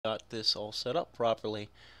got this all set up properly.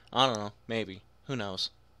 I don't know, maybe. Who knows?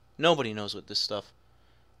 Nobody knows with this stuff.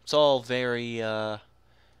 It's all very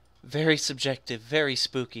subjective, very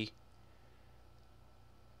spooky.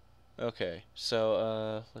 Okay,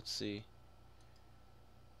 so, let's see.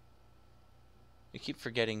 I keep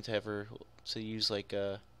forgetting to use, like,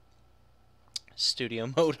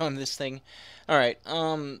 studio mode on this thing. Alright,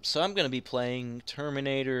 so I'm gonna be playing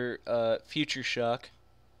Terminator, Future Shock,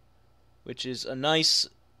 which is a nice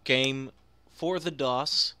game for the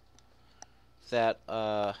DOS that,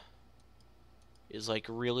 is, like,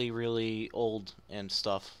 really old and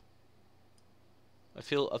stuff. I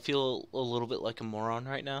feel a little bit like a moron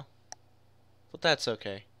right now, but that's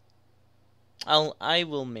okay. I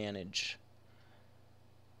will manage.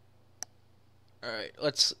 Alright,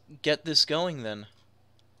 let's get this going then.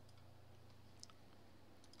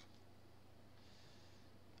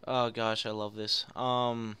 Oh gosh, I love this.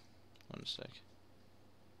 One sec.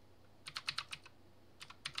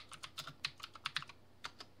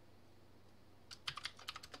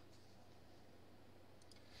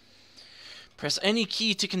 Press any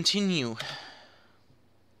key to continue.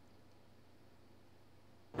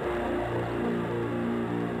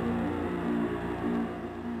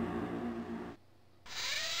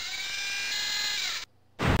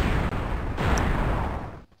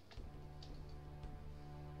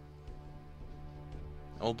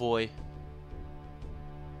 Oh boy.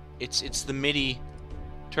 It's the MIDI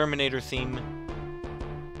Terminator theme.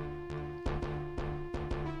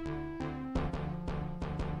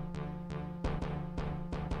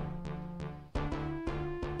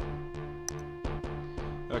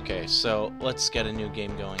 Okay, so let's get a new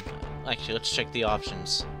game going. Actually, let's check the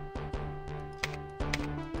options.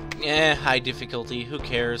 High difficulty, who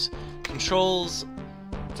cares? Controls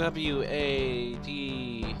W, A,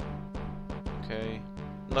 D. Okay.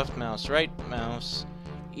 Left mouse, right mouse.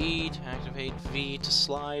 E to activate, V to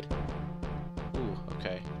slide. Ooh,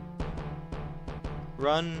 okay.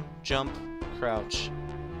 Run, jump, crouch.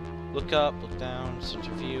 Look up, look down,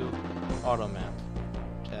 center view, auto map.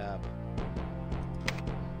 Tab.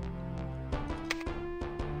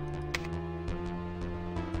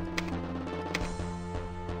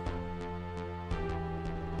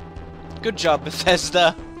 Good job,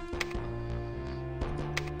 Bethesda.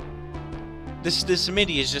 This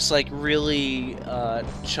MIDI is just like really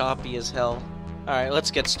choppy as hell. Alright,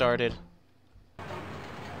 let's get started.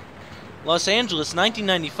 Los Angeles,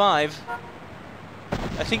 1995.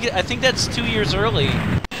 I think that's 2 years early.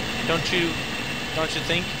 Don't you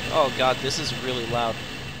think? Oh god, this is really loud.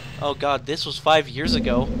 Oh god, this was 5 years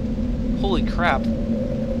ago. Holy crap.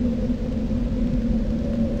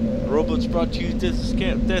 Robots brought to you Death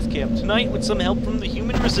Camp. Tonight, with some help from the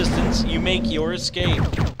human resistance, you make your escape.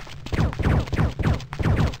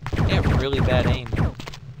 They have really bad aim.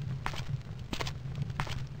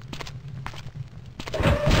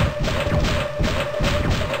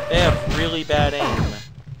 They have really bad aim.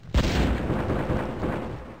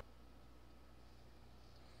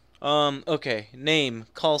 Okay. Name.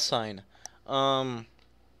 Call sign. I'm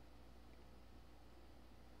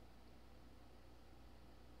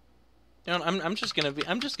just gonna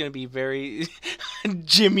be very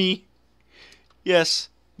Jimmy. Yes,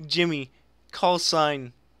 Jimmy. Call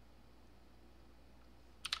sign.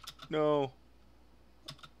 No.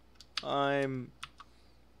 I'm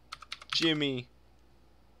Jimmy.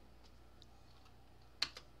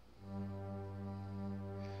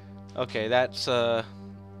 Okay, that's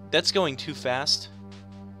going too fast.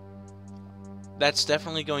 That's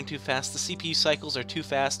definitely going too fast. The CPU cycles are too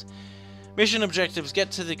fast. Mission objectives: get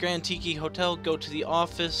to the Grand Tiki Hotel, go to the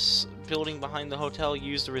office building behind the hotel,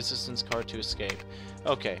 use the resistance card to escape.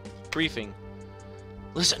 Okay, briefing.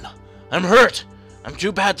 Listen, I'm hurt! I'm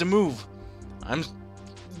too bad to move. I'm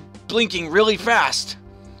blinking really fast.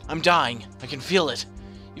 I'm dying. I can feel it.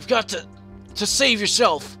 You've got to save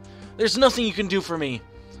yourself. There's nothing you can do for me.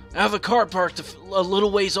 I have a car parked a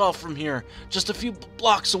little ways off from here, just a few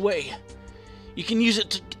blocks away. You can use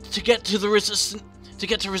it to get to the resistance. To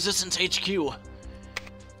get to Resistance HQ.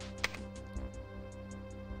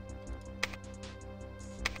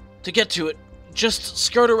 To get to it, just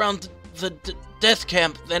skirt around the death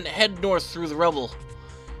camp, then head north through the rubble.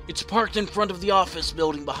 It's parked in front of the office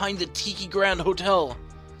building behind the Tiki Grand Hotel.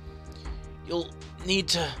 You'll need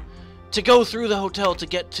to go through the hotel to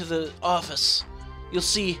get to the office. You'll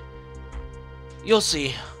see.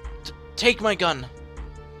 Take my gun.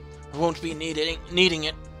 I won't be needing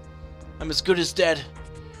it. I'm as good as dead.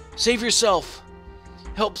 Save yourself.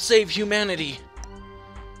 Help save humanity.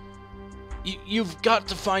 You've got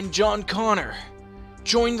to find John Connor.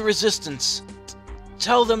 Join the resistance.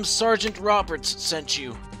 Tell them Sergeant Roberts sent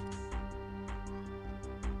you.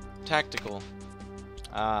 Tactical.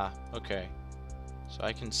 Ah, okay. So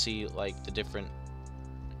I can see, like, the different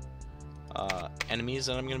enemies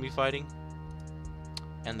that I'm going to be fighting.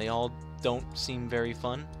 And they all don't seem very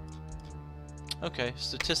fun. Okay,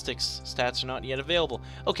 statistics. Stats are not yet available.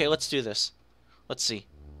 Okay, let's do this. Let's see.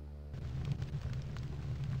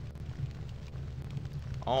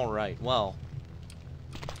 Alright, well.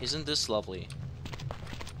 Isn't this lovely?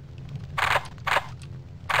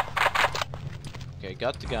 Okay,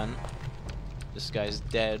 got the gun. This guy's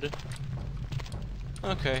dead.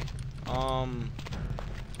 Okay, oh,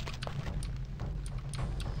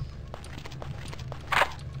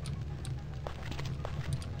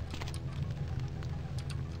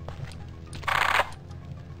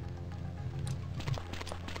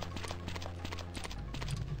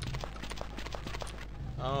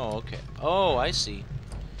 okay. Oh, I see.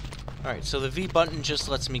 Alright, so the V button just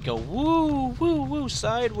lets me go woo, woo, woo,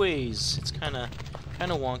 sideways. It's kinda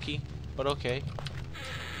wonky, but okay.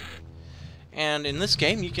 And in this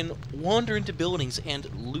game, you can wander into buildings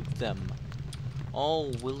and loot them.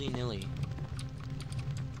 All willy-nilly.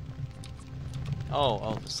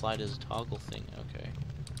 Oh, the slide is a toggle thing, okay.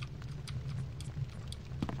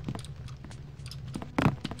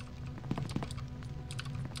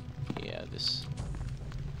 Yeah, this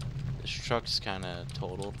truck's kinda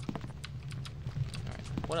totaled.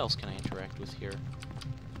 Alright, what else can I interact with here?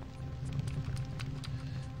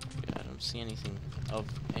 Yeah, I don't see anything of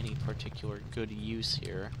any particular good use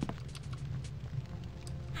here.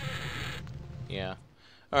 Yeah.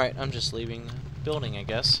 Alright, I'm just leaving the building, I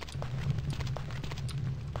guess.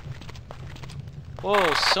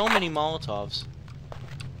 Whoa, so many Molotovs.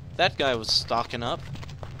 That guy was stocking up.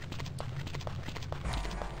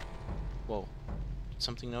 Whoa. Did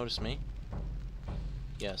something notice me?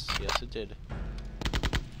 Yes, yes it did.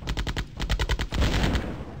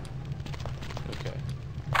 Okay.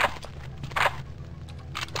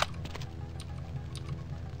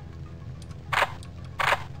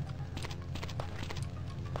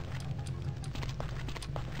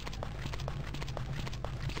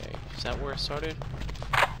 Okay, is that where it started?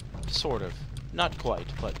 Sort of. Not quite,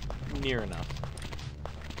 but near enough.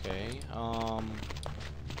 Okay,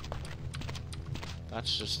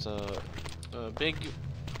 that's just a big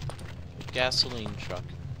gasoline truck.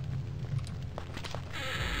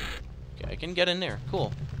 Okay, I can get in there.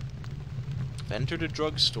 Cool. I've entered a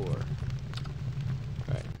drugstore.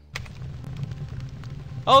 Alright.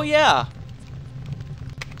 Oh, yeah!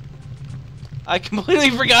 I completely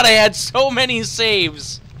forgot I had so many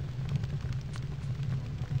saves!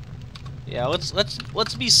 Yeah,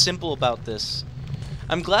 let's be simple about this.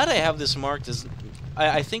 I'm glad I have this marked as...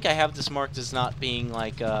 I think I have this marked as not being,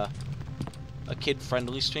 like, a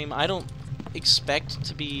kid-friendly stream. I don't expect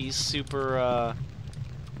to be super,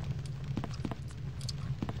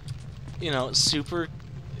 you know, super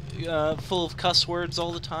full of cuss words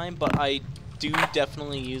all the time, but I do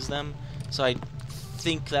definitely use them, so I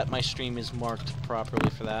think that my stream is marked properly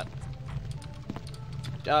for that.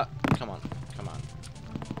 Come on, come on.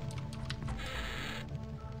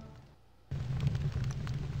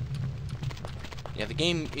 Yeah, the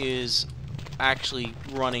game is actually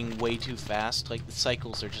running way too fast. Like, the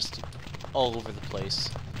cycles are just all over the place.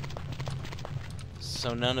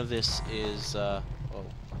 So none of this is, oh,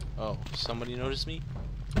 somebody noticed me?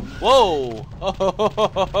 Whoa! Oh, ho, ho, ho,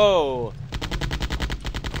 ho, ho.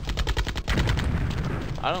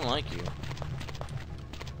 I don't like you.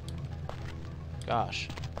 Gosh.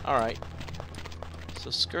 Alright.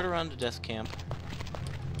 So skirt around the death camp.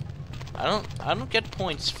 I don't get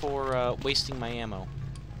points for wasting my ammo.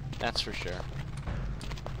 That's for sure.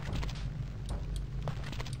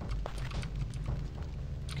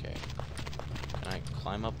 Okay. Can I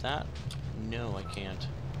climb up that? No, I can't.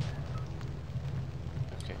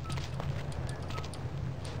 Okay.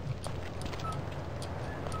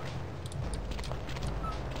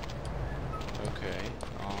 Okay.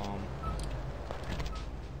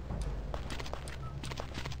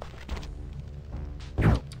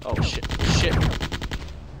 Oh shit. Shit.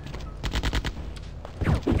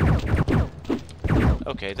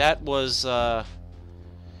 Okay, that was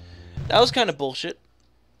kind of bullshit.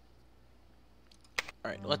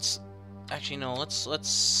 Alright, let's... Actually, no,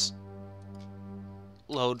 let's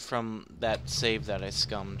load from that save that I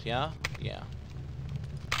scummed, yeah? Yeah.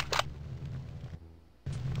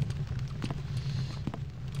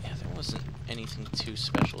 Yeah, there wasn't anything too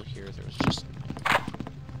special here. There was just...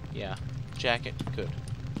 Yeah. Jacket. Good.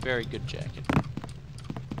 Very good jacket.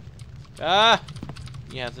 Ah!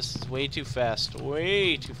 Yeah, this is way too fast.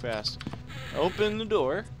 Way too fast. Open the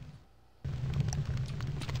door.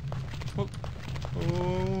 Whoop.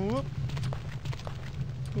 Whoop.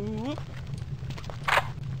 Whoop.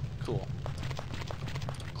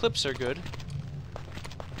 Clips are good.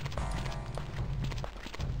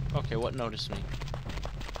 Okay, what noticed me?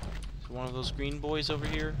 Is it one of those green boys over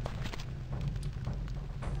here?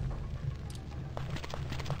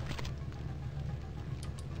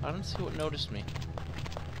 I don't see what noticed me.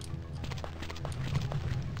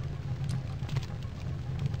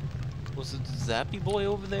 Was it the Zappy boy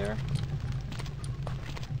over there?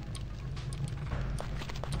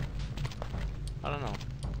 I don't know.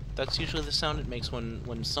 That's usually the sound it makes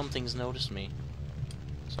when something's noticed me.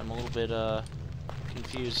 So I'm a little bit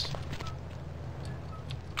confused.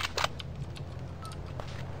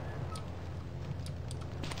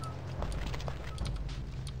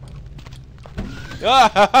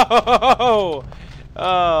 Oh!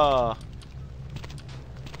 Oh!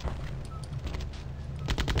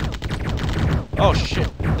 Oh shit!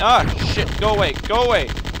 Ah shit! Go away! Go away!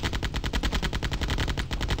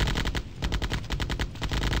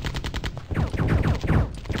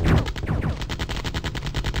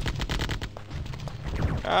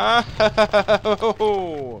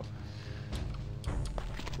 Oh!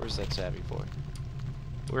 Where's that savvy boy?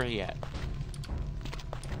 Where he at?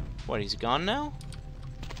 What? He's gone now?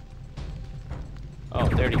 Oh,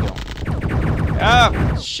 there you go.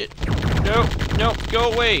 Ah! Shit! No! No!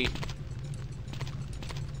 Go away!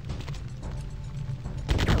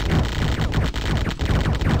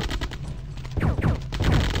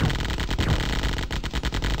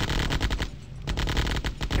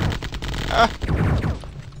 Ah!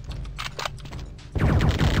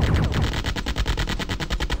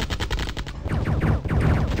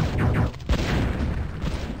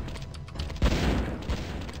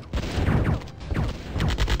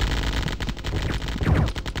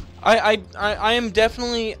 I am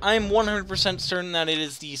 100% certain that it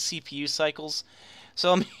is the CPU cycles.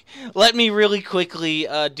 So let me really quickly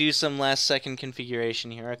do some last second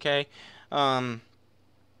configuration here, okay? Alright.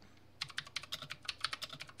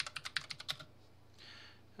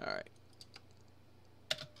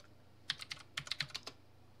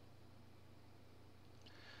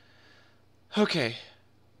 Okay.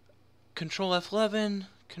 Control F11,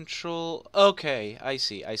 control... Okay, I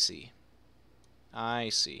see.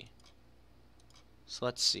 So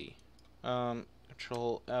let's see.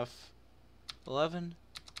 Control F11.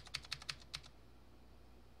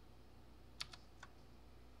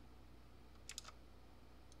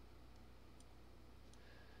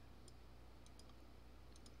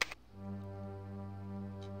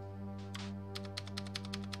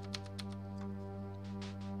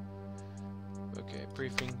 Okay,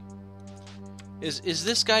 briefing. Is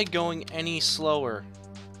this guy going any slower?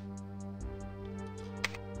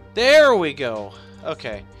 There we go.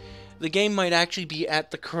 Okay. The game might actually be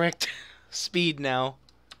at the correct speed now.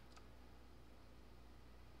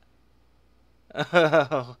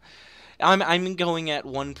 Oh. I'm going at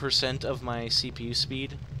 1% of my CPU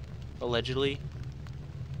speed, allegedly.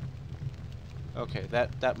 Okay,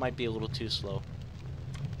 that might be a little too slow.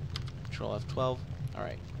 Control F12. All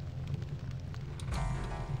right.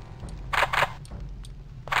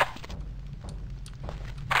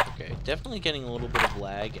 Okay, definitely getting a little bit of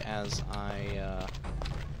lag as I,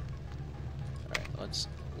 Alright, let's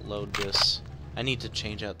load this. I need to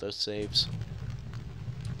change out those saves.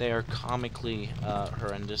 They are comically,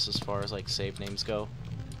 horrendous as far as, like, save names go.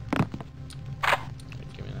 Right,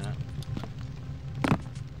 give me that.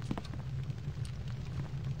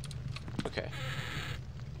 Okay.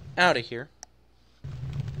 Out of here.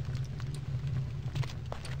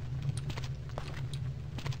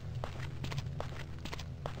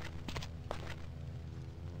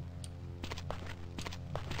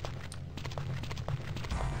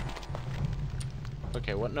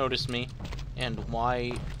 Okay, what noticed me, and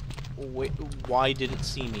why did it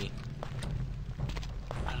see me?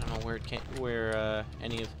 I don't know where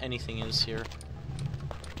anything is here.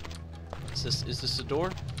 Is this a door?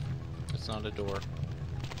 It's not a door.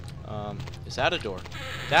 Is that a door?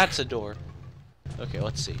 That's a door. Okay,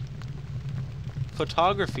 let's see.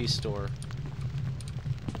 Photography store.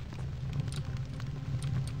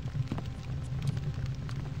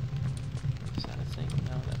 Is that a thing?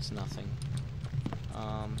 No, that's nothing.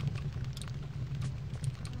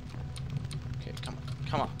 Okay,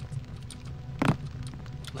 come on.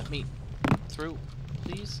 Let me through,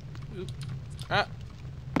 please. Oop. Ah.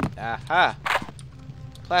 Aha.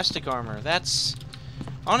 Plastic armor. That's...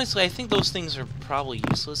 Honestly, I think those things are probably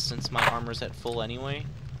useless since my armor's at full anyway.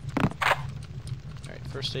 Alright,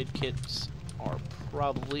 first aid kits are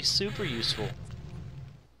probably super useful.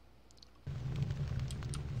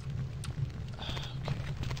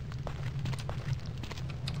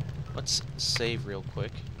 Let's save real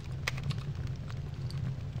quick.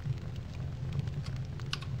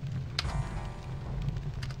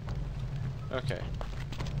 Okay.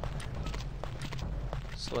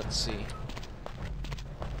 So let's see.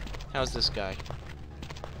 How's this guy?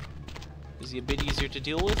 Is he a bit easier to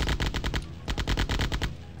deal with?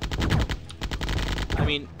 I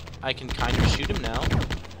mean, I can kind of shoot him now.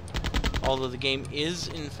 Although the game is,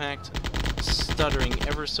 in fact, stuttering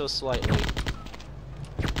ever so slightly.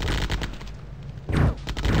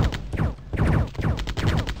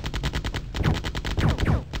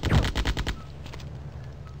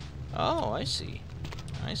 Oh, I see.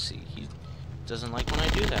 I see. He doesn't like when I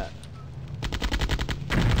do that.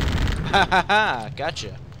 Ha ha ha!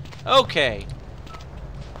 Gotcha. Okay.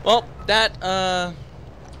 Well, that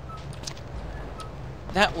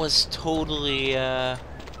was totally, that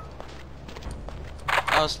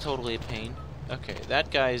was totally a pain. Okay,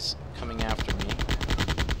 that guy's coming after me.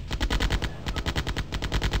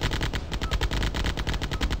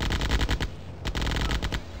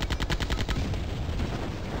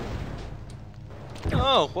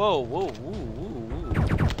 Oh, whoa, whoa, woo, woo, woo.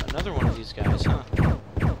 Another one of these guys, huh?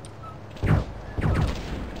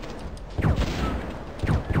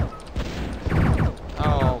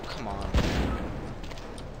 Oh, come on.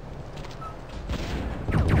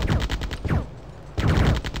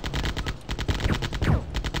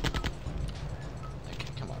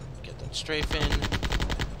 Okay, come on. Get that strafe in.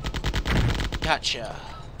 Gotcha.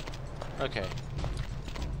 Okay.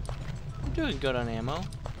 I'm doing good on ammo.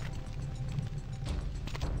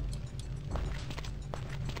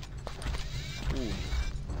 Ooh.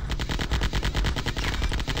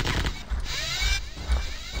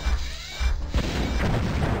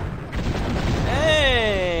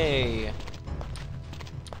 Hey!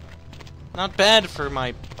 Not bad for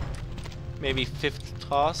my maybe 5th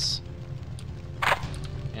toss.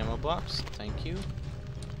 Ammo box, thank you.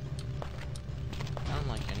 I don't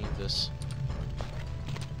like any of this.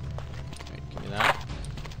 Wait, give me that.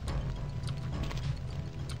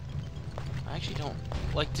 I actually don't.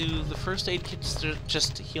 Like, do the first aid kits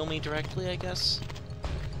just heal me directly, I guess?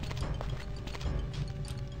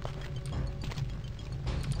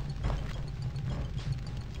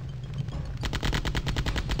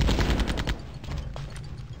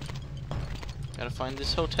 Gotta find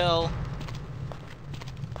this hotel.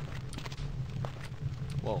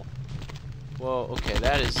 Whoa. Whoa, okay,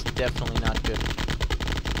 that is definitely not good.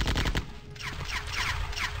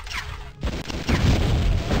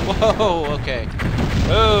 Whoa, okay.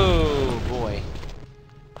 Oh, boy.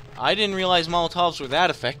 I didn't realize Molotovs were that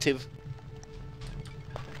effective.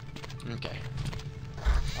 Okay.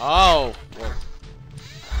 Oh, whoa.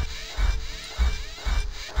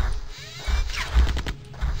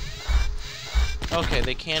 Okay,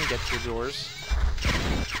 they can get through doors.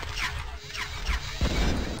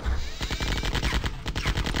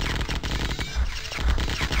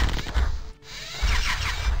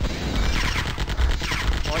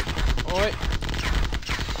 Oi, oi.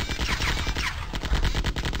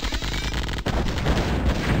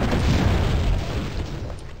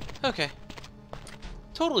 Okay.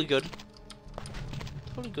 Totally good.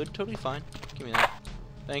 Totally good, totally fine. Give me that.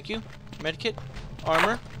 Thank you. Medkit.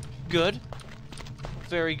 Armor. Good.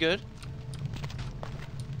 Very good.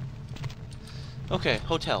 Okay,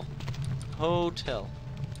 hotel. Hotel.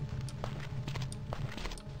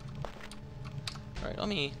 Alright, let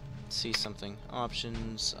me see something.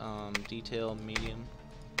 Options, detail, medium.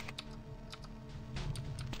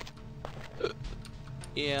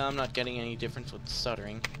 Yeah, I'm not getting any difference with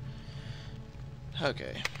stuttering.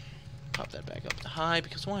 Okay. Pop that back up to high,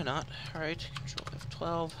 because why not? Alright, control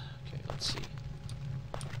F12. Okay, let's see.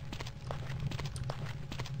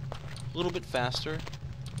 A little bit faster,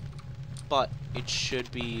 but it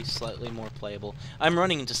should be slightly more playable. I'm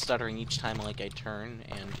running into stuttering each time like I turn,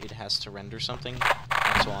 and it has to render something.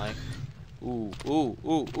 That's why. Ooh, ooh,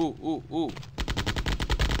 ooh, ooh, ooh, ooh.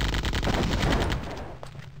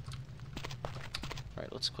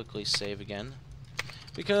 Alright, let's quickly save again.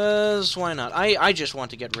 Because, why not? I just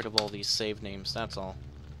want to get rid of all these save names, that's all.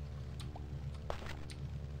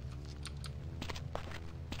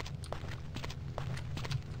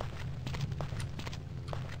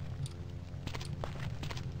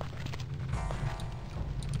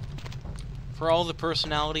 For all the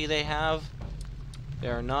personality they have, they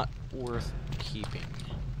are not worth keeping.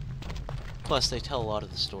 Plus, they tell a lot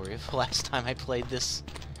of the story of the last time I played this.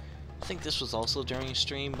 I think this was also during a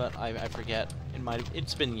stream, but I forget.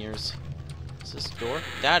 It's been years. Is this a door?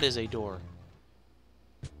 That is a door.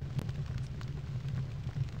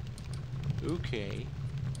 Okay.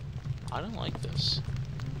 I don't like this.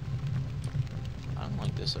 I don't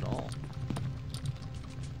like this at all.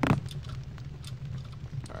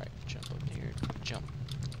 Alright, jump up here. Jump.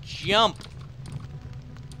 Jump!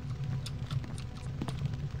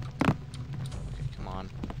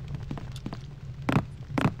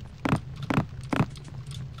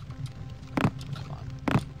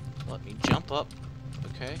 Jump up.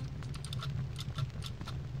 Okay.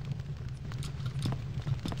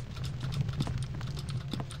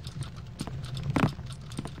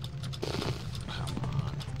 Come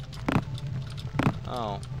on.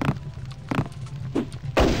 Oh.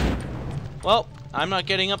 Well, I'm not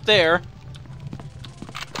getting up there.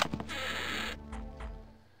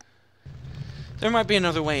 There might be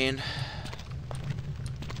another way in.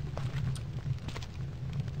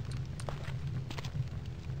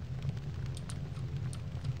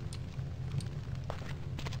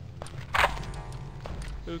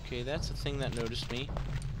 Okay, that's the thing that noticed me.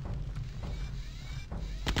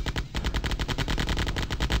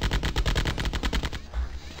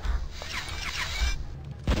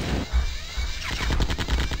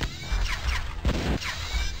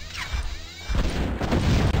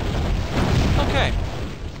 Okay.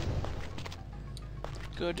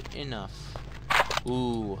 Good enough.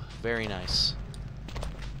 Ooh, very nice.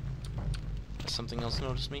 Has something else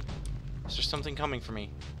noticed me? Is there something coming for me?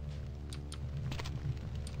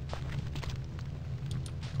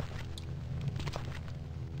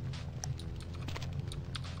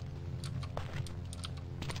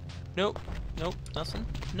 Nope. Nope. Nothing.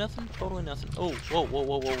 Nothing. Totally nothing. Oh, whoa, whoa,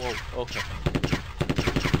 whoa, whoa, whoa. Okay.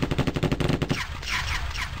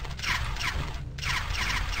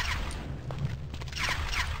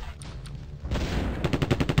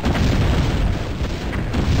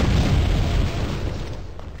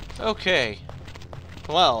 Okay.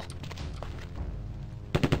 Well.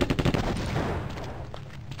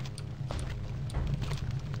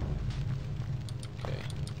 Okay.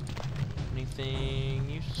 Anything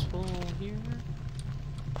useful here?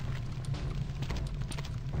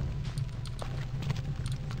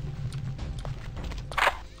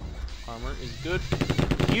 Armor is good.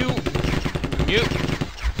 You.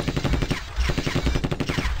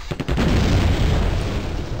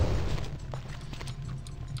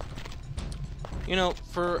 You know,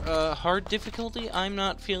 for hard difficulty, I'm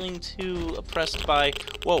not feeling too oppressed by...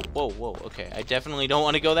 Whoa, whoa, whoa, okay. I definitely don't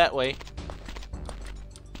want to go that way.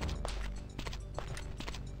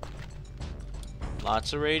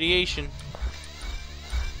 Lots of radiation.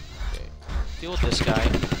 Okay, deal with this guy.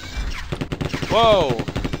 Whoa!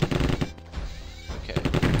 Okay.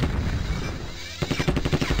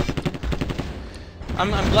 I'm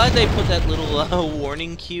glad they put that little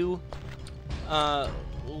warning cue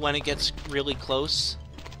when it gets really close.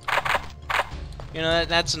 You know,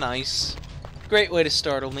 that's nice. Great way to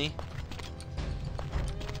startle me.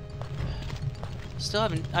 Still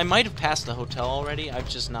haven't... I might have passed the hotel already. I've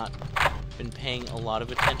just not been paying a lot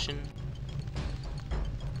of attention.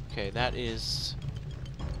 Okay, that is...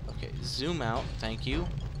 Okay, zoom out. Thank you.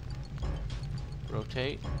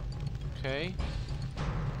 Rotate. Okay.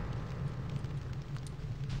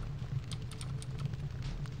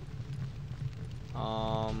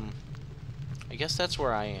 I guess that's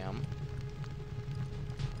where I am.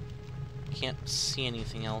 Can't see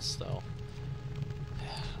anything else, though.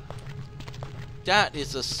 That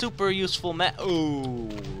is a super useful map. Oh,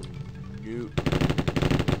 no.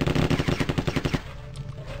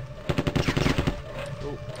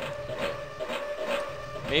 Oh.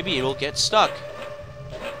 Maybe it'll get stuck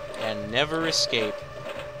and never escape.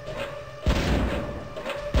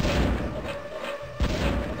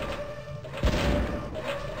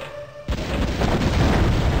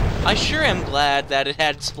 I sure am glad that it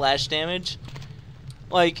had splash damage.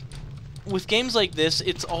 Like, with games like this,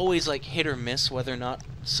 it's always like hit or miss whether or not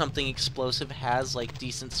something explosive has like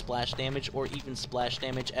decent splash damage or even splash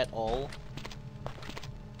damage at all.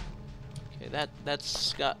 Okay,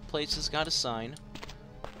 that's got places got a sign.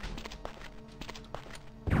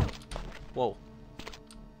 Whoa.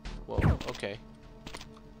 Whoa, okay.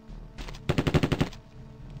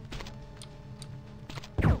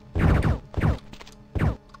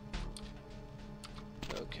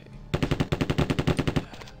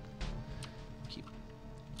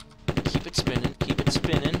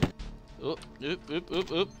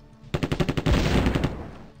 Oop.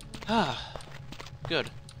 Ah, good.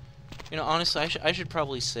 You know, honestly, I should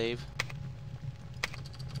probably save.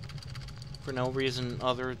 For no reason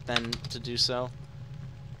other than to do so.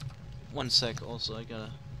 One sec, also, I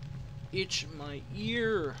gotta itch my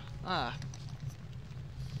ear. Ah.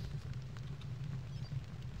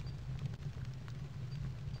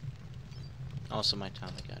 Also, my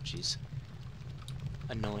Tamagotchi's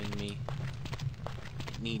annoying me.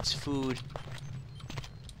 It needs food.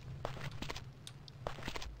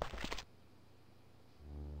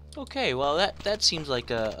 Okay, well that seems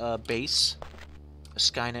like a base, a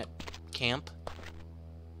Skynet camp.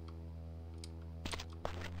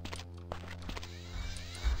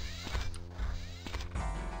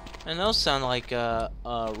 And those sound like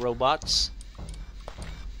robots.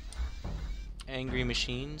 Angry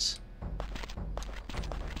machines.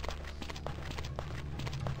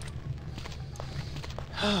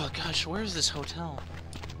 Oh gosh, where is this hotel?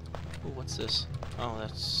 Ooh, what's this? Oh,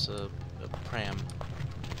 that's a pram.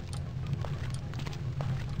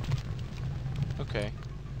 Okay.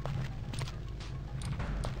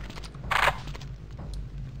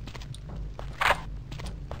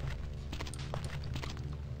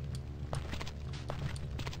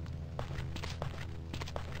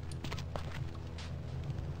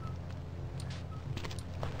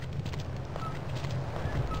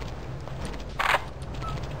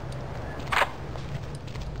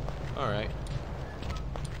 Alright.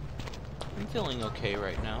 I'm feeling okay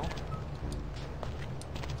right now.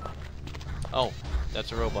 Oh,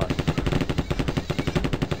 that's a robot.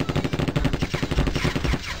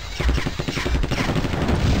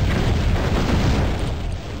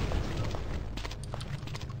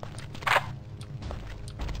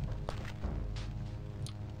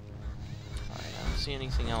 Alright, I don't see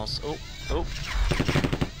anything else. Oh, oh.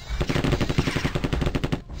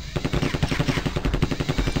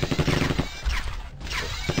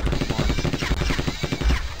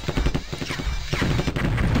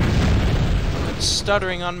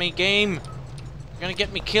 Stuttering on me, game. You're gonna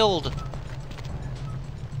get me killed.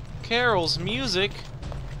 Carol's music.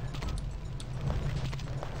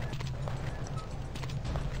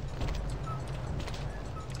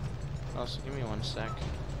 Oh, so give me one sec.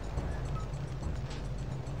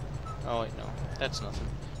 Oh wait, no, that's nothing.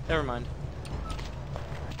 Never mind.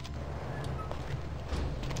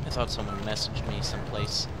 I thought someone messaged me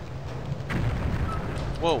someplace.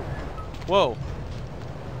 Whoa, whoa.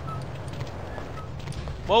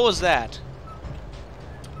 What was that?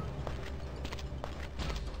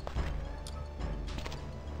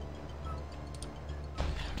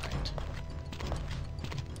 Right.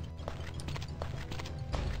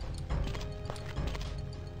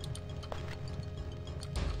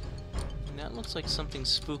 And that looks like something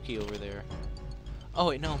spooky over there. Oh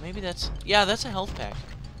wait, no, maybe that's... Yeah, that's a health pack.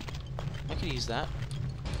 I could use that.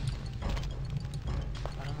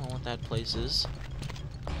 I don't know what that place is.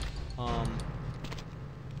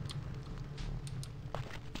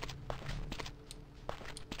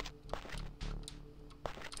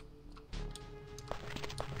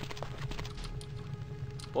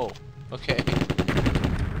 Whoa, okay.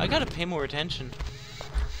 I gotta pay more attention.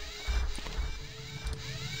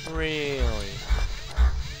 Really?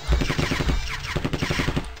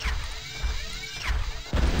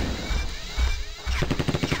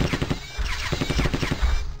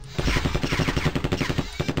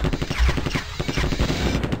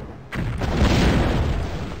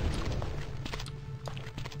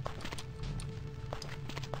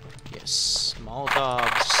 Yes,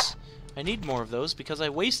 Molotovs. I need more of those because I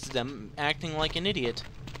wasted them acting like an idiot.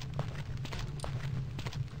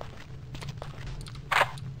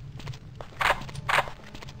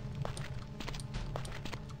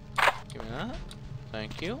 Give me that.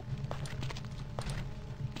 Thank you.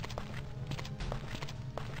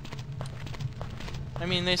 I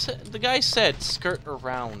mean, they said the guy said skirt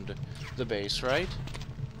around the base, right?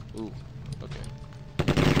 Ooh, okay.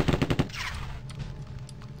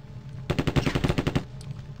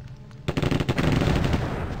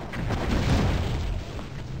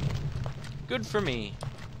 Good for me.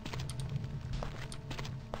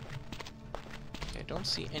 Okay, I don't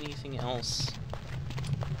see anything else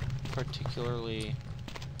particularly.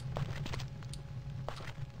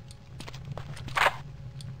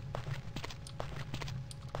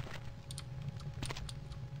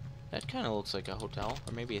 That kind of looks like a hotel,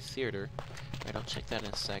 or maybe a theater. Alright, I'll check that in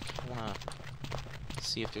a sec. I wanna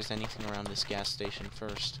see if there's anything around this gas station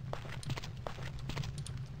first.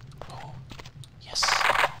 Oh, yes!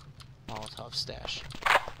 Molotov stash.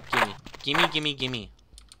 Gimme. Gimme, gimme, gimme.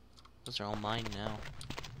 Those are all mine now.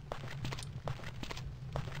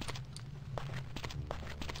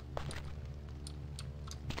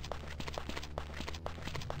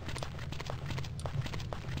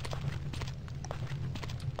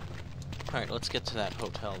 Alright, let's get to that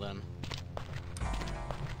hotel then.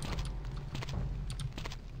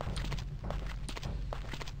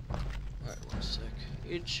 Alright, one sec.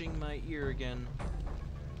 Itching my ear again.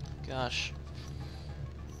 Gosh.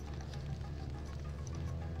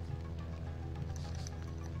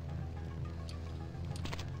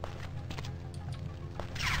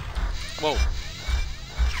 Whoa.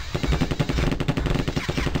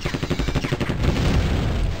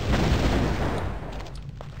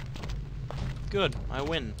 Good, I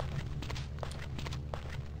win.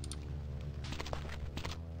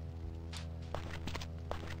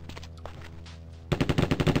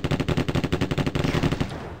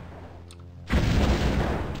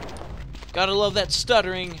 Gotta love that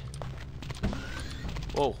stuttering.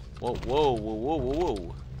 Whoa, whoa, whoa, whoa, whoa, whoa,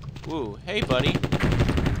 whoa. Woo, hey, buddy.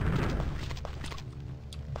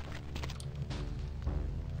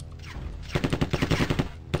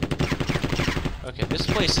 Okay, this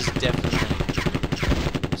place is definitely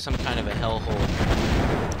some kind of a hellhole.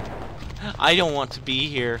 I don't want to be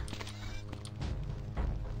here.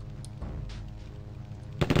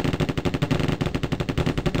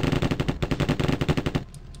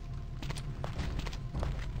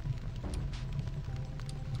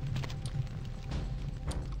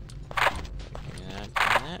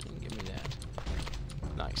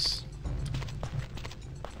 Nice.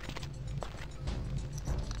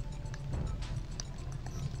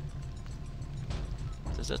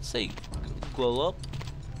 Does that say glow up?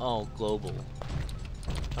 Oh, global.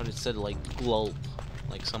 But it said like gulp,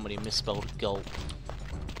 like somebody misspelled gulp.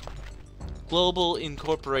 Global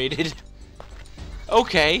Incorporated.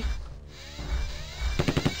 Okay.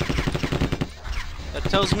 That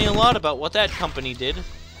tells me a lot about what that company did.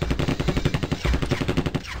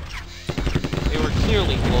 They were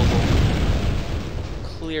clearly global.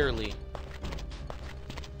 Clearly.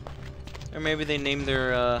 Or maybe they named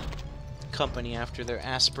their company after their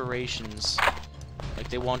aspirations. Like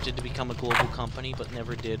they wanted to become a global company, but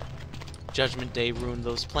never did. Judgment Day ruined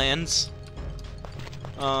those plans.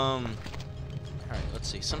 Alright, let's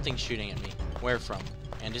see. Something's shooting at me. Where from?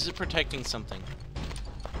 And is it protecting something?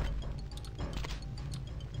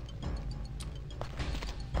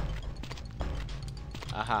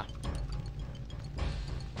 Aha.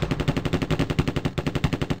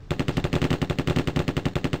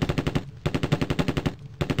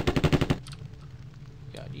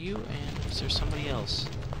 Got you, and is there somebody else?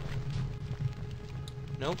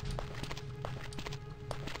 Nope.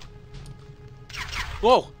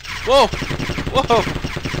 Whoa! Whoa! Whoa!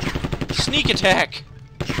 Sneak attack!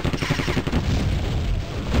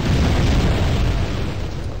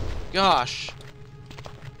 Gosh.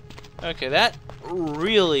 Okay, that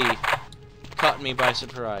really caught me by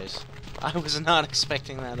surprise. I was not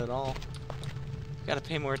expecting that at all. Gotta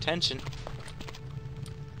pay more attention.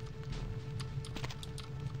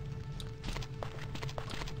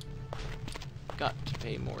 Got to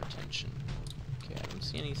pay more attention. Okay, I don't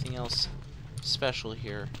see anything else special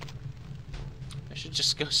here. I should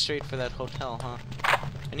just go straight for that hotel, huh?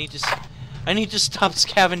 I need to stop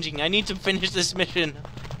scavenging. I need to finish this mission.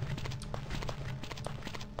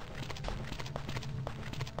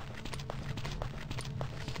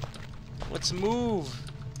 Let's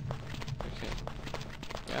move. Okay.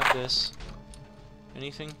 Grab this.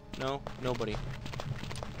 Anything? No? Nobody.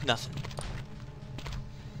 Nothing.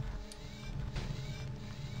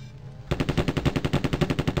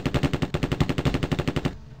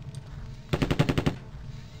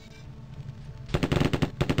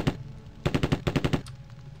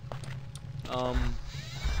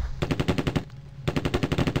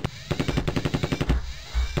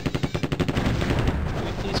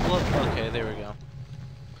 Okay, there we go.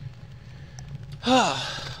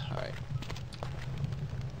 Alright.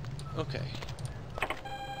 Okay.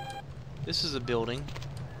 This is a building.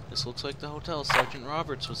 This looks like the hotel Sergeant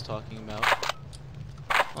Roberts was talking about.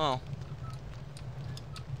 Oh.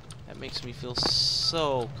 That makes me feel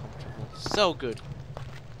so comfortable. So good.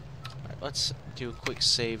 Alright, let's do a quick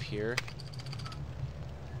save here.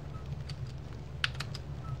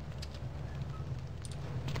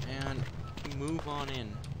 And move on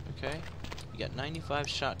in. Okay, we got 95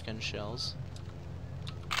 shotgun shells.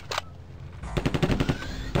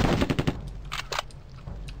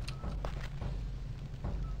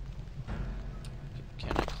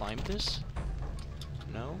 Can I climb this?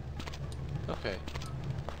 No? Okay.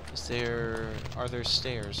 Are there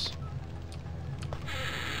stairs?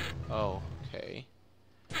 Oh, okay.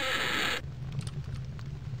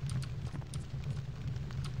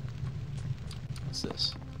 What's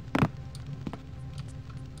this?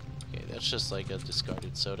 It's just like a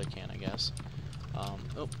discarded soda can, I guess. Oh,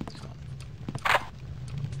 come on.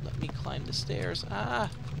 Let me climb the stairs. Ah!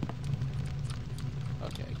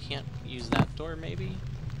 Okay, I can't use that door, maybe?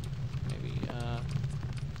 Maybe,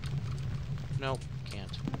 nope,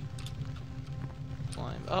 can't.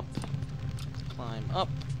 Climb up. Climb up.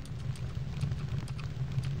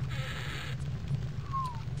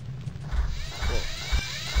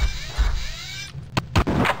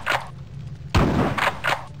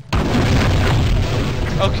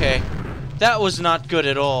 Okay, that was not good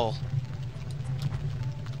at all.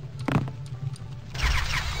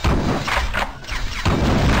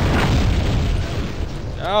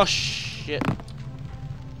 Oh shit.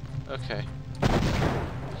 Okay.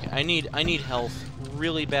 I need health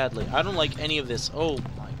really badly. I don't like any of this. Oh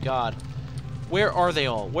my god. Where are they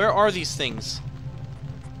all? Where are these things?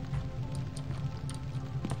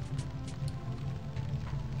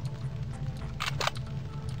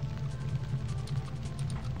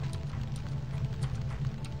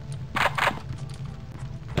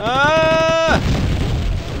 Ah!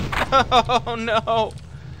 Oh no!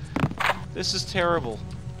 This is terrible.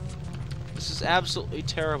 This is absolutely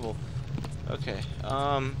terrible. Okay,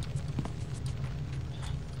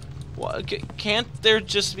 what, can't there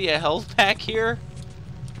just be a health pack here?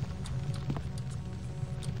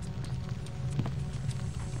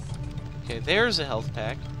 Okay, there's a health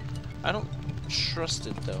pack. I don't trust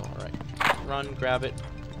it though. Alright, run, grab it.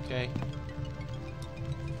 Okay.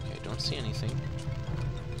 Okay, don't see anything.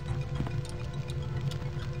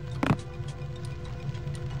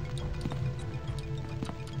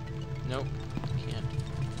 Nope, can't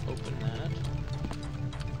open that.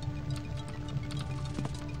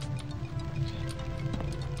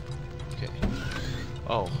 Okay.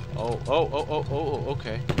 Oh,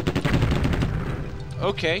 okay.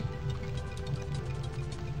 Okay.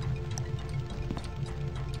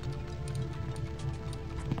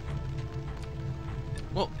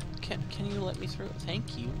 Well, can you let me through?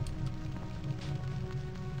 Thank you.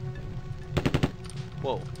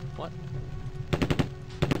 Whoa, what?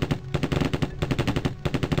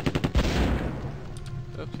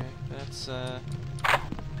 Okay, that's a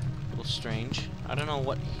little strange. I don't know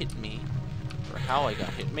what hit me or how I got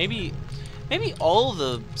hit. Maybe all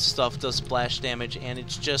the stuff does splash damage and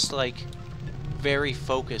it's just like very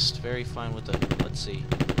focused, very fine with the. Let's see.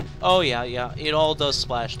 Oh yeah, it all does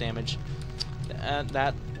splash damage.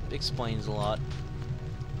 That explains a lot.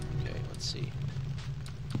 Okay, let's see.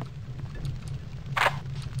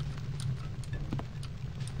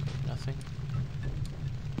 Nothing.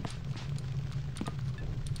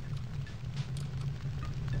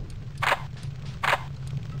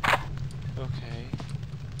 Okay.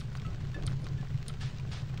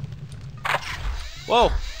 Whoa!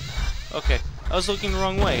 Okay, I was looking the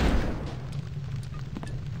wrong way.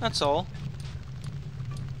 That's all.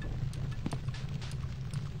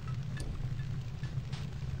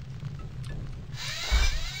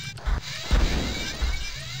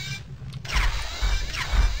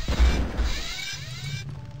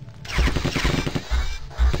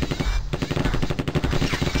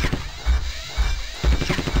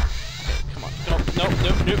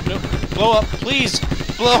 Nope. Blow up, please!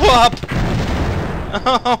 Blow up!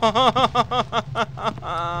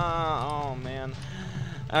 Oh, man.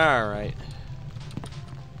 Alright.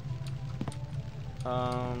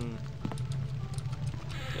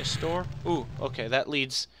 This door? Ooh, okay, that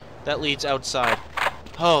leads outside.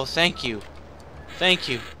 Oh, thank you. Thank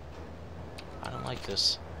you. I don't like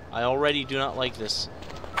this. I already do not like this.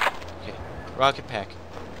 Okay, rocket pack.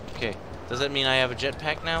 Okay, does that mean I have a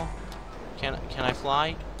jetpack now? Can I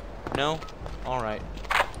fly? No? Alright.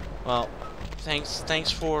 Well,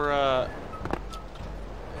 thanks for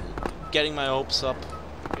getting my hopes up.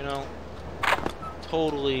 You know,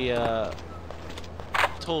 totally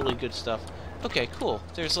good stuff. Okay, cool.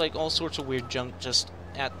 There's like all sorts of weird junk just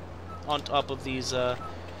on top of these air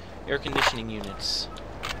conditioning units.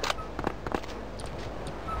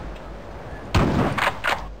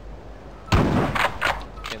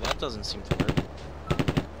 Okay, that doesn't seem to work.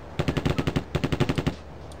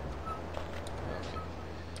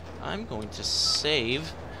 I'm going to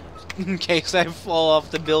save in case I fall off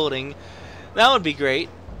the building. That would be great.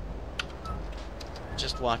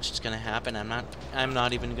 Just watch, it's gonna happen. I'm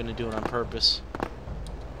not even gonna do it on purpose.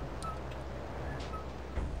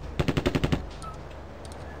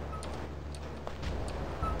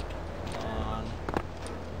 Come on.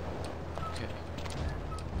 Okay.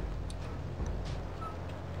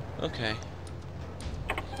 Okay.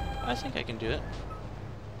 I think I can do it.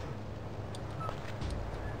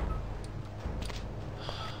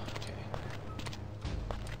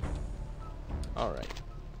 Alright.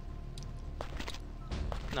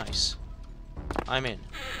 Nice. I'm in.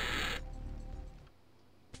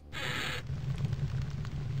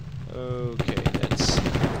 Okay,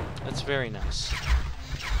 that's very nice.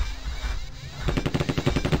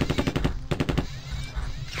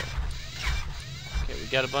 Okay, we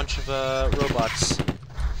got a bunch of robots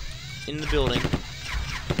in the building.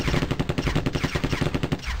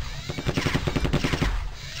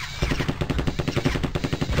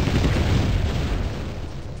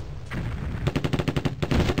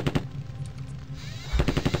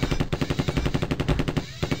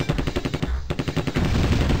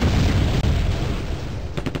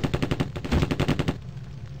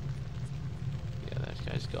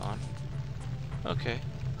 Gone. Okay.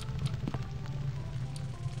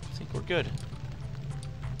 I think we're good.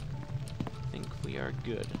 I think we are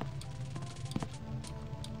good.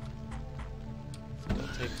 I think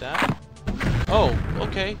I'll take that. Oh,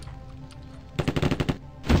 okay.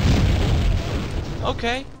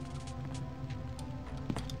 Okay.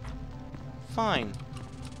 Fine.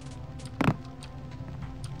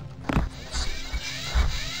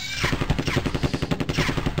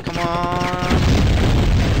 Come on.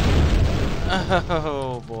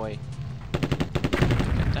 Oh boy.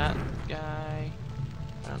 Got that guy.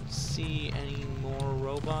 I don't see any more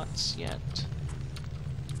robots yet.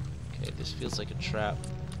 Okay, this feels like a trap.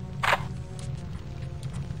 I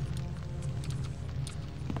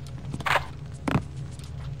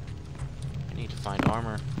need to find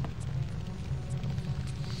armor.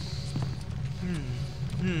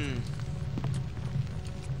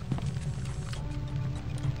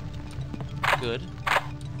 Good.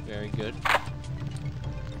 Very good.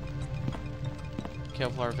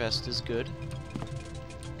 Kevlar vest is good.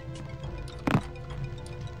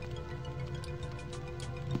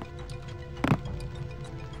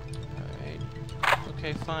 Alright.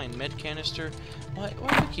 Okay, fine. Med canister. Why do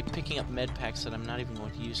I keep picking up med packs that I'm not even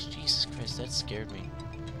going to use? Jesus Christ, that scared me.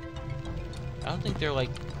 I don't think they're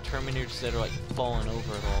like Terminators that are like falling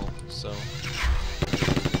over at all, so...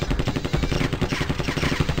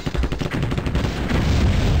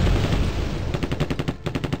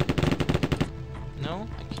 No,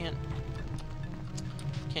 I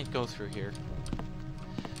can't go through here.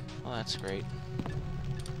 Oh, that's great.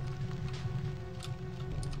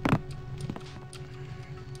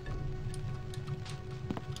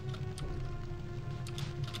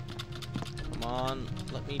 Come on,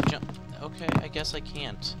 let me jump. Okay, I guess I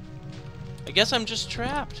can't. I guess I'm just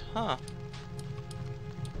trapped, huh?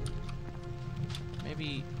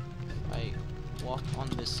 Maybe if I walk on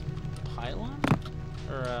this pylon?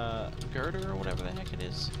 Or girder or whatever the heck it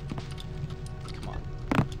is. Come on.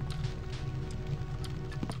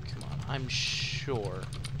 Come on, I'm sure.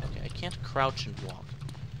 Okay, I can't crouch and walk.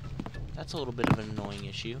 That's a little bit of an annoying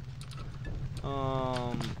issue.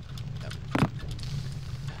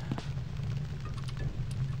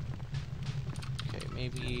 Okay,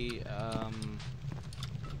 maybe,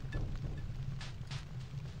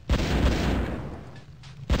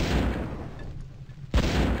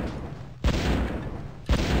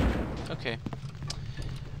 okay.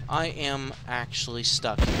 I am actually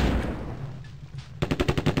stuck.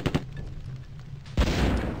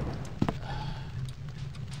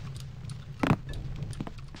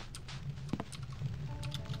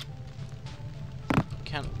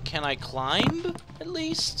 Can I climb, at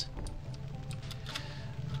least?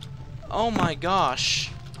 Oh my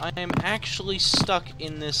gosh. I am actually stuck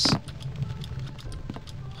in this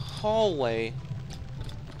hallway.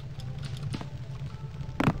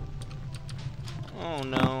 Oh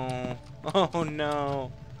no. Oh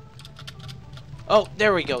no. Oh,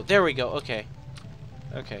 there we go. There we go. Okay.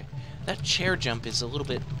 Okay. That chair jump is a little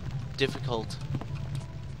bit difficult.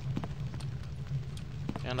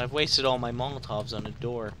 And I've wasted all my Molotovs on a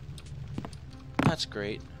door. That's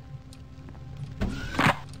great.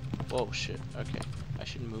 Whoa, shit. Okay. I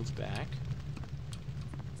should move back.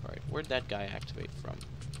 Alright, where'd that guy activate from?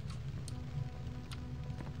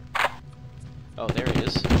 Oh, there he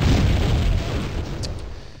is.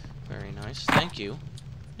 Very nice. Thank you.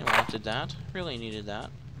 I wanted that. Really needed that.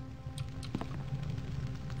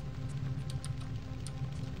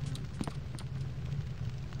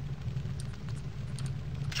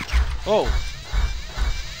 Oh!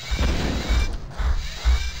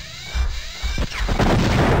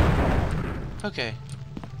 Okay.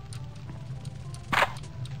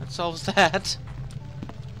 That solves that.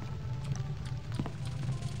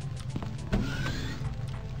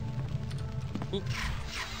 Oop.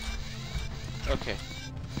 Okay.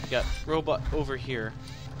 Got robot over here.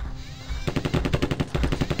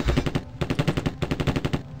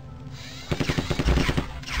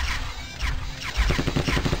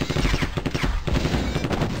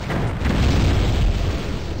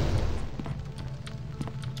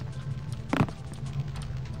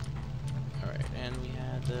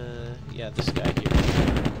 Yeah, this guy here.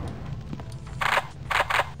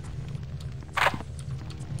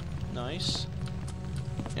 Nice.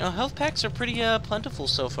 You know, health packs are pretty plentiful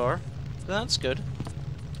so far. That's good.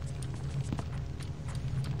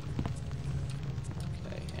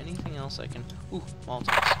 Okay, anything else I can... Ooh,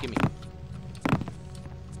 Molotovs, gimme.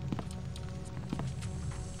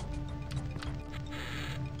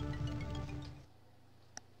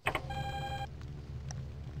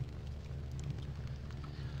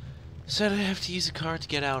 Said I have to use a car to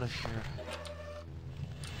get out of here.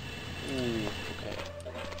 Ooh, okay.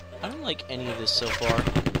 I don't like any of this so far.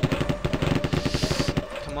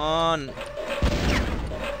 Come on.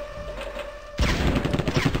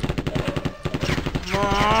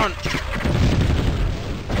 on!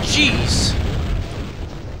 Jeez!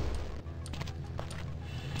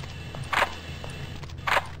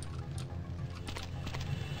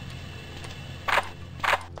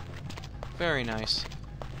 Very nice.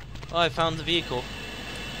 Oh, I found the vehicle.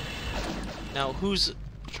 Now, who's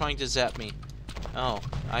trying to zap me? Oh,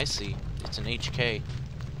 I see. It's an HK.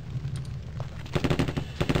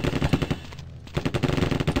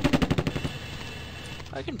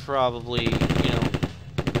 I can probably, you know,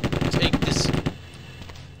 take this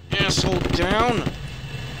asshole down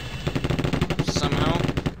somehow.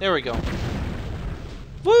 There we go.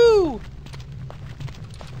 Woo!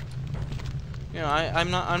 You know,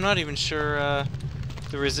 I'm not even sure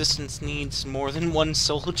the Resistance needs more than one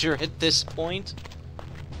soldier at this point.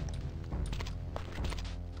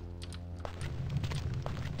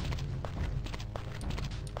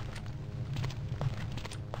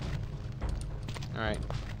 Alright.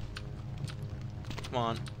 Come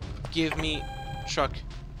on. Give me truck.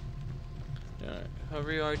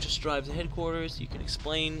 However you are, just drive to headquarters. You can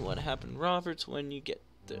explain what happened to Roberts when you get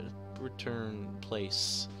the return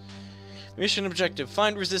place. Mission objective: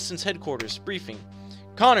 find Resistance headquarters. Briefing.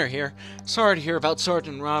 Connor here. Sorry to hear about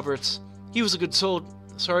Sergeant Roberts. He was a good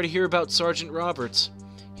Sorry to hear about Sergeant Roberts.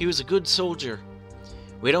 He was a good soldier.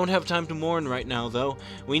 We don't have time to mourn right now, though.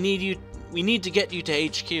 We need to get you to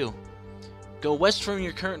HQ. Go west from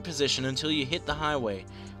your current position until you hit the highway.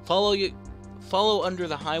 Follow under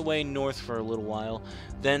the highway north for a little while,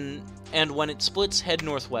 and when it splits, head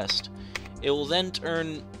northwest. It will then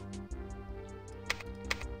turn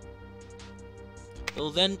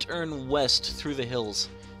west through the hills.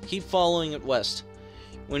 Keep following it west.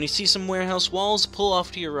 When you see some warehouse walls, pull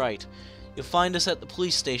off to your right. You'll find us at the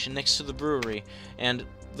police station next to the brewery and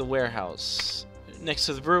the warehouse. Next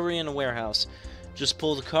to the brewery and a warehouse. Just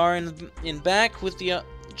pull the car in back with the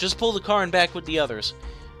others.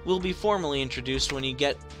 We'll be formally introduced when you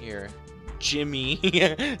get here. Jimmy.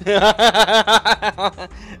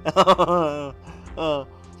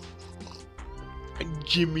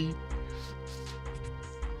 Jimmy.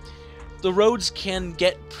 The roads can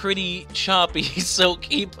get pretty choppy, so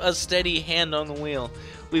keep a steady hand on the wheel.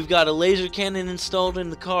 We've got a laser cannon installed in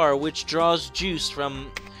the car, which draws juice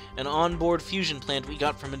from an onboard fusion plant we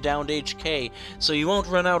got from a downed HK, so you won't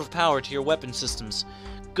run out of power to your weapon systems.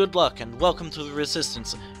 Good luck, and welcome to the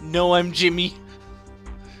Resistance. No, I'm Jimmy.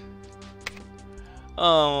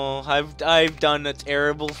 Oh, I've done a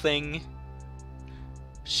terrible thing.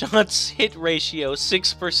 Shots hit ratio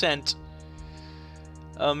 6%.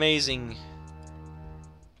 Amazing.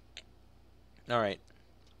 Alright.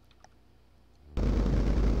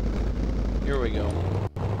 Here we go.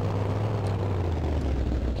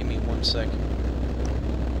 Give me 1 sec.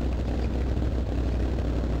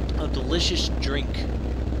 A delicious drink.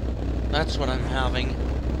 That's what I'm having.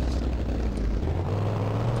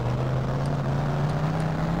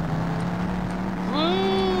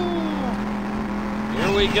 Woo!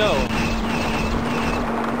 Here we go.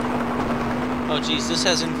 Oh geez, this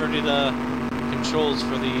has inverted controls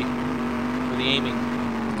for the aiming.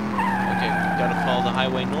 Okay, gotta follow the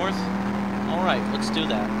highway north. Alright, let's do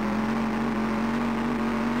that.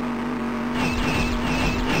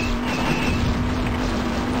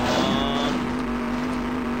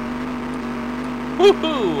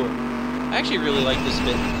 Woohoo! I actually really like this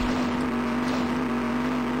bit.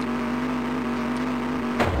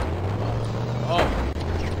 Oh,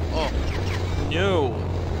 no!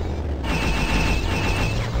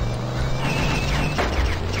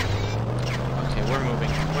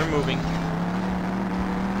 We're moving.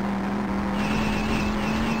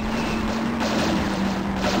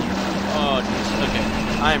 Oh, jeez. Okay.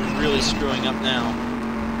 I'm really screwing up now.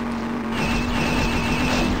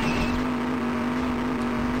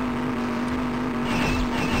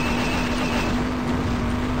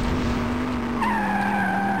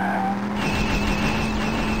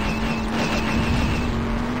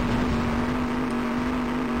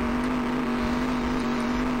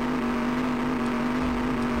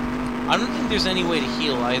 I don't think there's any way to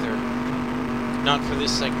heal either. Not for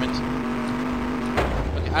this segment.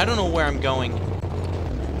 Okay, I don't know where I'm going.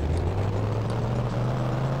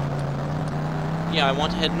 Yeah, I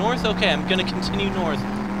want to head north? Okay, I'm gonna continue north.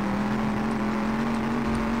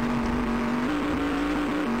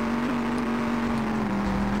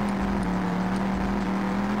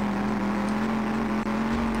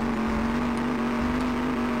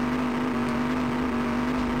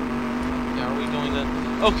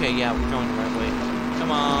 Okay, yeah, we're going the right way.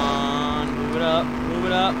 Come on, move it up,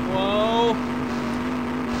 whoa!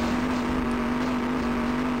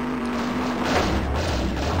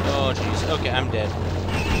 Oh, jeez, okay, I'm dead.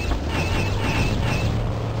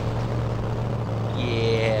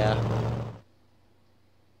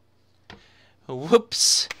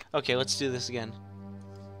 Whoops. Okay, let's do this again.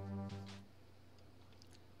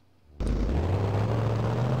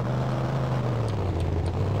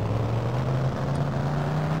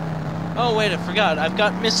 Oh wait, I forgot. I've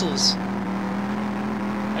got missiles.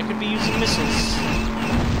 I could be using missiles.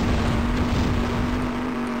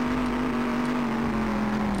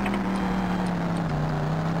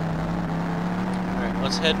 Alright,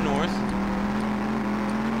 let's head north.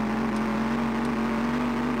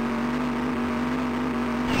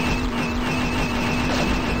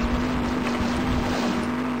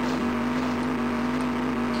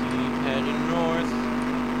 Keep heading north.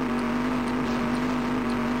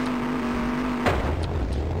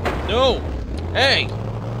 No! Hey!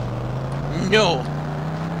 No!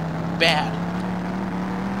 Bad.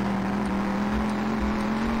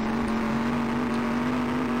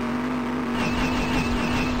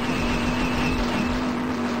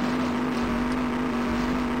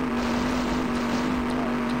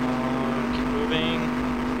 Come on, keep moving.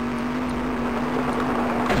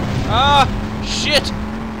 Ah! Shit!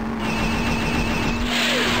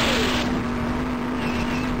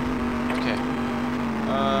 Okay.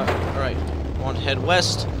 Alright. I want to head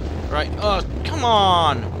west. Right. Oh, come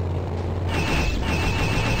on!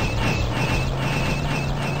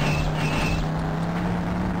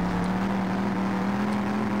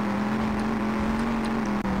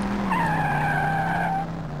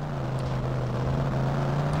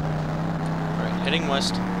 Alright, heading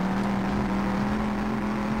west.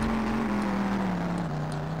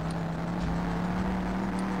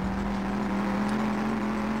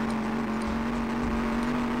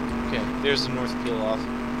 Okay, there's the north peel off.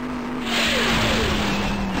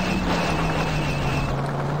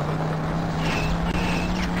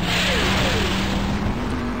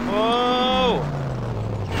 Whoa!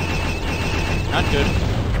 Not good.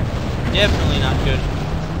 Definitely not good.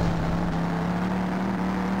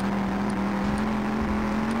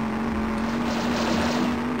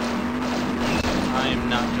 I am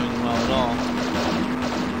not doing well at all.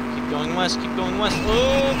 Keep going west, keep going west.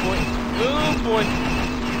 Oh boy! Oh boy!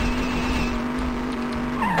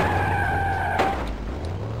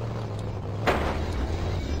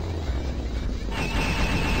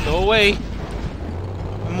 Go away!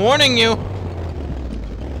 I'm warning you!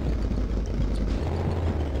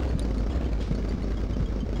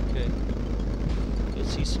 Okay. I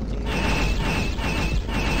see something there.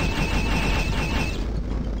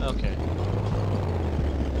 Okay.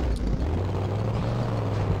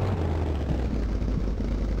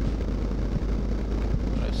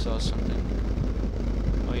 But I saw something.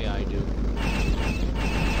 Oh yeah, I do.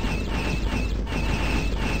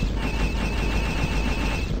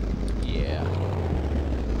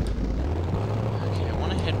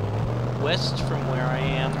 West from where I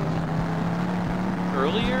am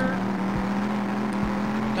earlier?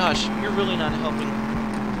 Gosh, you're really not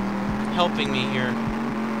helping me here.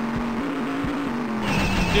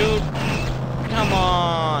 Dude, come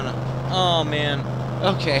on. Oh man.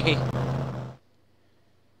 Okay.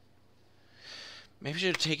 Maybe I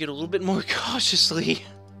should take it a little bit more cautiously.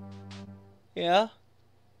 Yeah?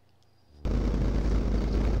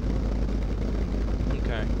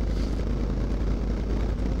 Okay.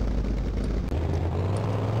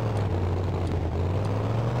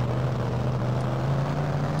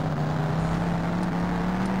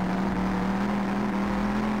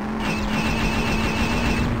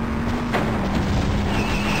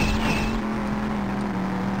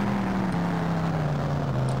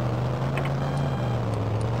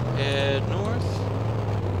 Head north.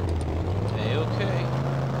 Okay.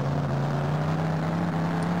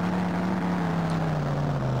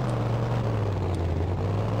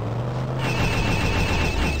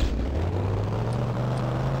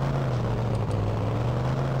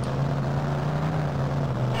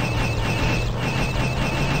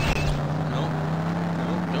 No. No,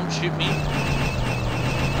 don't shoot me.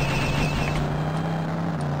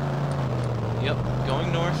 Yep,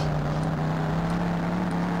 going north.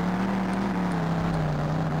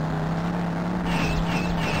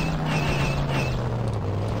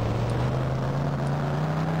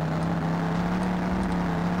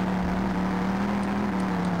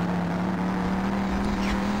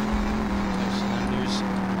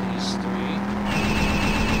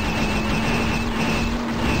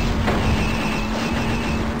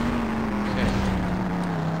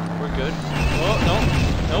 Good. Oh, no.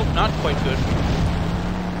 Nope, not quite good.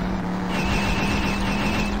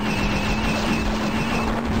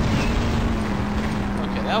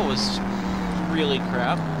 Okay, that was really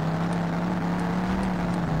crap.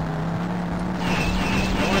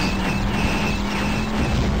 North.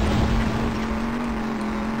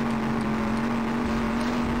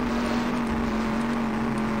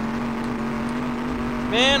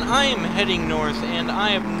 Man, I am heading north, and I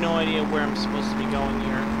have no idea where I'm supposed to be going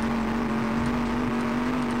here.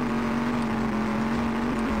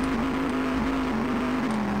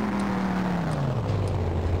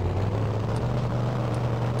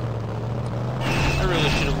 I really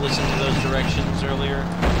should have listened to those directions earlier.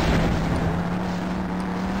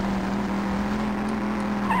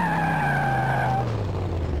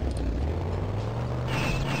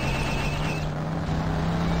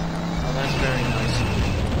 Oh, that's very nice.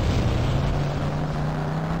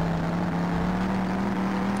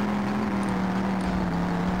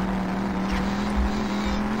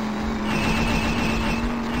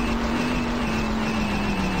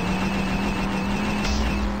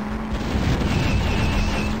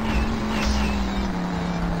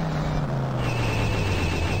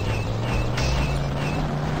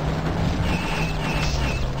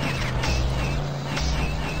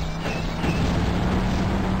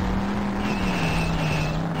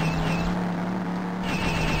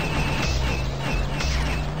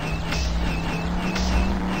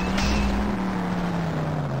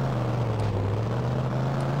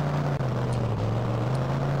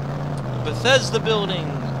 Bethesda building!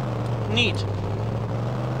 Neat.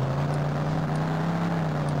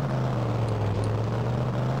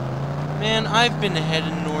 Man, I've been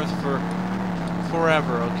heading north for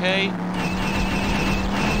forever, okay?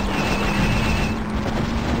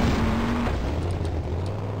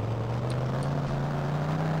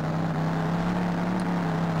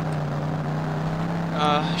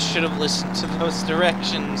 I should have listened to those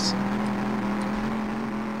directions.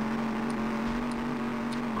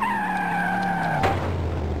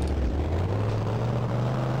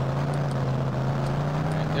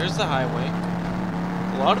 There's the highway.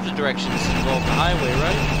 A lot of the directions involve the highway,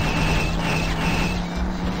 right?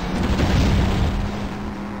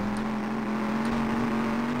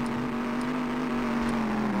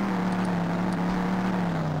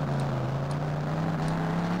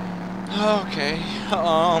 Okay,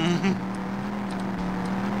 well,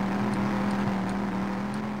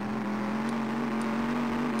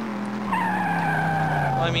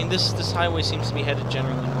 I mean, this highway seems to be headed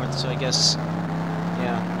generally north, so I guess,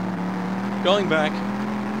 yeah. Going back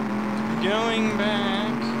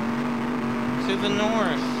to the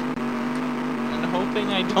north, and hoping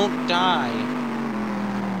I don't die.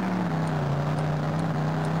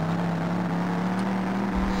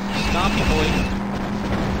 Stop, boy.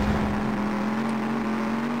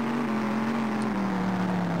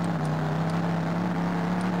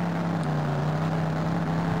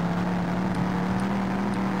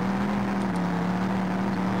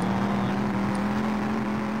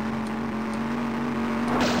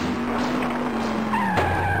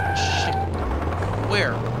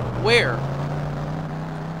 Where?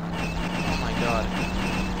 Oh my god.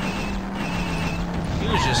 He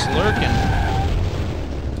was just lurking.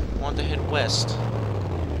 Want to head west.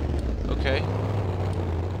 Okay.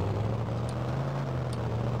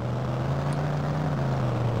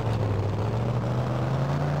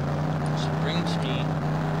 This brings me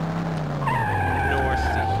north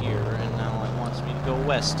to here, and now it wants me to go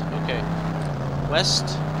west. Okay. West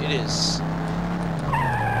it is.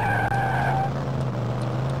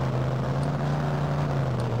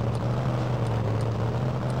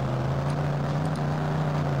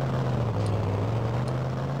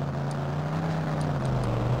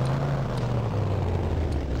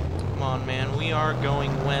 Man, we are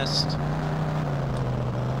going west.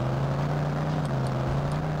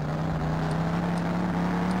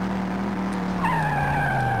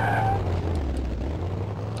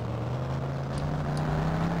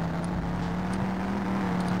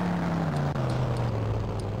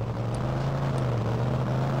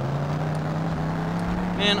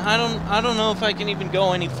 Man, I don't know if I can even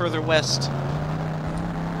go any further west.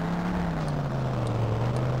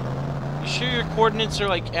 Sure your coordinates are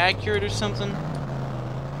like accurate or something?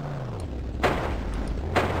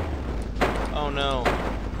 Oh no.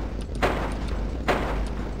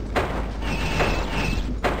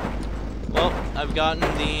 Well, I've gotten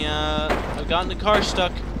the car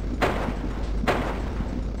stuck.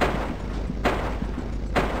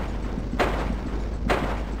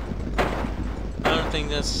 I don't think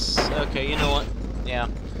that's okay, you know what? Yeah.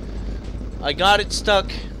 I got it stuck.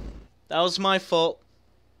 That was my fault.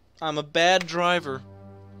 I'm a bad driver.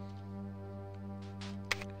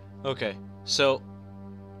 Okay, so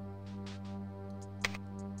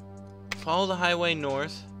follow the highway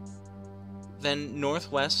north, then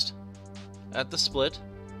northwest at the split,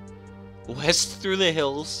 west through the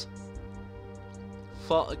hills,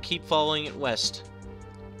 keep following it west,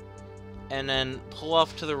 and then pull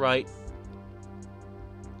off to the right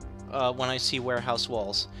when I see warehouse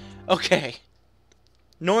walls. Okay.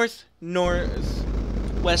 North,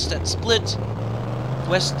 west at Split,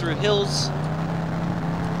 west through hills,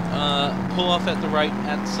 pull off at the right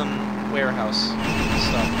at some warehouse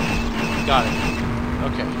stuff. Got it.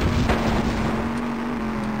 Okay.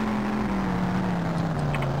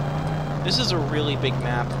 This is a really big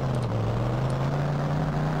map.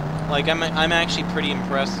 Like, I'm actually pretty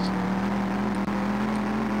impressed.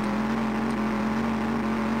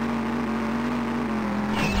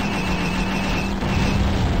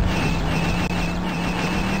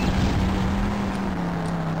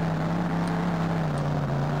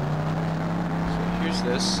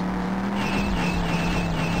 This. And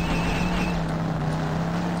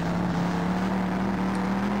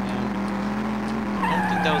I don't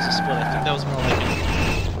think that was a split. I think that was more like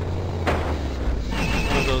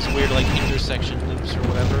one of those weird like intersection loops or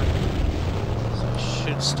whatever. So it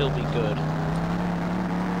should still be good.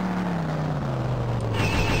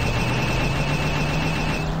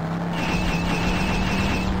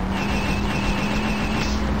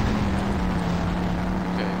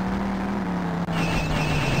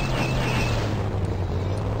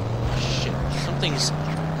 Something's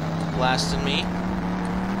blasting me.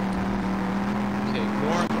 Okay,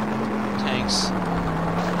 more tanks.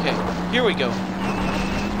 Okay, here we go.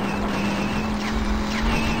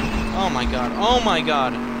 Oh my god, oh my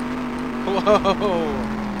god. Whoa.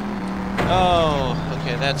 Oh,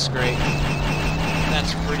 okay, that's great.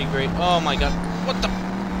 That's pretty great. Oh my god, what the?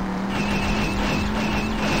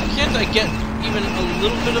 Can't I get even a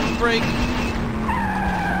little bit of a break?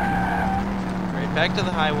 Right, back to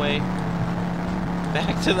the highway.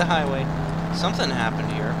 Back to the highway. Something happened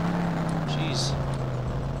here. Jeez.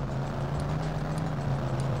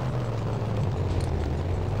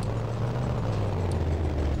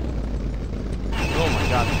 Oh my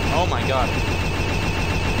god. Oh my god.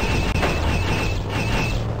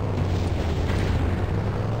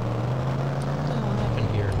 What the hell happened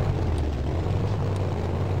here?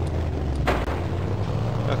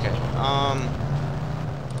 Okay,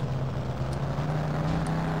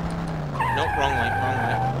 nope, wrong way, wrong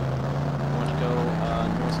way. I want to go,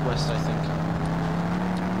 northwest, I think.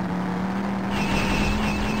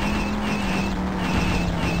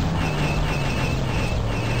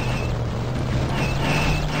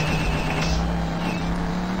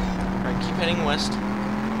 Alright, keep heading west.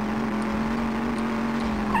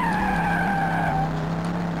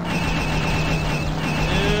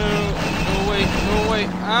 No way, no way.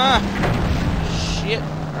 Ah! Shit.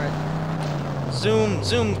 Alright. Zoom,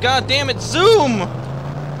 zoom, god damn it, zoom!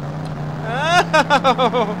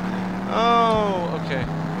 Oh, oh, okay.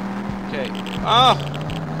 Okay. Oh,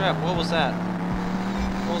 crap, what was that?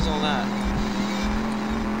 What was all that?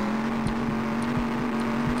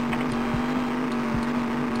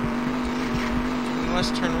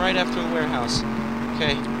 Let's turn right after the warehouse.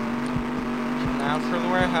 Okay. Turn out for the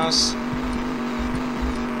warehouse.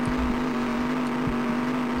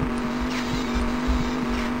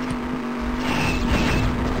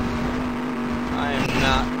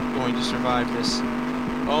 To survive this.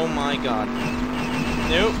 Oh my god.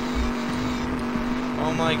 Nope.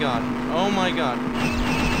 Oh my god. Oh my god.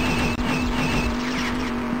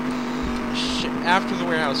 Shit. After the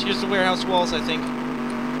warehouse. Here's the warehouse walls, I think.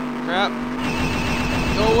 Crap.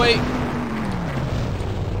 Go away.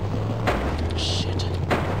 Shit.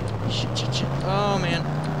 Shit, shit, shit. Oh man.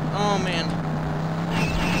 Oh man.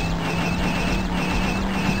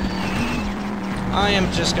 I am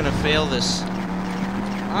just gonna fail this.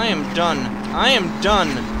 I am done. I am done.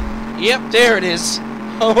 Yep, there it is.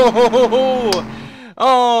 Oh,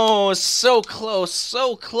 oh, so close,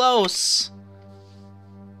 so close.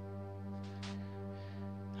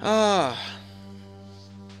 Ah.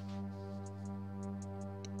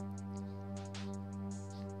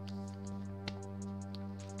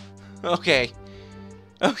 Okay.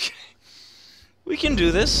 Okay. We can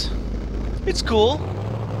do this. It's cool.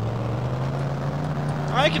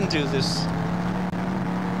 I can do this.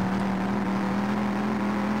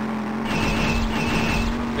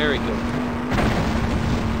 Very good.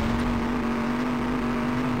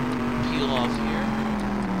 Peel off here.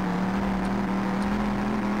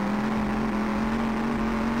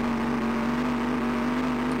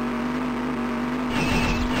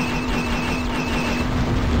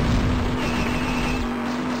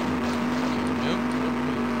 Nope, nope,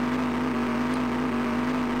 nope.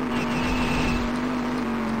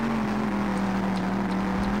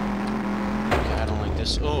 Okay, I don't like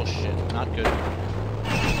this. Oh shit, not good.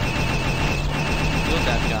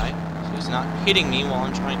 That guy, so he's not hitting me while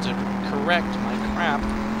I'm trying to correct my crap.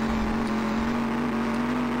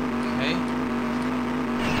 Okay.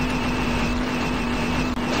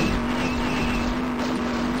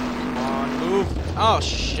 Oh,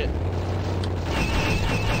 shit.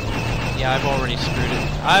 Yeah, I've already screwed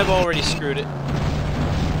it. I've already screwed it.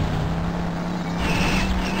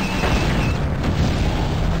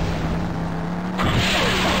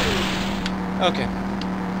 Okay.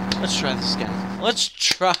 Let's try this again. Let's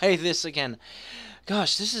try this again.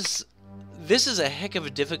 Gosh, this is a heck of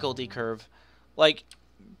a difficulty curve. Like,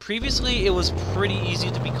 previously it was pretty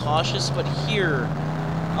easy to be cautious, but here,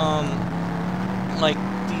 like,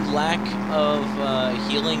 the lack of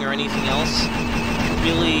healing or anything else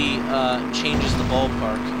really changes the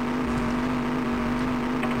ballpark.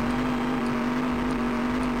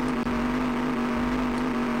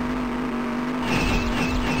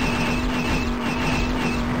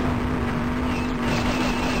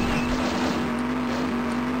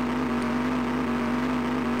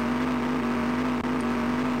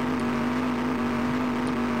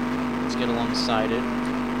 Let's get alongside it.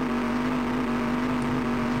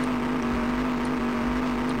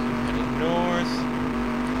 North.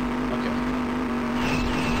 Okay.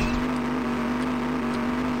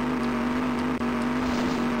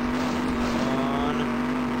 On.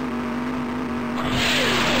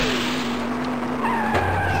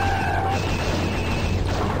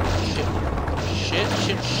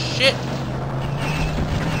 Shit. Shit.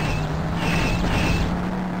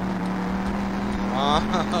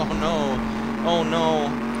 Oh no. Oh no.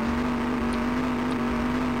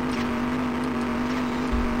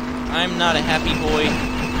 I'm not a happy boy.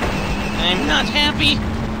 I'm not happy.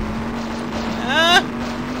 Ah!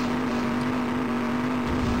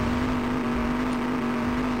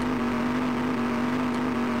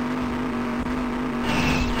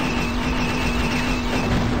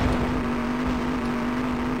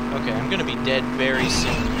 Okay, I'm gonna be dead very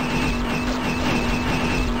soon.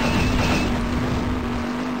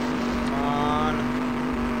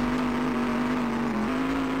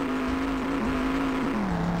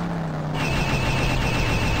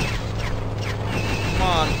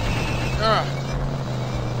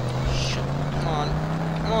 Shit, come on.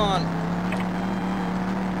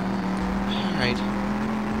 Alright.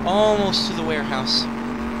 Almost to the warehouse.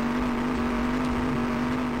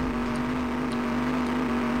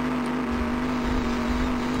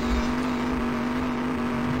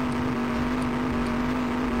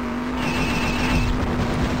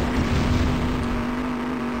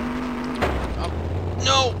 Oh,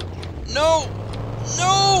 no! No!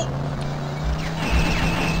 No!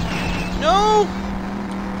 No!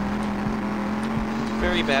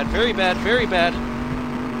 Very bad, very bad, very bad.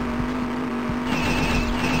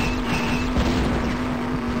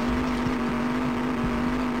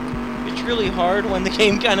 It's really hard when the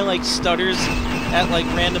game kind of like stutters at like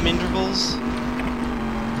random intervals.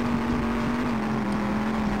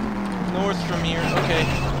 North from here, okay.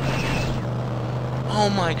 Oh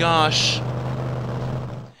my gosh.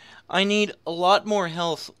 I need a lot more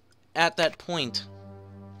health at that point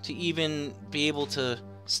to even be able to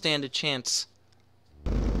stand a chance.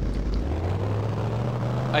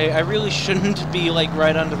 I really shouldn't be like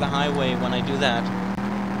right under the highway when I do that.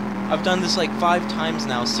 I've done this like 5 times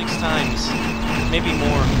now, 6 times, maybe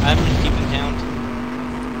more. I haven't been keeping count.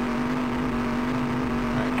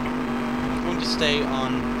 Alright. I'm going to stay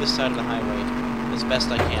on this side of the highway as best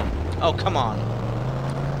I can. Oh, come on.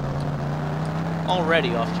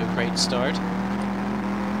 Already off to a great start.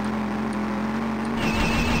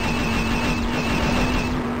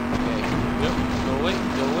 Go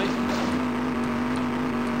away.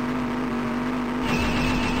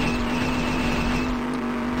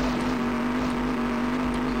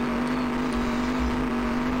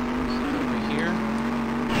 Over here.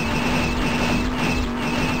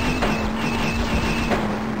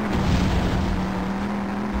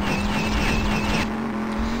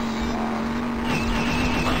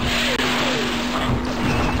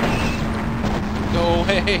 Go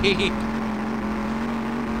away.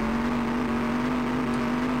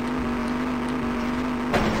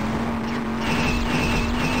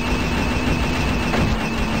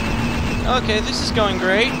 Okay, this is going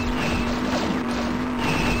great.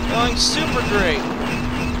 Going super great.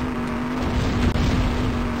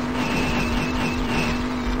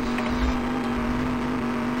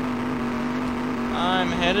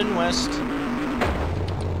 I'm heading west.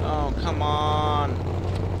 Oh, come on.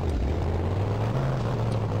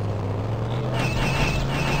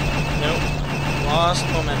 Nope. Lost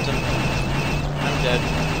momentum. I'm dead.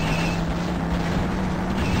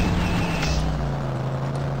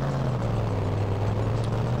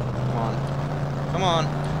 Come on.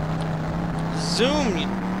 Zoom!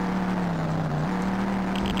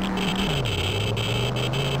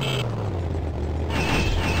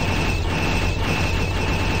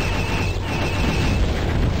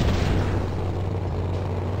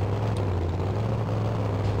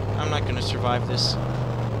 not gonna survive this.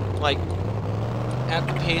 Like, at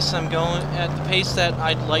the pace I'm going, at the pace that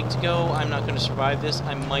I'd like to go, I'm not gonna survive this.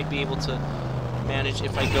 I might be able to manage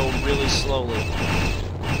if I go really slowly.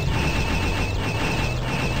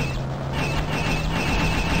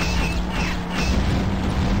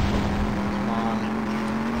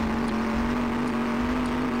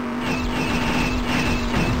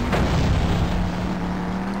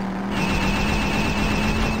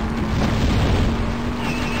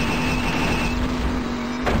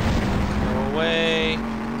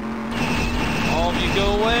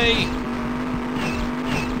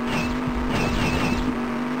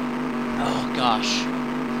 Gosh.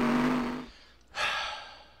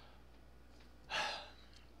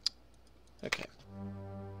 Okay.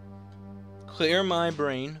 Clear my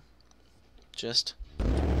brain. Just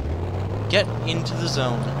get into the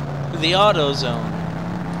zone. The auto zone.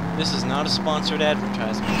 This is not a sponsored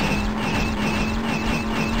advertisement.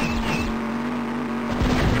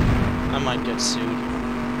 I might get sued.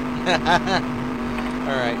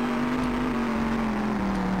 Alright.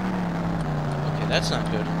 Okay, that's not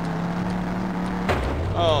good.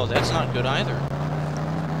 Oh, that's not good either.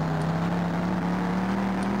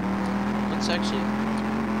 Let's actually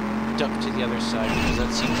duck to the other side because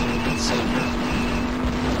that seems a little bit safer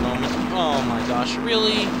at the moment. Oh my gosh,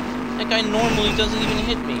 really? That guy normally doesn't even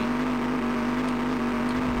hit me.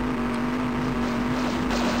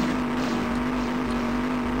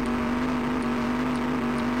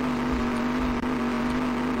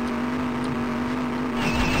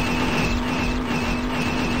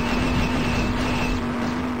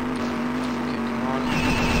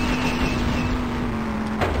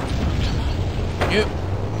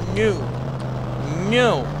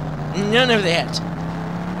 No, none of that.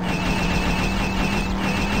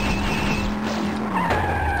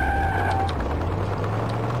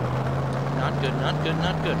 Not good, not good,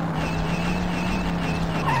 not good.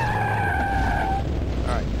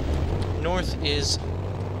 Alright. North is...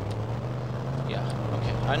 Yeah,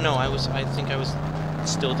 okay. I think I was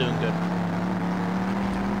still doing good.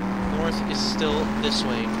 North is still this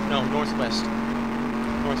way. No, northwest.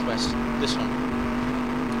 Northwest. This one.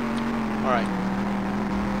 Alright.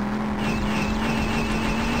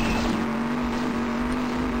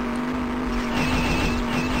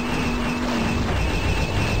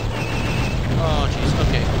 Oh, jeez.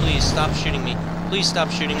 Okay, please stop shooting me. Please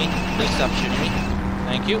stop shooting me. Please stop shooting me.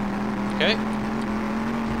 Thank you. Okay.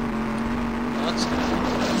 Let's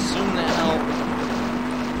zoom the hell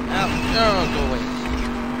out. Oh, go away.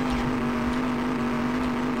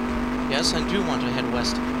 Yes, I do want to head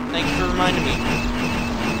west. Thank you for reminding me.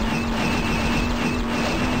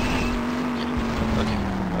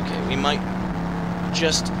 Okay, we might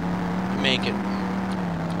just make it.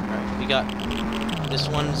 Alright, we got this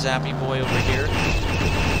one zappy boy over here.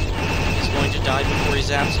 He's going to die before he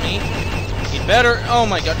zaps me. He'd better... Oh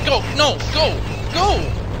my god, go! No! Go! Go!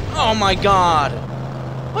 Oh my god!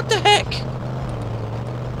 What the heck?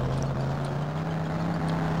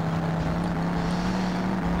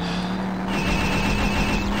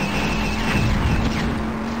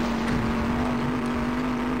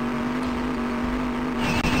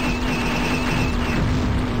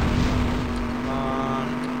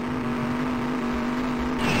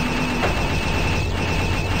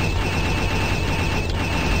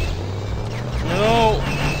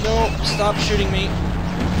 Stop shooting me,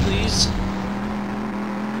 please.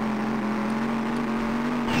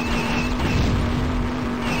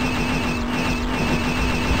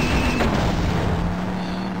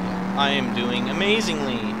 I am doing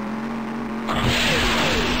amazingly.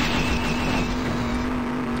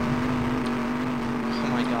 Oh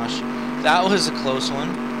my gosh, that was a close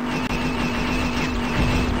one.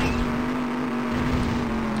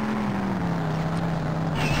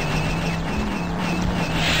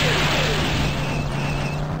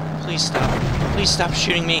 Please stop. Please stop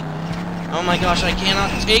shooting me. Oh my gosh, I cannot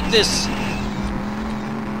take this.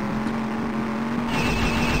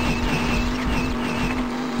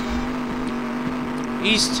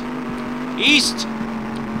 East. East.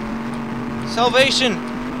 Salvation.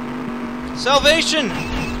 Salvation.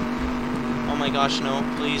 Oh my gosh, no.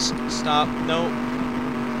 Please stop. No.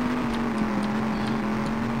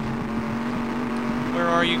 Where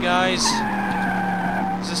are you guys?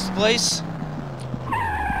 Is this the place?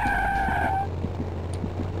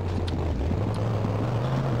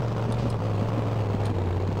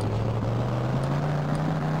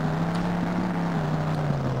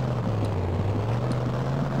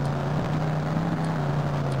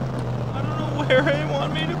 Where they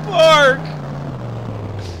want me to park.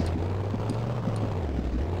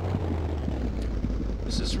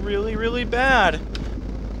 This is really, really bad.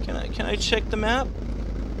 Can I check the map?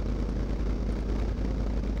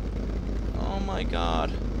 Oh my god.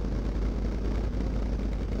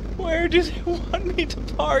 Where do they want me to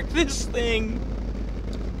park this thing?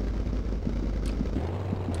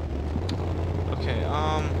 Okay,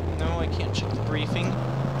 no, I can't check the briefing.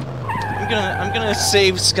 I'm gonna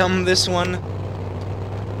save scum this one.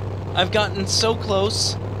 I've gotten so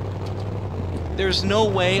close. There's no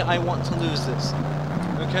way I want to lose this.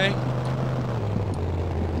 Okay?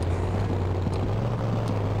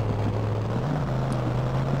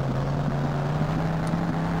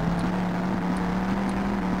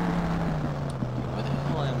 Where the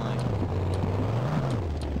hell am I?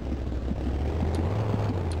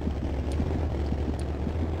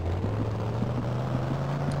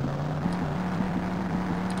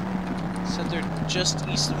 Said they're just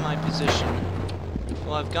east of my position.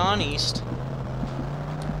 Well, I've gone east.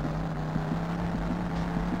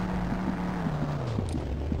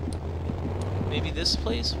 Maybe this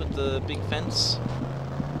place with the big fence?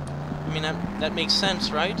 I mean, that makes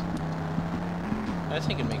sense, right? I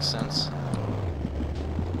think it makes sense.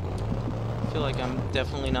 I feel like I'm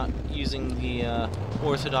definitely not using the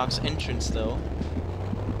orthodox entrance, though.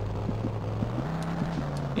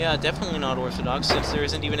 Yeah, definitely not orthodox, since there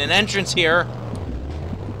isn't even an entrance here!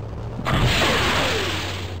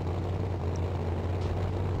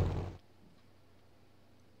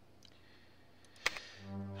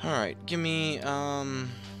 Alright, give me a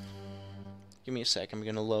sec, I'm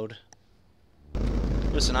gonna load.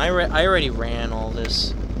 Listen, I already ran all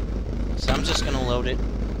this, so I'm just gonna load it.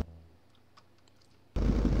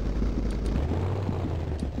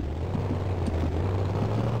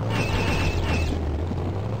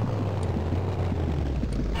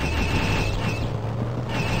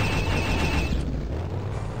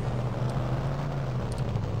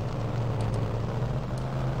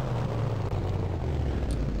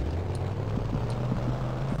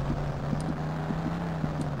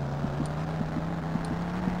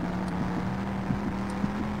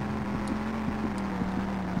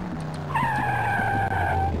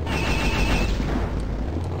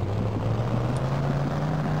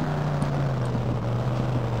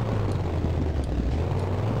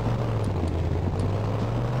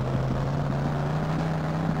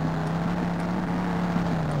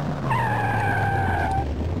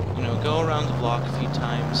 Go around the block a few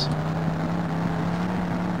times. See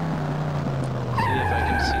if I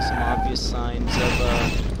can see some obvious signs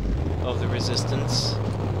of the resistance.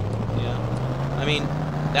 Yeah. I mean,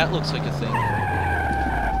 that looks like a thing.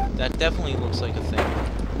 That definitely looks like a thing.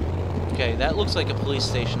 Okay, that looks like a police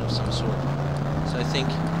station of some sort. So I think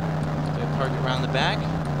if I park it around the back.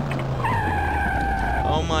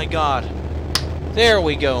 Oh my god. There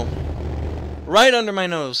we go. Right under my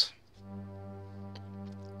nose.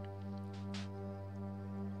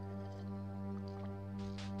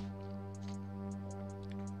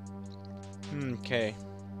 Okay,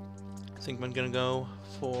 I think I'm gonna go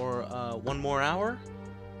for one more hour.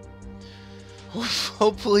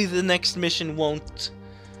 Hopefully the next mission won't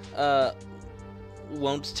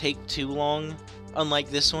take too long, unlike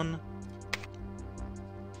this one.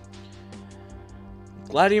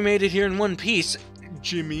 Glad you made it here in one piece,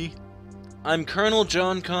 Jimmy. I'm Colonel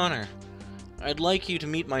John Connor. I'd like you to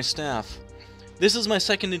meet my staff. This is my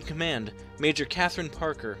second in command, Major Catherine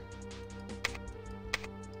Parker.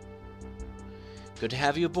 Good to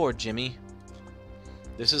have you aboard, Jimmy.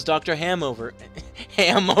 This is Dr. Hanover,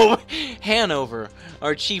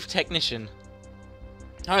 our chief technician.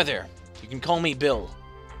 Hi there. You can call me Bill.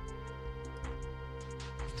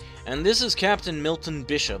 And this is Captain Milton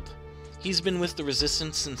Bishop. He's been with the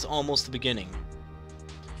Resistance since almost the beginning.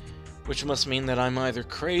 Which must mean that I'm either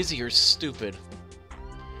crazy or stupid.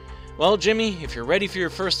 Well, Jimmy, if you're ready for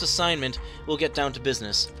your first assignment, we'll get down to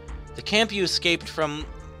business. The camp you escaped from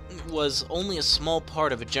was only a small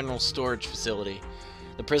part of a general storage facility.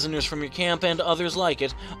 The prisoners from your camp and others like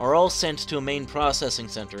it are all sent to a main processing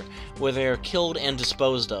center, where they are killed and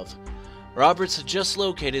disposed of. Roberts had just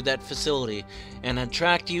located that facility, and had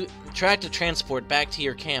tracked a transport back to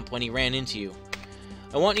your camp when he ran into you.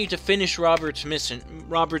 I want you to finish Robert's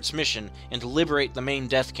mission and to liberate the main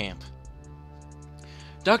death camp.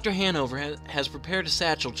 Dr. Hanover has prepared a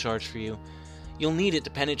satchel charge for you. You'll need it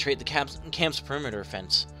to penetrate the camp's perimeter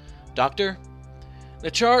fence. Doctor?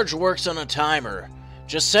 The charge works on a timer.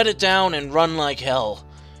 Just set it down and run like hell.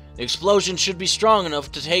 The explosion should be strong enough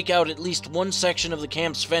to take out at least one section of the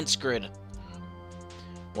camp's fence grid.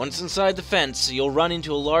 Once inside the fence, you'll run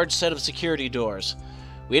into a large set of security doors.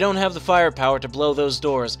 We don't have the firepower to blow those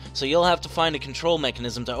doors, so you'll have to find a control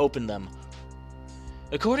mechanism to open them.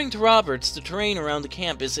 According to Roberts, the terrain around the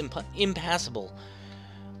camp is impassable.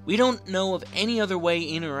 We don't know of any other way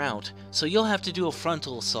in or out, so you'll have to do a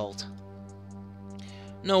frontal assault.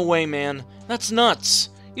 No way, man. That's nuts.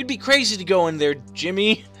 You'd be crazy to go in there,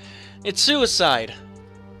 Jimmy. It's suicide.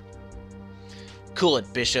 Cool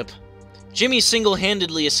it, Bishop. Jimmy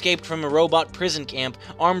single-handedly escaped from a robot prison camp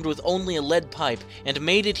armed with only a lead pipe and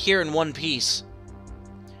made it here in one piece.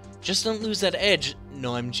 Just don't lose that edge.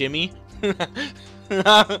 No, I'm Jimmy.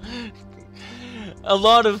 A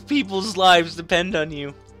lot of people's lives depend on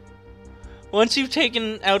you. Once you've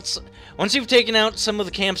taken out some of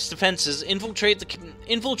the camp's defenses, infiltrate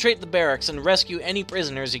the barracks and rescue any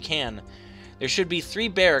prisoners you can. There should be 3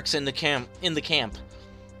 barracks in the camp.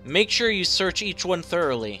 Make sure you search each one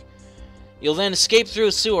thoroughly. You'll then escape through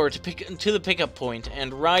a sewer to the pickup point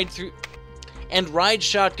and ride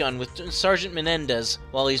shotgun with Sergeant Menendez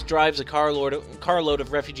while he drives a carload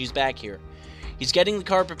of refugees back here. He's getting the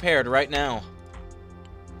car prepared right now.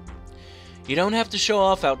 You don't have to show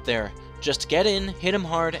off out there. Just get in, hit him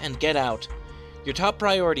hard, and get out. Your top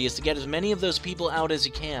priority is to get as many of those people out as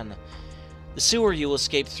you can. The sewer you'll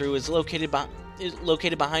escape through is located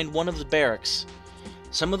behind one of the barracks.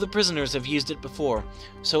 Some of the prisoners have used it before,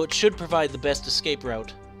 so it should provide the best escape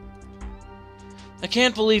route. I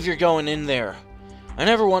can't believe you're going in there. I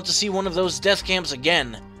never want to see one of those death camps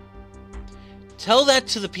again. Tell that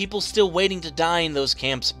to the people still waiting to die in those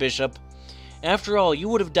camps, Bishop. After all, you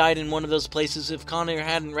would have died in one of those places if Connor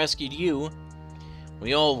hadn't rescued you.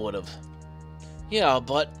 We all would have. Yeah,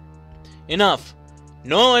 but... Enough.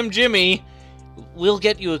 No, I'm Jimmy. We'll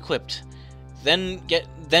get you equipped. Then get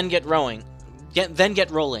rolling.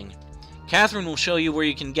 Catherine will show you where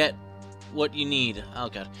you can get what you need. Oh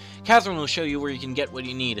god. Catherine will show you where you can get what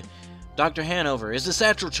you need. Dr. Hanover, is the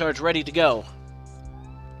satchel charge ready to go?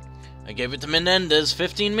 I gave it to Menendez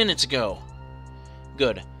 15 minutes ago.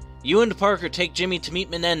 Good. You and Parker take Jimmy to meet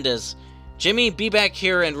Menendez. Jimmy, be back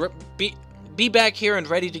here and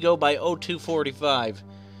ready to go by 0245.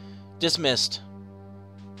 Dismissed.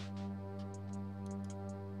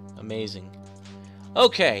 Amazing.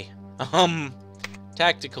 Okay.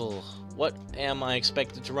 Tactical. What am I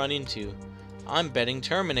expected to run into? I'm betting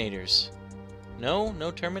Terminators. No?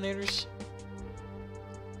 No Terminators?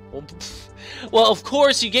 Well, of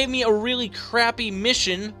course, you gave me a really crappy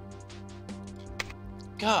mission.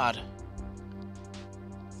 God.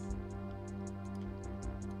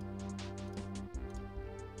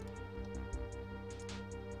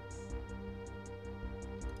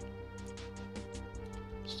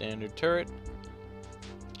 Standard turret.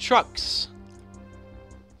 Trucks.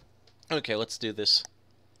 Okay, let's do this.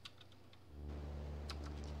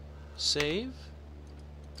 Save.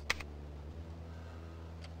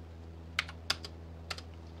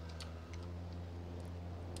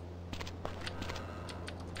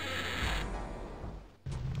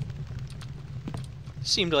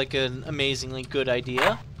 Seemed like an amazingly good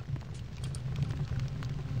idea.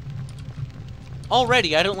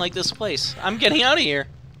 Already, I don't like this place. I'm getting out of here.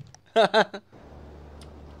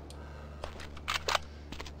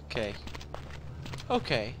 Okay.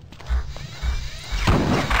 Okay.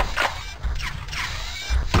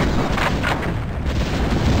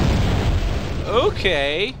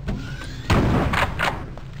 Okay.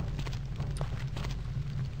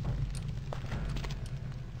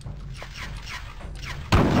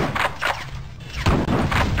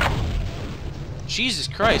 Jesus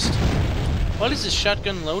Christ. What is this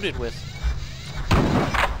shotgun loaded with?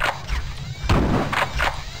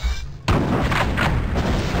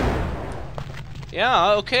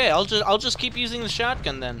 Yeah, okay. I'll just keep using the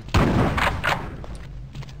shotgun then.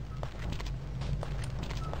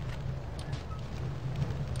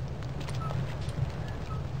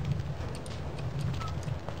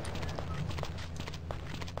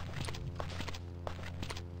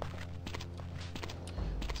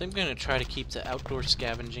 I'm gonna try to keep the outdoor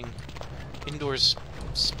scavenging. Indoors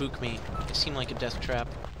spook me. They seem like a death trap.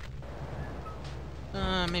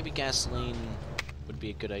 Maybe gasoline would be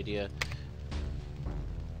a good idea.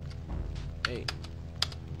 Hey.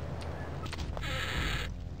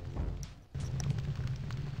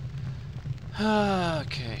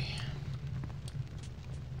 Okay.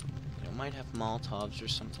 I might have Molotovs or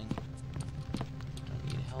something. Don't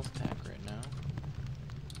need a health pack right now.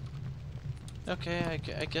 Okay,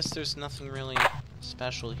 I guess there's nothing really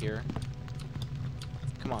special here.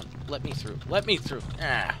 Come on, let me through. Let me through.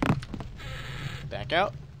 Ah. Back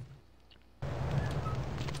out.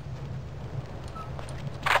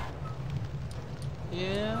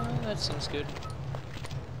 Yeah, that seems good.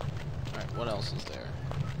 Alright, what else is there?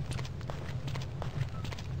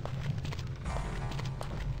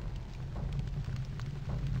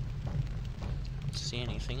 Don't see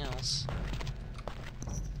anything else.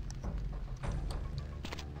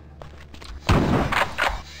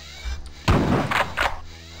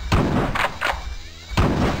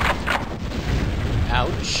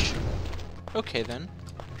 Okay, then.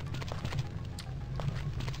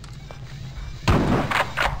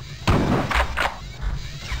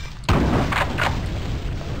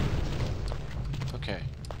 Okay.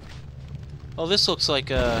 Well, this looks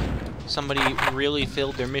like, somebody really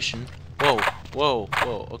failed their mission. Whoa, whoa,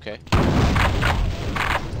 whoa, okay.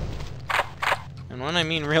 And when I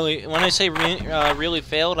mean really, when I say really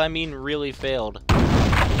failed, I mean really failed.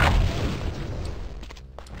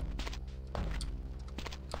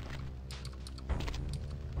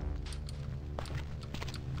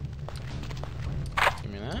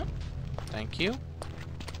 Give me that. Thank you.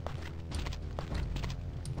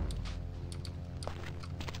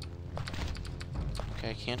 Okay,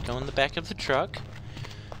 I can't go in the back of the truck.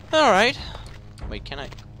 Alright. Wait, can I...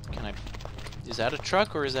 Is that a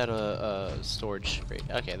truck or is that a storage crate?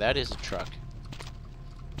 Okay, that is a truck.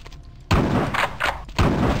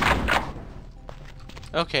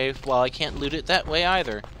 Okay, well, I can't loot it that way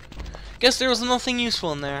either. Guess there was nothing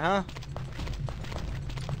useful in there, huh?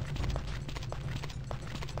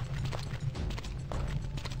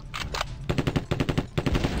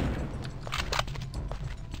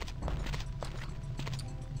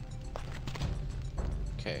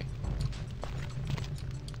 Okay.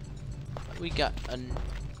 We got a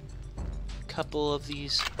couple of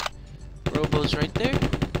these robos right there.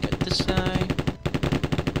 Get this guy.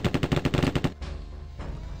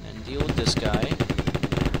 And deal with this guy.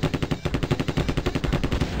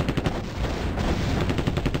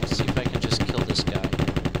 Let's see if I can just kill this guy.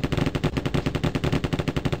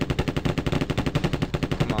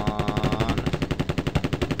 Come on.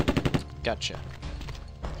 Gotcha.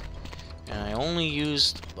 And I only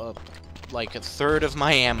used like a third of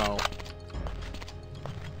my ammo.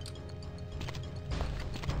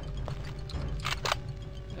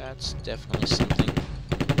 That's definitely something.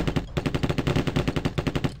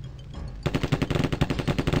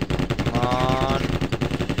 Come on.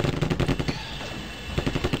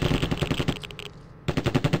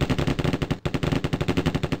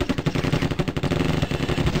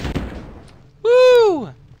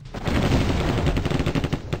 Woo!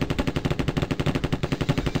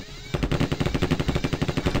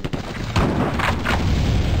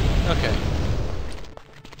 Okay.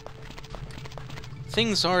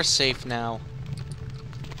 Things are safe now.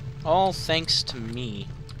 All thanks to me.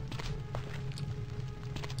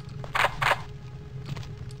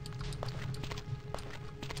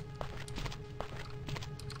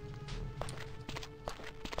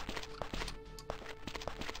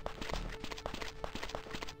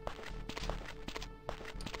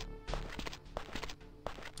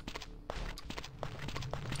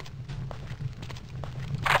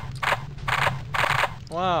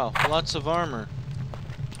 Wow, lots of armor.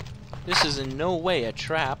 This is in no way a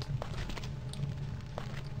trap.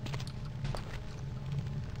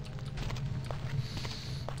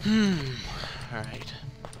 Alright.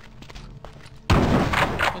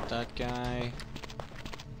 Get that guy.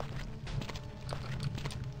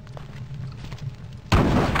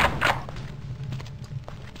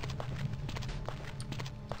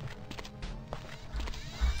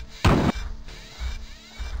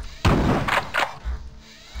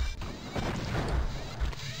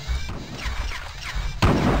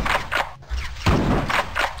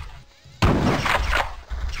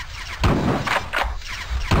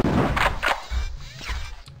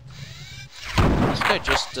 Guy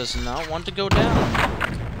just does not want to go down.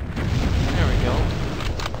 There we go.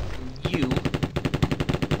 You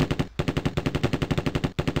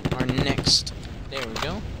are next. There we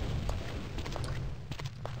go.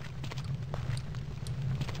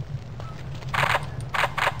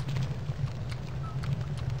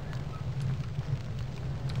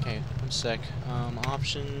 Okay, one sec.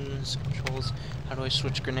 Options, controls. How do I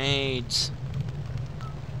switch grenades?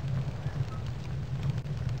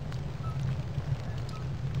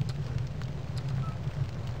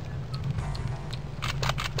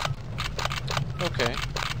 Okay.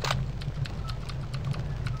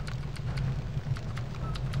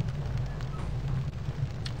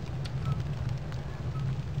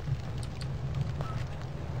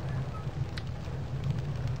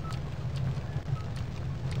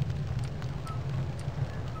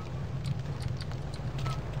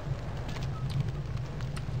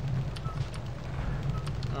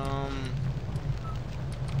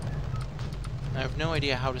 I have no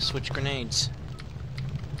idea how to switch grenades.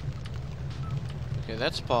 Okay,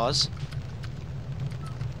 that's pause.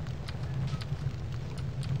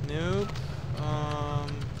 Nope.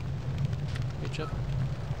 Page up.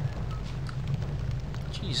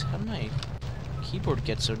 Jeez, how did my keyboard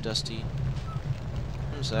get so dusty?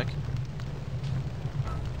 One sec.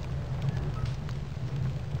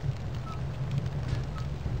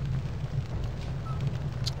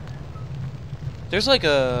 There's like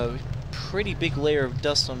a pretty big layer of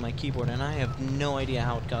dust on my keyboard, and I have no idea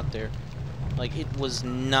how it got there. Like, it was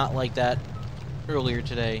not like that earlier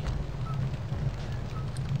today.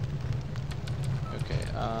 Okay,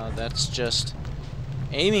 that's just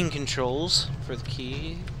aiming controls for the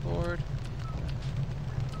keyboard.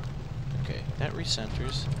 Okay, that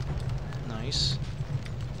recenters. Nice.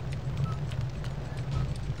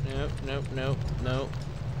 Nope, nope, nope, nope.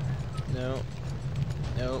 Nope.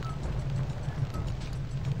 Nope.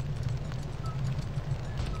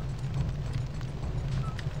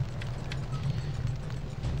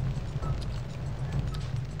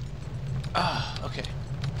 Ah, okay.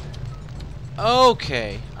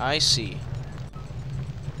 Okay, I see.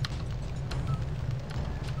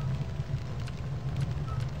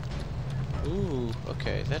 Ooh,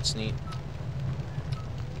 okay, that's neat.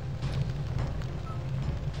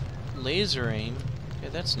 Laser aim. Okay,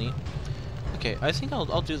 that's neat. Okay, I think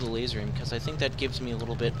I'll do the laser aim because I think that gives me a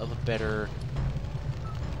little bit of a better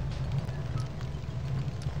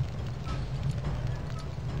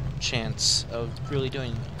chance of really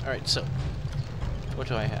doing. Alright, so what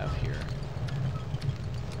do I have here?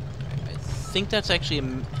 I think that's actually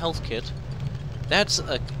a health kit. That's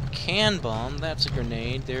a can bomb. That's a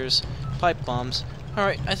grenade. There's pipe bombs.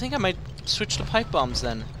 Alright, I think I might switch to pipe bombs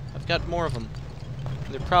then. I've got more of them.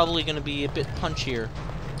 They're probably going to be a bit punchier.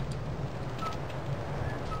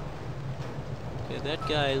 Okay, that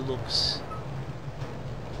guy looks...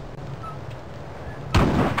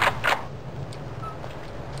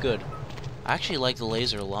 good. I actually like the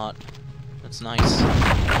laser a lot. That's nice.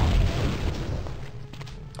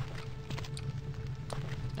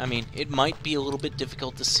 I mean, it might be a little bit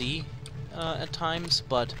difficult to see at times,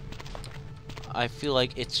 but I feel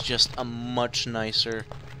like it's just a much nicer...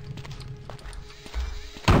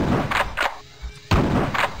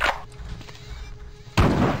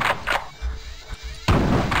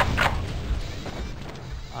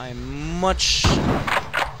 I'm much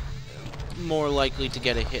more likely to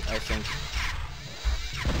get a hit, I think.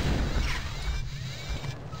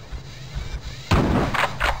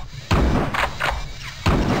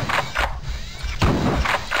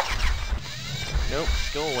 Nope,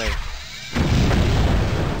 go away.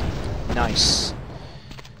 Nice.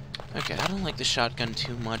 Okay, I don't like the shotgun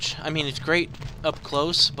too much. I mean, it's great up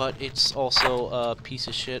close, but it's also a piece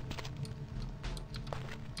of shit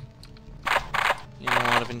in a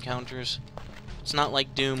lot of encounters. It's not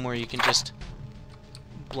like Doom where you can just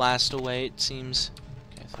blast away, it seems.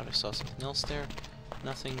 Okay, I thought I saw something else there.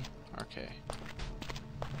 Nothing. Okay.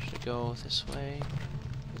 Should I go this way?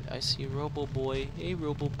 I see Robo Boy. Hey,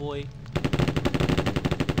 Robo Boy.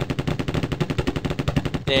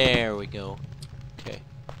 There we go. Okay.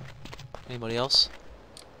 Anybody else?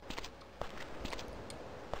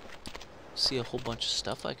 See a whole bunch of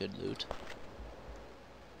stuff I could loot.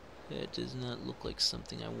 That does not look like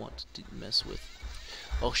something I want to mess with.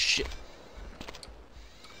 Oh shit.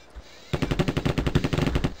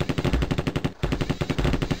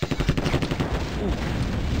 Ooh.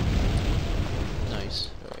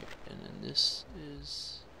 Nice. Alright, and then this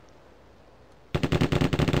is...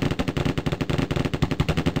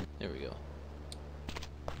 there we go.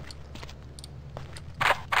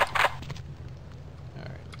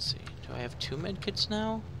 Alright, let's see. Do I have 2 medkits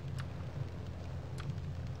now?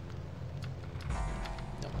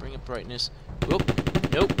 Bring up brightness. Whoop.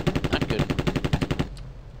 Nope. Not good.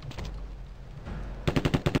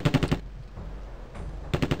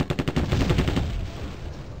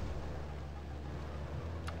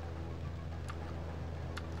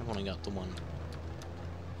 I've only got the one.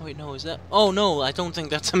 Oh wait, no, is that... oh no, I don't think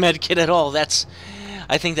that's a medkit at all. That's...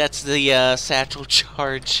 I think that's the satchel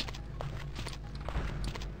charge.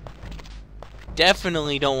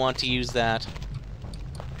 Definitely don't want to use that.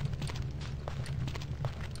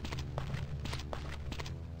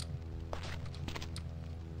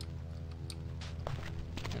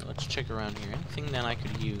 Check around here. Anything that I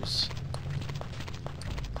could use?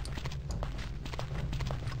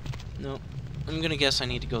 Nope. I'm gonna guess I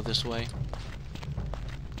need to go this way.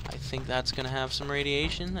 I think that's gonna have some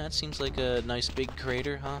radiation. That seems like a nice big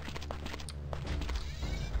crater, huh?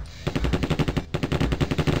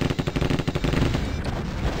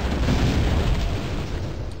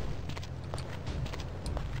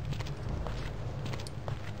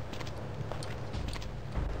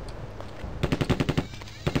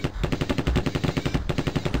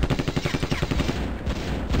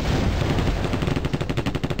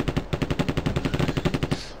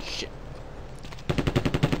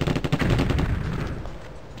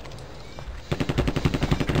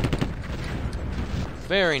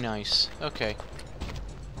 Very nice. Okay.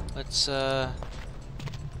 Let's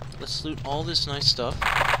let's loot all this nice stuff.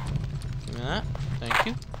 Give me that. Thank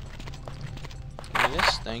you. Give me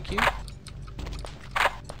this. Thank you.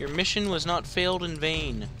 Your mission was not failed in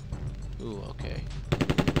vain. Ooh, okay.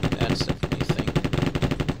 That's definitely a thing.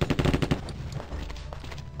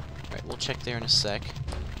 Alright, we'll check there in a sec.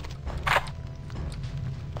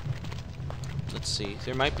 Let's see.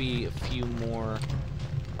 There might be a few more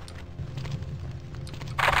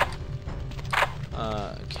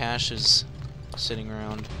caches sitting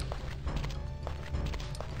around.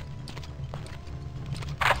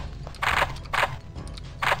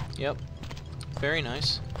 Yep. Very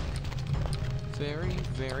nice. Very,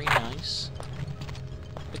 very nice.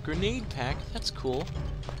 A grenade pack, that's cool.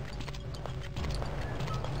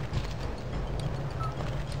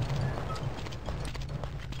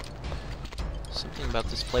 Something about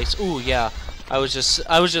this place. Ooh, yeah. I was just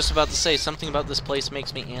about to say something about this place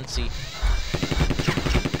makes me antsy.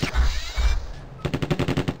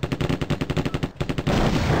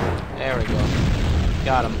 There we go.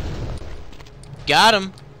 Got him. Got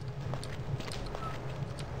him.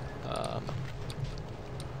 I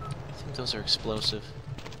think those are explosive.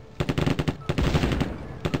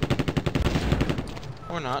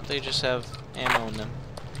 Or not, they just have ammo in them.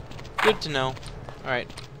 Good to know.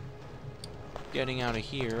 Alright. Getting out of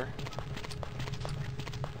here.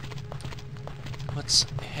 Let's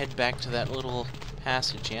head back to that little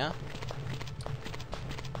passage, yeah?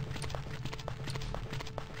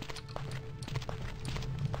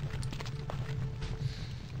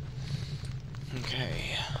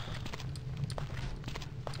 Okay.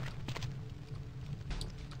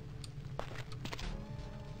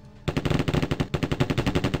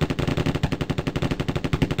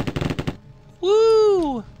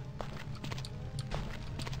 Woo!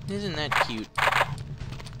 Isn't that cute?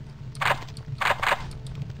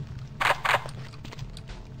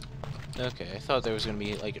 Okay, I thought there was gonna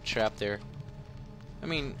be like a trap there. I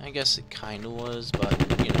mean, I guess it kinda was,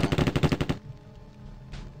 but you know.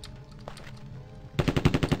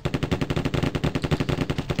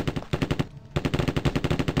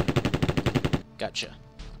 Gotcha.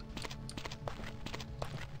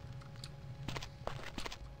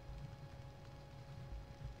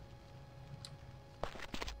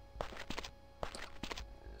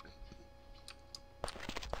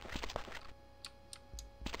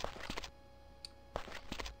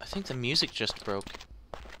 I think the music just broke.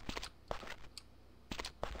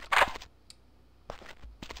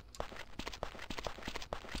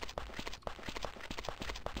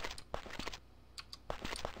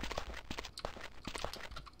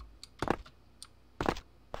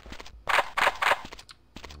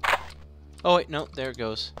 Oh wait, no, there it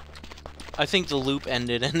goes. I think the loop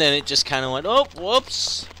ended and then it just kind of went, oh,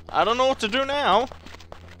 whoops, I don't know what to do now.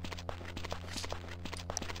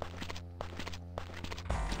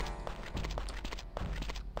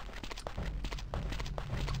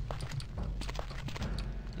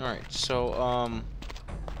 Alright, so,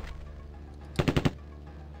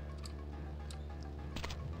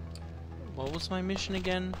 what was my mission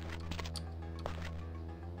again?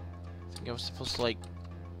 I think I was supposed to, like,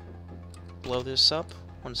 blow this up.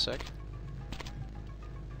 One sec.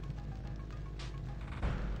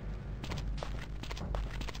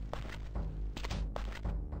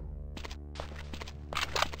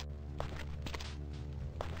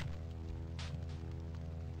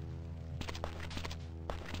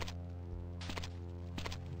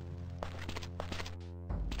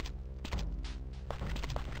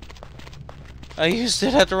 I used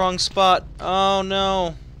it at the wrong spot. Oh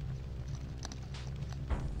no.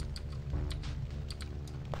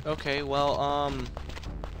 Okay, well,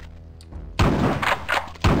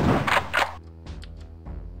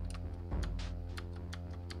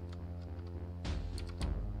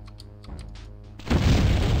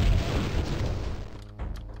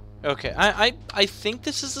 okay, I think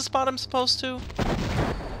this is the spot I'm supposed to.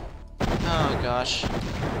 Oh gosh.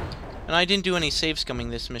 And I didn't do any save scumming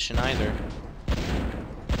this mission either.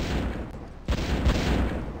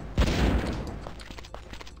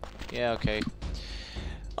 Yeah, okay.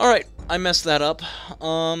 Alright, I messed that up.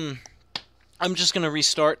 I'm just gonna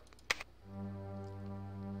restart.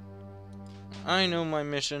 I know my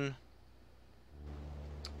mission.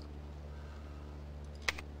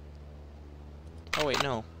 Oh wait,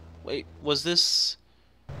 no. Wait, was this...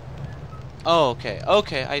 Oh, okay.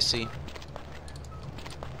 Okay, I see.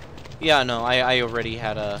 Yeah, no, I already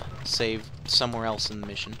had a save somewhere else in the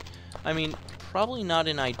mission. I mean, probably not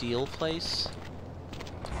an ideal place,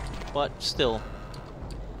 but still.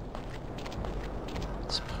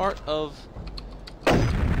 It's part of...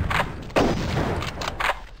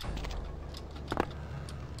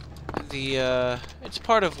 it's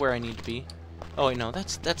part of where I need to be. Oh wait, no,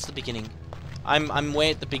 that's the beginning. I'm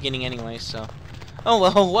way at the beginning anyway, so. Oh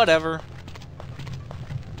well, whatever.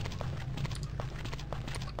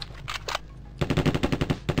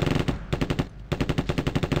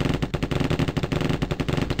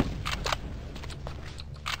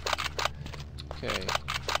 Okay.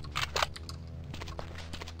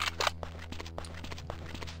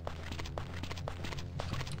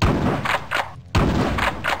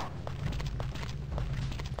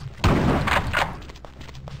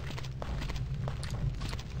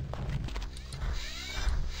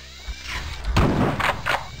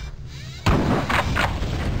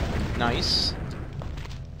 Nice.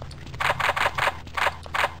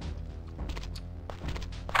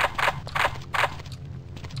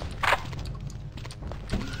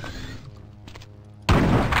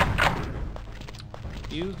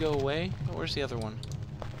 You go away. Oh, where's the other one?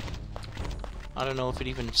 I don't know if it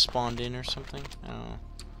even spawned in or something. I don't know.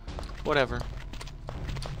 Whatever.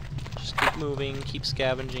 Just keep moving, keep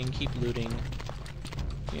scavenging, keep looting.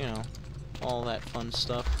 You know, all that fun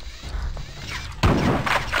stuff.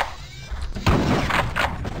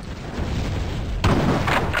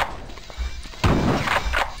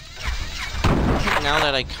 Now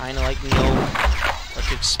that I kind of like know what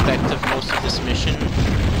to expect of most of this mission,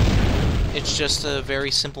 it's just a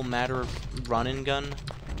very simple matter of run and gun.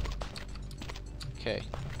 Okay.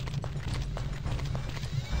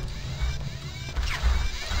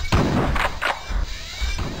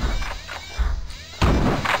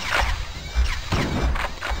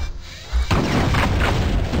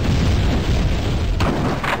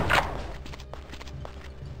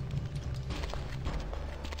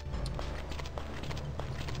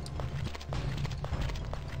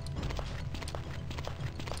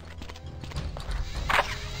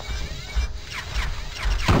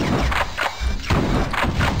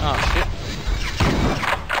 Oh, shit.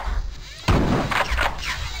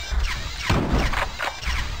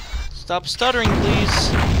 Stop stuttering, please.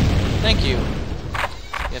 Thank you.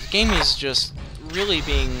 Yeah, the game is just really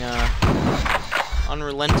being,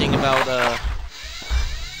 unrelenting about,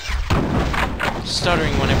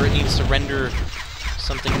 stuttering whenever it needs to render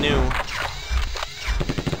something new.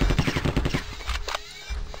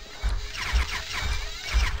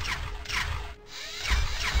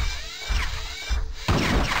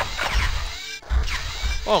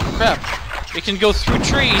 Oh, crap. It can go through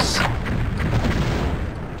trees.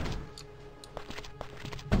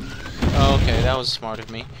 Oh, okay, that was smart of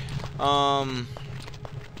me. Okay,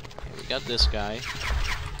 we got this guy.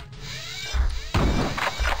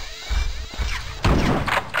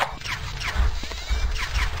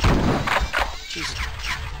 Jesus.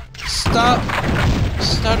 Stop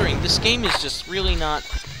stuttering. This game is just really not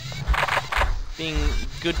being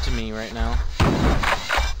good to me right now.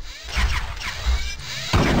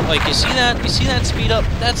 Like, you see that? You see that speed up?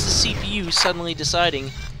 That's the CPU suddenly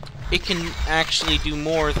deciding it can actually do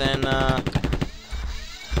more than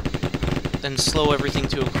slow everything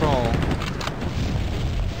to a crawl.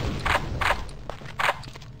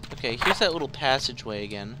 Okay, here's that little passageway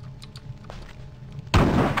again.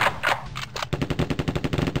 Alright,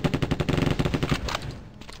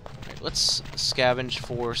 let's scavenge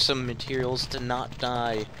for some materials to not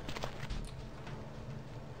die.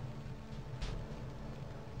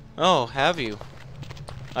 Oh, have you?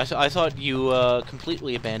 I thought you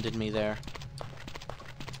completely abandoned me there.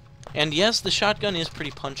 And yes, the shotgun is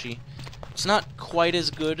pretty punchy. It's not quite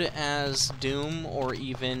as good as Doom or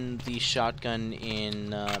even the shotgun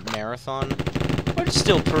in Marathon, but it's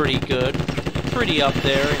still pretty good. Pretty up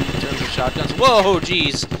there in terms of shotguns. Whoa,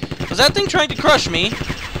 jeez. Was that thing trying to crush me?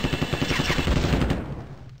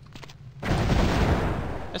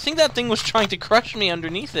 I think that thing was trying to crush me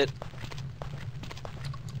underneath it.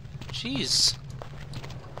 Jeez.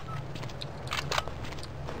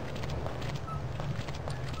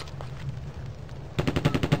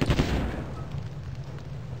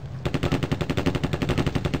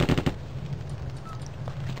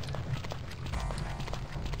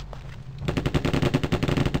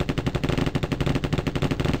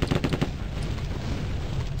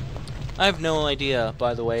 I have no idea,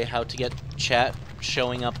 by the way, how to get chat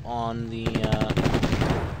showing up on the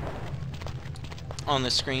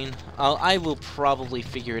screen. I will probably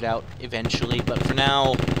figure it out eventually, but for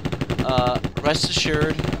now, rest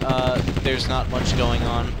assured, there's not much going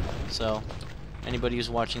on. So, anybody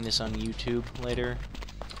who's watching this on YouTube later,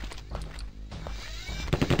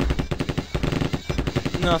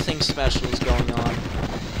 nothing special is going on.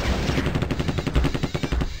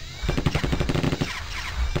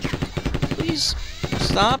 Please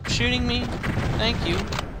stop shooting me. Thank you.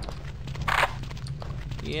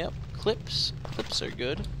 Yep, clips. Clips are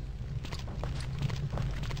good.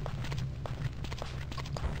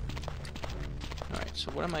 Alright,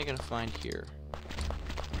 so what am I gonna find here?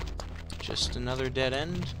 Just another dead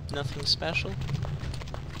end? Nothing special?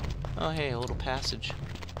 Oh hey, a little passage.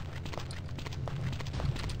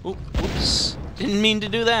 Oop, oops. Didn't mean to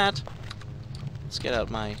do that. Let's get out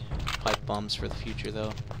my pipe bombs for the future,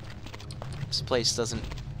 though. This place doesn't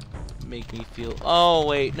make me feel... Oh,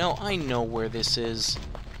 wait. No, I know where this is.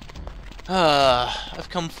 I've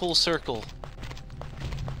come full circle.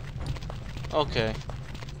 Okay.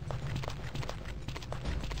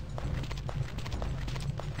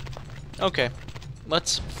 Okay.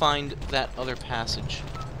 Let's find that other passage.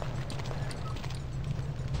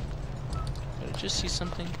 Did I just see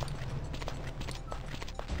something?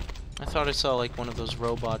 I thought I saw, like, one of those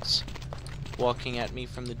robots walking at me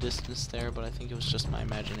from the distance there, but I think it was just my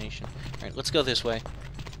imagination. Alright, let's go this way.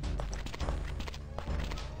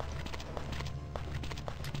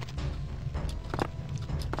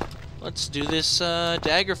 Let's do this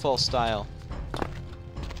Daggerfall style.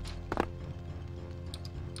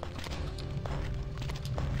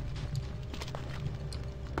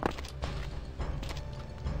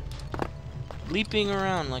 Leaping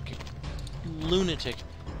around like a lunatic.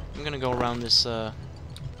 I'm gonna go around this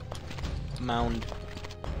mound.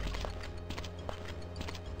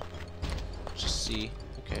 Just see.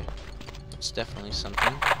 Okay. It's definitely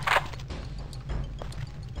something.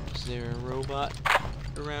 Is there a robot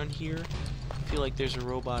around here? I feel like there's a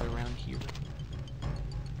robot around here.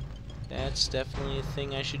 That's definitely a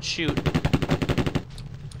thing I should shoot.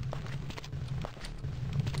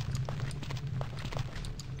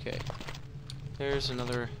 Okay. There's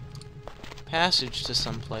another passage to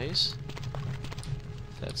some place.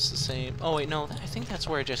 That's the same. Oh wait, no, I think that's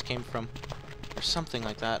where I just came from, or something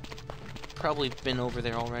like that. Probably been over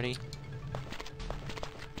there already.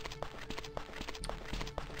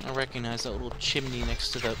 I recognize that little chimney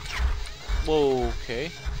next to the... Whoa,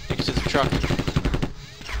 okay. Next to the truck.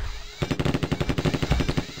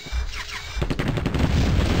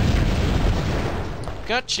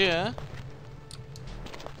 Gotcha!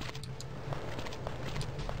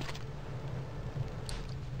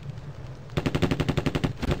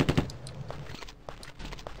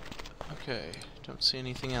 Okay, don't see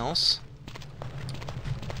anything else.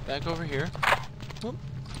 Back over here. Whoop.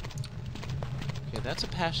 Okay, that's a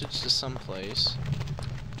passage to some place.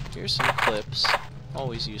 Here's some clips.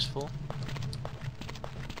 Always useful.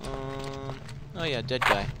 Oh yeah, dead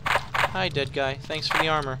guy. Hi, dead guy. Thanks for the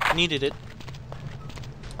armor. Needed it.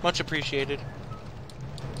 Much appreciated.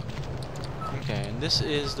 Okay, and this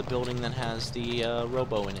is the building that has the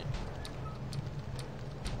robo in it.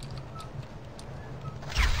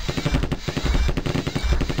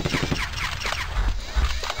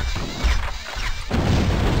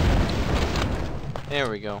 There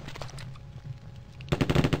we go.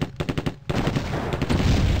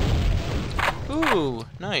 Ooh,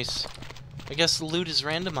 nice. I guess the loot is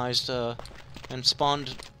randomized and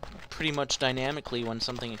spawned pretty much dynamically when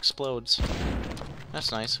something explodes.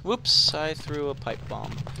 That's nice. Whoops, I threw a pipe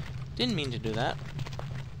bomb. Didn't mean to do that.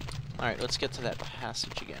 Alright, let's get to that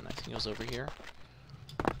passage again. I think it was over here.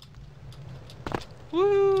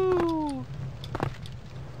 Woo!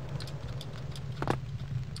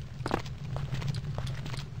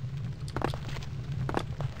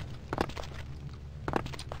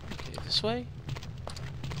 This way?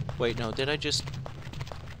 Wait, no, did I just...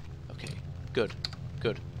 Okay, good,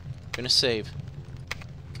 good. Gonna save.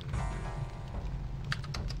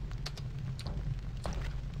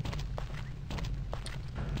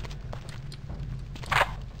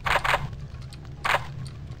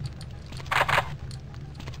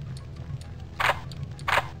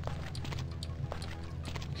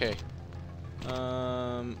 Okay.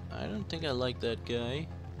 I don't think I like that guy.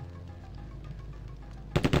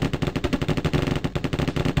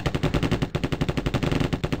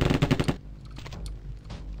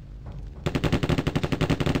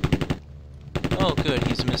 Oh, good,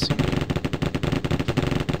 he's missing me.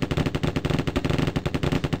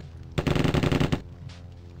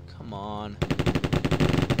 Come on.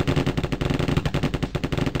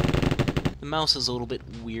 The mouse is a little bit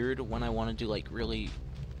weird when I want to do, like, really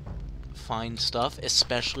fine stuff,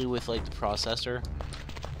 especially with, like, the processor.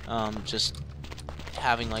 Just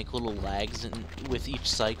having, like, little lags with each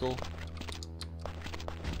cycle.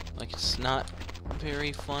 Like, it's not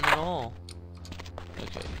very fun at all.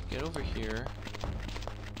 Okay, get over here.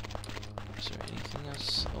 Is there anything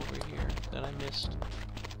else over here that I missed?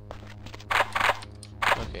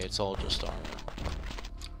 Okay, it's all just armor.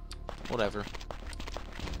 Whatever.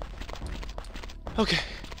 Okay,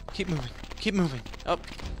 keep moving. Keep moving. Up.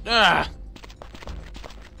 Ah!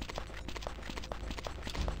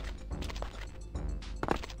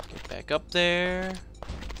 Get back up there.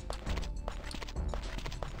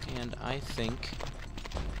 And I think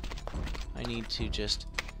I need to just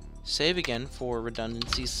save again for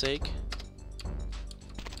redundancy's sake.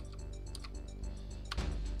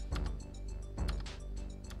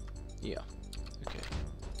 Yeah. Okay.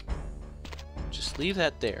 Just leave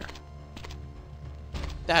that there.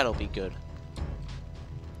 That'll be good.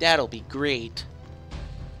 That'll be great.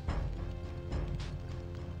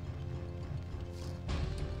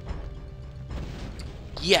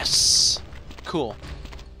 Yes! Cool.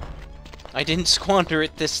 I didn't squander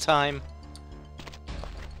it this time.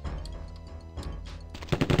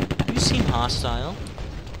 You seem hostile.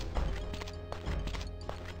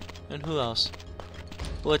 And who else?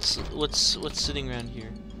 What's sitting around here?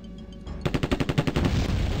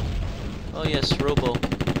 Oh yes, Robo.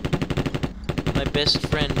 My best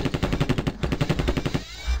friend.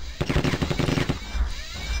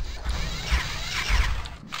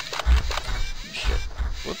 Shit.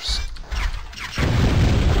 Whoops.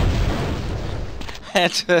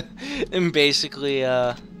 Had to basically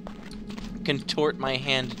contort my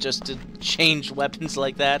hand just to change weapons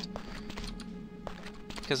like that.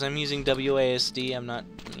 Because I'm using WASD, I'm not,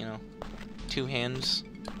 you know, two hands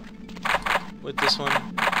with this one.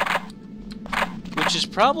 Which is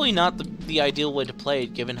probably not the ideal way to play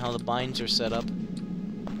it, given how the binds are set up.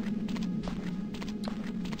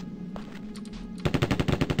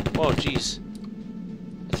 Whoa, jeez.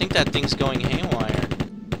 I think that thing's going haywire.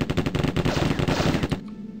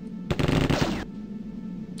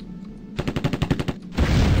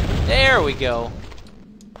 There we go.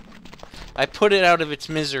 I put it out of its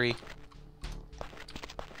misery.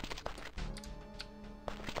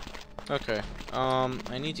 Okay.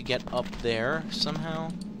 I need to get up there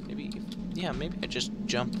somehow. Maybe, yeah, maybe I just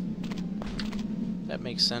jump. That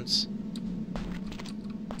makes sense.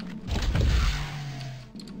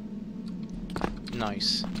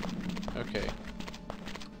 Nice. Okay.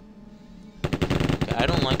 Okay, I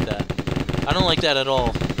don't like that. I don't like that at all.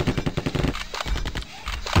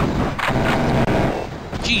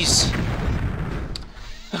 Jeez.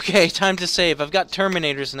 Okay, time to save. I've got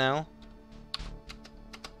Terminators now.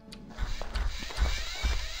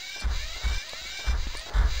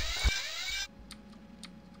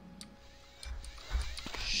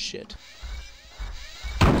 Shit.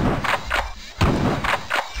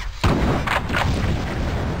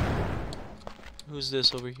 Who's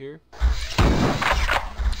this over here?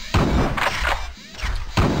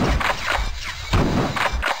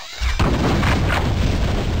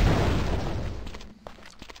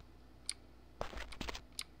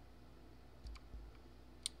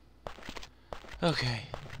 Okay.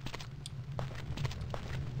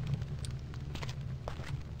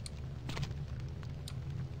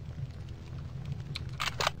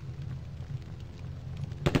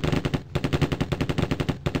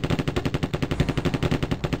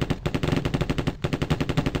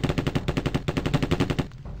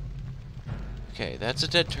 Okay, that's a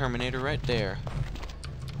dead Terminator right there.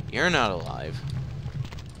 You're not alive.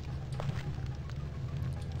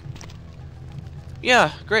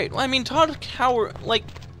 Yeah, great. Well, I mean, Todd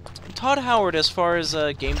Howard, as far as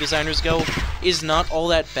game designers go, is not all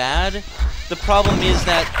that bad. The problem is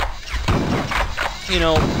that, you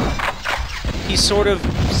know, he's sort of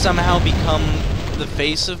somehow become the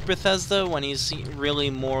face of Bethesda when he's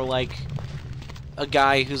really more like a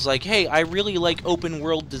guy who's like, hey, I really like open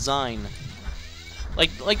world design.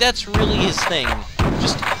 Like that's really his thing.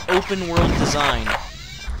 Just open world design.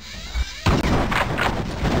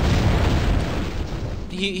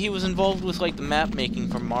 He was involved with, like, the map making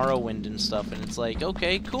for Morrowind and stuff, and it's like,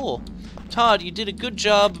 okay, cool. Todd, you did a good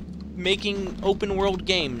job making open-world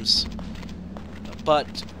games.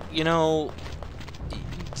 But, you know,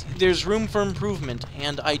 there's room for improvement,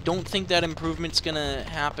 and I don't think that improvement's gonna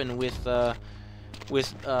happen with the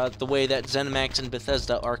way that ZeniMax and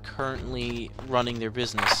Bethesda are currently running their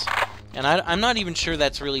business. And I'm not even sure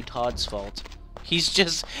that's really Todd's fault. He's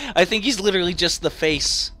just... I think he's literally just the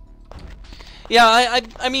face. Yeah,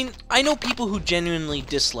 I mean, I know people who genuinely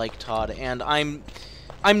dislike Todd, and I'm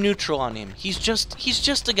neutral on him. He's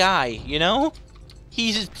just a guy, you know?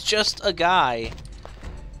 He's just a guy,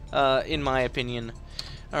 in my opinion.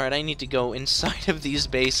 Alright, I need to go inside of these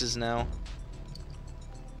bases now.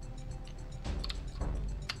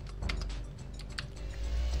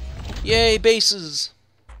 Yay, bases!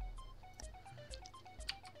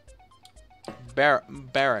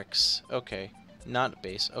 Barracks. Okay. Not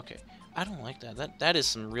base. Okay. I don't like that. That is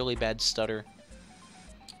some really bad stutter.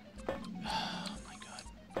 Oh my god.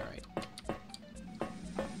 Alright.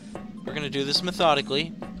 We're gonna do this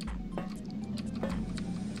methodically.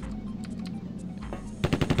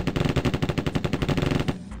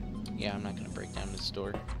 Yeah, I'm not gonna break down this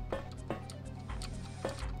door.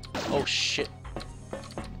 Oh, shit.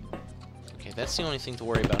 Okay, that's the only thing to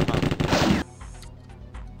worry about, huh?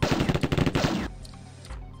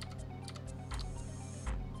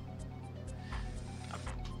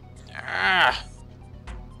 Ah!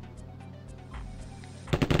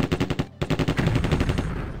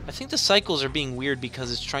 I think the cycles are being weird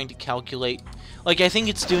because it's trying to calculate... Like, I think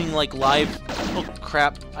it's doing, like, live... Oh,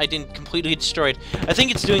 crap. I didn't completely destroy it. I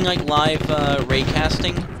think it's doing, like, live,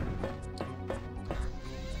 raycasting.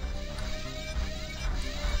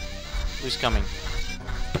 Who's coming?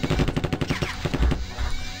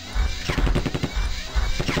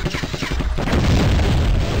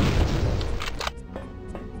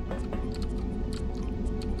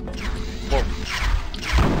 Whoa.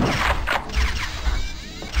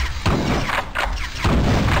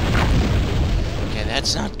 Okay,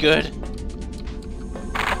 that's not good.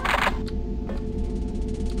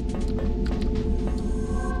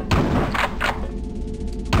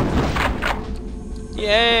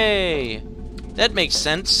 Yay! That makes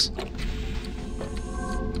sense. I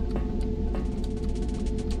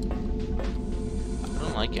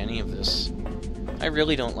don't like any of this. I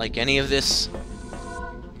really don't like any of this.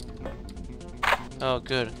 Oh,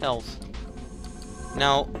 good. Health.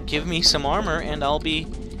 Now, give me some armor and I'll be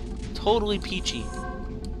totally peachy.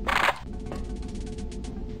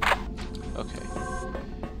 Okay.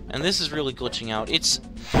 And this is really glitching out. It's...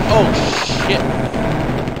 Oh, shit!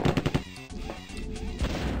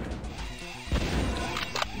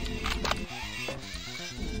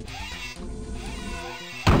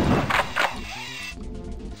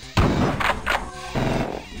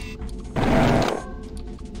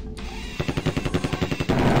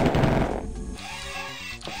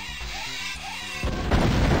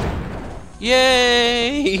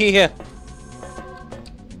 Yay!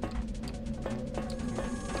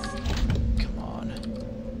 Come on.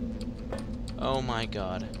 Oh my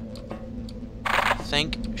god.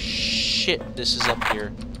 Thank shit this is up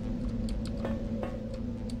here.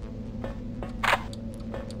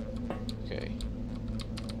 Okay.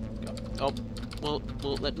 Oh, will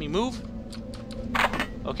it let me move?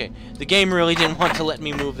 Okay, the game really didn't want to let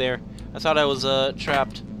me move there. I thought I was,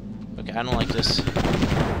 trapped. Okay, I don't like this.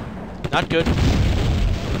 Not good.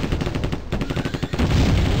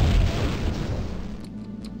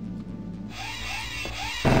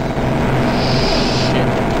 Shit.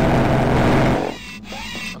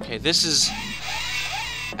 Okay, this is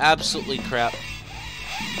absolutely crap.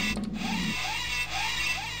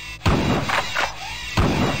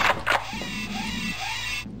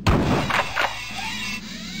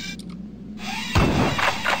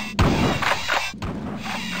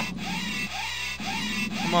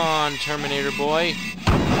 Come on, Terminator boy.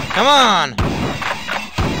 Come on!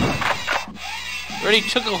 Already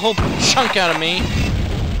took a whole chunk out of me.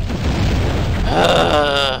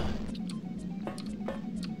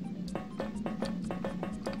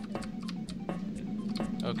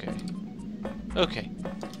 Okay. Okay.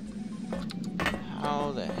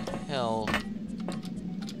 How the hell...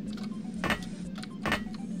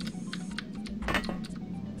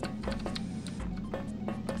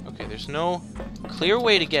 Okay, there's no clear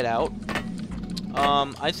way to get out.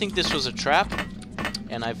 I think this was a trap,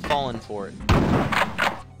 and I've fallen for it.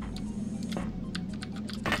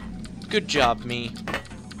 Good job, me.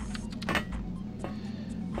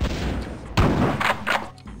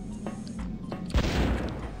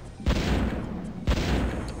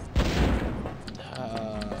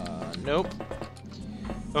 Nope.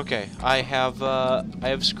 Okay, I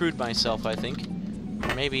have screwed myself, I think.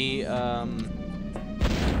 Or maybe,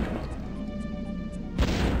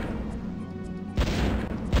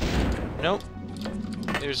 nope.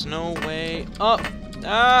 There's no way up.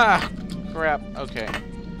 Ah! Crap. Okay.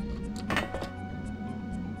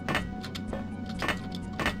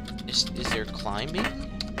 Is there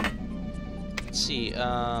climbing? Let's see.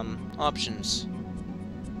 Options.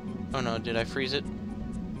 Oh no, did I freeze it?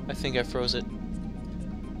 I think I froze it.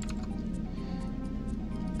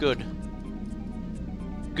 Good.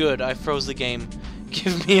 Good, I froze the game.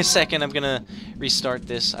 Give me a second, I'm gonna restart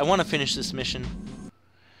this. I want to finish this mission.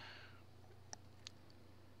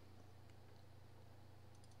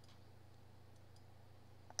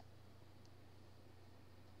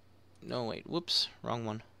 No, wait, whoops, wrong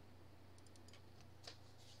one.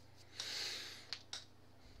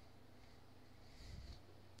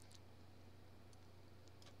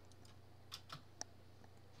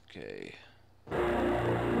 Okay.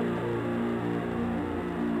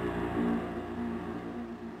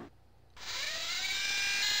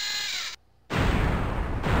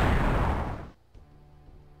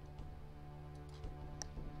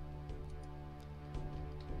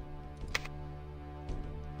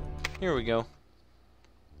 Here we go.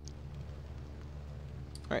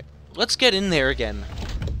 Alright, let's get in there again.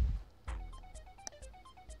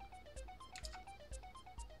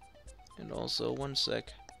 And also, one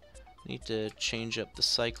sec. Need to change up the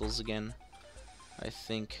cycles again. I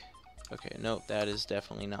think... Okay, no, that is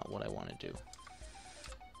definitely not what I want to do.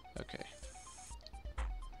 Okay.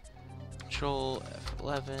 Control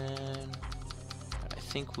F11. I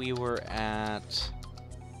think we were at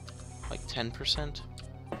like 10%.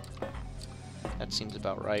 That seems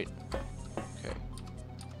about right. Okay.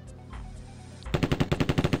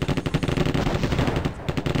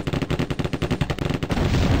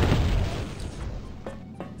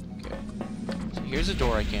 Okay. So here's a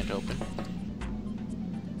door I can't open.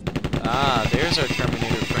 Ah, there's our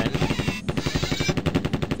Terminator friend.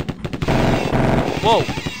 Whoa!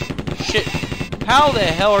 Shit! How the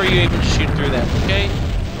hell are you able to shoot through that, okay?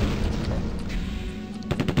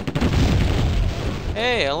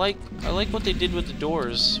 Hey, I like what they did with the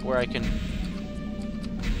doors, where I can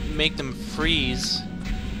make them freeze.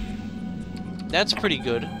 That's pretty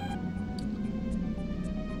good.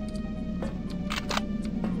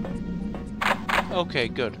 Okay,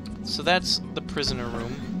 good. So that's the prisoner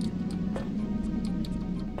room.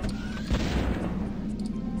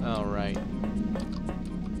 Alright.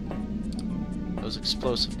 Those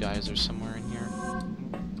explosive guys are somewhere in here.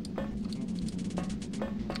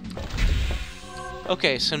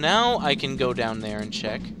 Okay, so now I can go down there and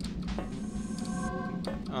check.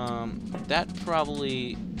 That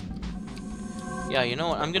probably... Yeah, you know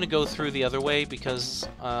what? I'm gonna go through the other way because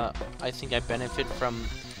I think I benefit from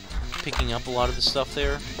picking up a lot of the stuff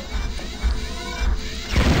there.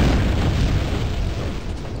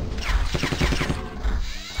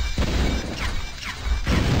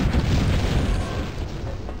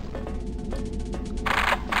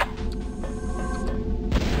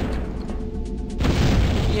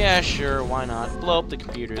 Yeah, sure, why not? Blow up the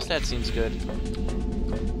computers, that seems good.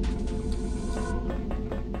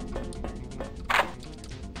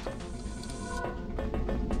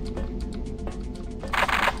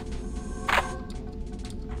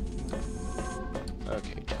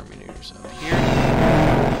 Okay, Terminator's up here.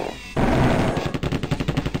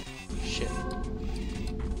 Shit.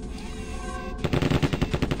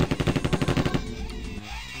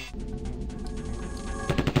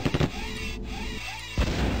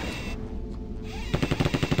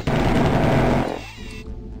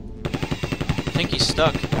 I think he's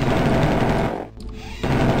stuck.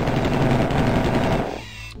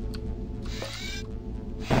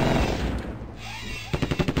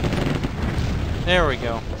 There we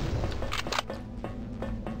go.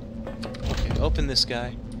 Okay, open this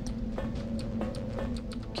guy.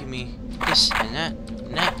 Give me this and that,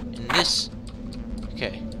 and this.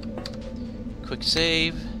 Okay. Quick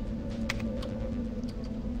save.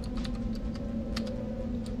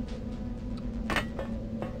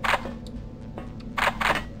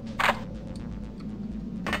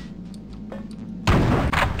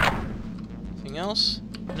 Anything else?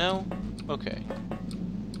 No? Okay.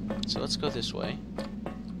 So let's go this way.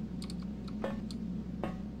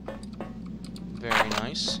 Very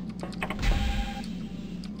nice.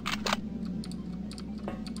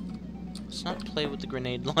 Let's not play with the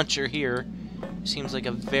grenade launcher here. Seems like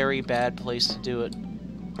a very bad place to do it.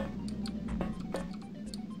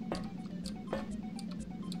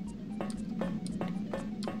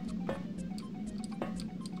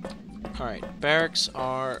 Alright, barracks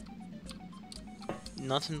are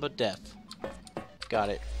nothing but death. Got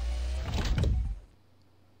it.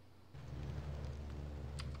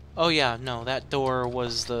 Oh yeah, no, that door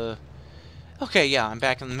was the... Okay, yeah, I'm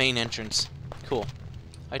back in the main entrance. Cool.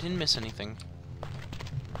 I didn't miss anything.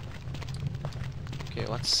 Okay,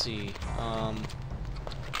 let's see.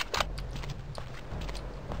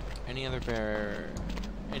 Any other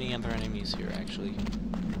enemies here, actually?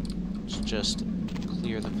 Let's just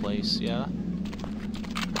clear the place, yeah?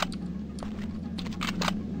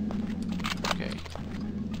 Okay.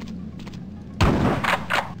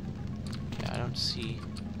 Yeah, I don't see...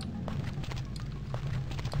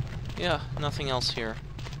 Yeah, nothing else here.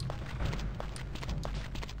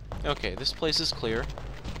 Okay, this place is clear.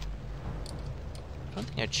 I don't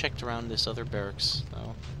think I checked around this other barracks,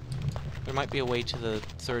 though. There might be a way to the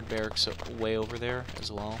third barracks way over there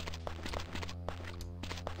as well.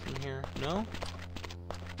 From here? No?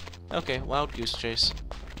 Okay, wild goose chase.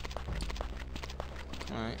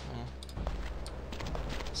 Alright, well.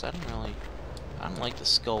 So I don't like the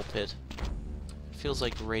skull pit. It feels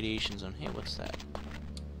like a radiation zone. Hey, what's that?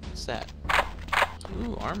 What's that?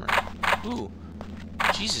 Ooh, armor. Ooh.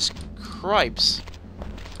 Jesus Cripes.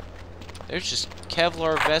 There's just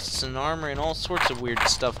Kevlar vests and armor and all sorts of weird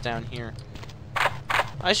stuff down here.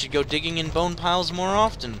 I should go digging in bone piles more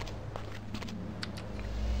often.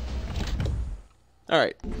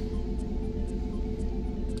 Alright.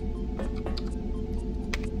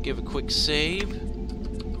 Give a quick save.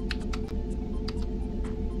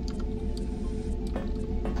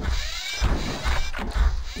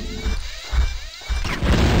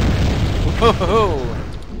 Whoa!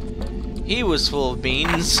 He was full of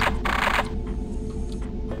beans.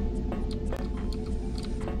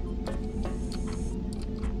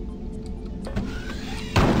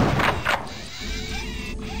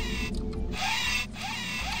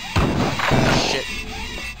 Shit.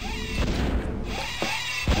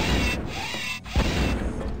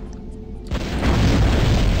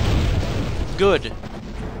 Good.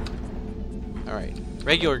 Alright,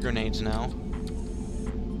 regular grenades now.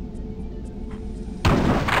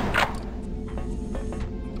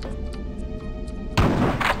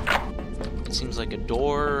 Seems like a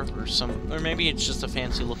door or or maybe it's just a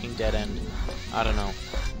fancy looking dead end. I don't know.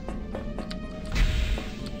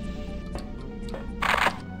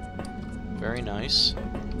 Very nice.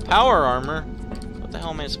 Power armor? What the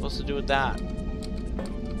hell am I supposed to do with that?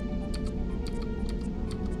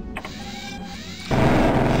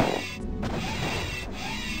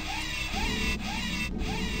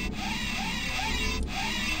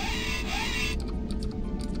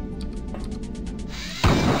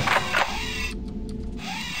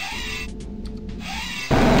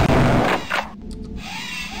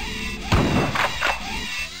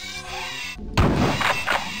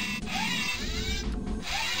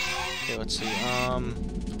 Let's see,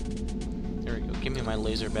 there we go, give me my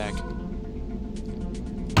laser back.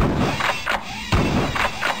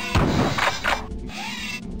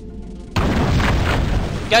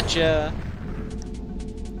 Gotcha!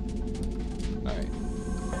 Alright.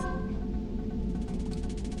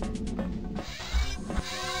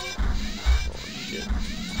 Oh, shit.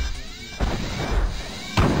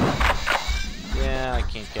 Yeah, I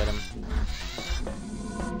can't get him.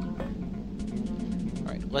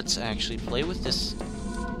 Let's actually play with this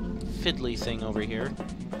fiddly thing over here.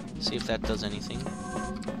 See if that does anything.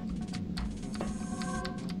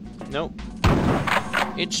 Nope.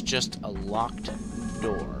 It's just a locked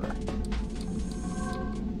door.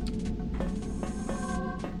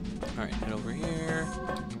 Alright, head over here.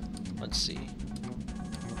 Let's see.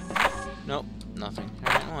 Nope, nothing.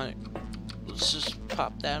 Alright, let's just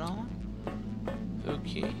pop that on.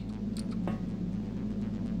 Okay.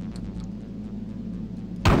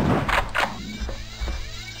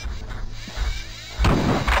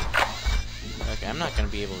 I'm not going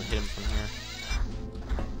to be able to hit him from here.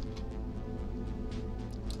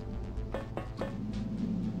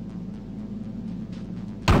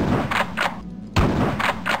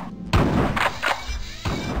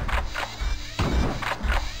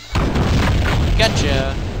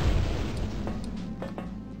 Gotcha!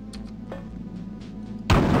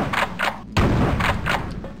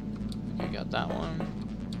 Okay, got that one.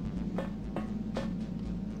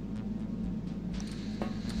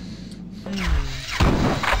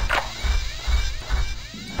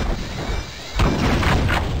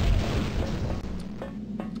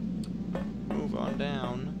 Move on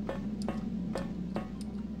down.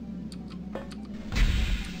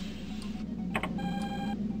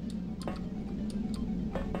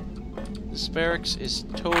 This barracks is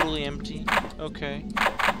totally empty. Okay.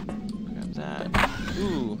 Grab that.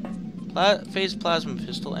 Ooh. Phase plasma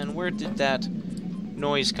pistol. And where did that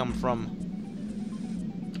noise come from?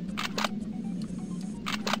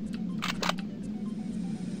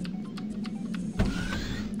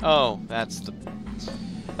 Oh, that's the...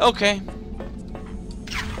 Okay.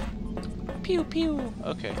 Pew pew.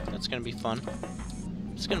 Okay, that's gonna be fun.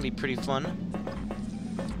 It's gonna be pretty fun.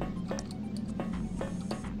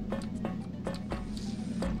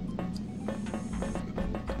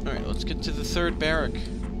 Alright, let's get to the third barrack.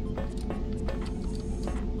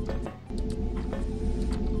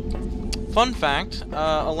 Fun fact,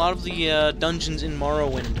 a lot of the dungeons in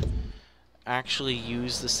Morrowind actually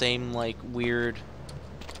use the same, like, weird...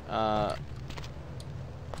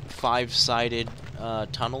 five-sided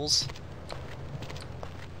tunnels.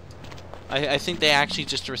 I think they actually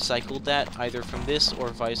just recycled that either from this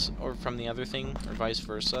or from the other thing or vice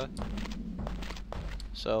versa.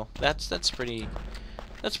 So that's pretty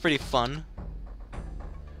fun.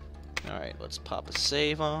 All right, let's pop a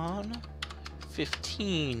save on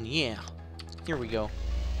 15. Yeah, here we go.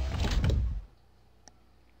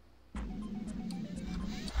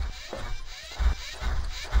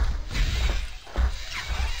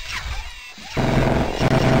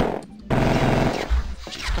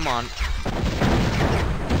 Come on.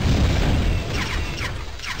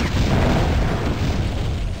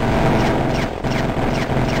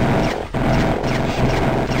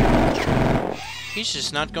 He's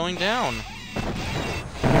just not going down.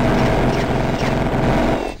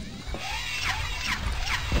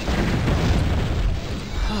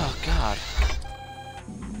 Oh, God.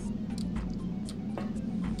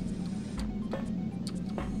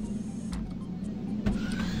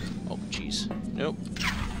 Oh, jeez. Nope.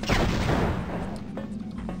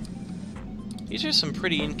 These are some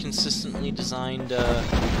pretty inconsistently designed,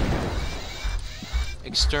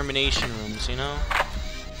 extermination rooms, you know?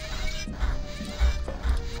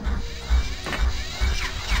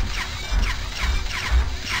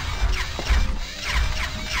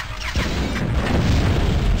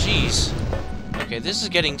 Jeez. Okay, this is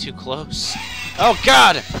getting too close. Oh,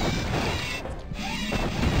 God!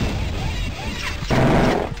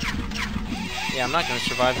 Yeah, I'm not gonna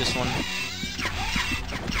survive this one.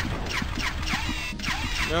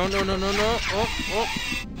 No, no, no, no, no. Oh, oh.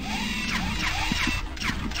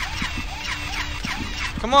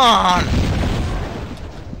 Come on!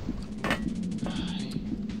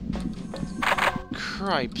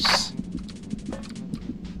 Cripes.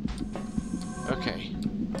 Okay.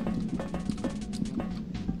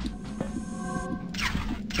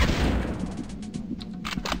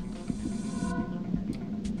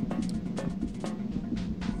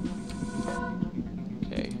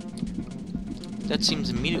 That seems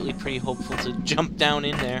immediately pretty hopeful to jump down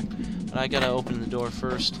in there, but I gotta open the door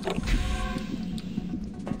first.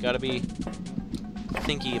 Gotta be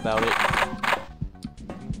thinky about it.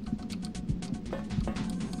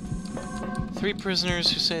 3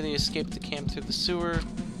 prisoners who say they escaped the camp through the sewer.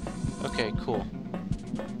 Okay, cool.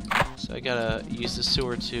 So I gotta use the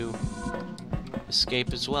sewer to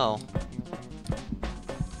escape as well.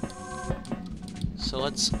 So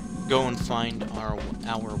let's go and find our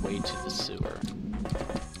way to the sewer.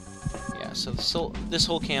 Yeah, so this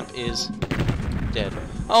whole camp is dead.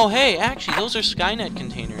 Oh, hey, actually, those are Skynet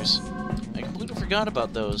containers. I completely forgot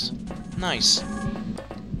about those. Nice.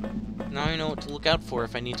 Now I know what to look out for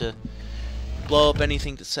if I need to blow up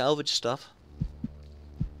anything to salvage stuff.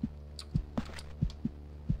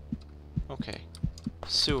 Okay.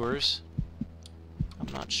 Sewers.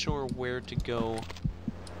 I'm not sure where to go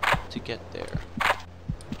to get there.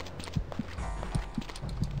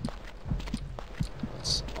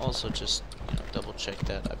 Let's also just, you know, double check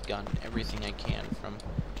that I've gotten everything I can from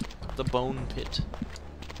the bone pit.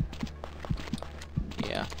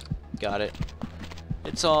 Yeah, got it.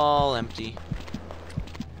 It's all empty.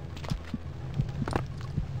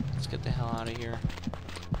 Let's get the hell out of here.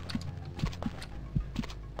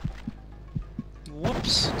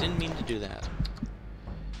 Whoops, didn't mean to do that.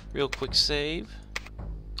 Real quick save.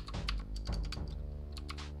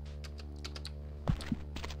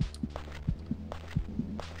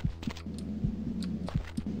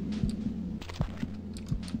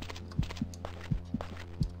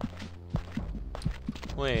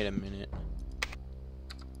 Wait a minute.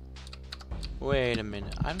 Wait a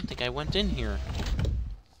minute. I don't think I went in here.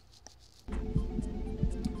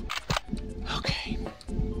 Okay.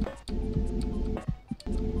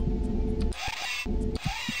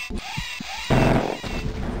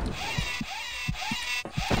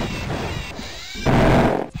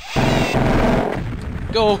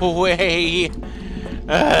 Go away!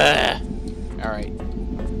 Alright.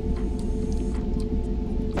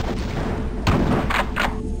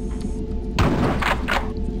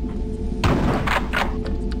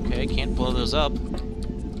 Okay, can't blow those up.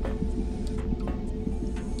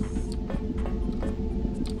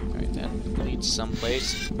 Alright, that leads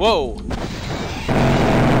someplace. Whoa!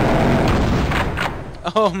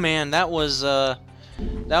 Oh man, that was a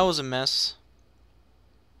mess.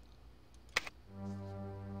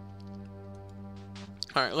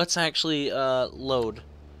 Alright, let's actually, load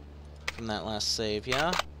from that last save,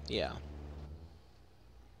 yeah? Yeah.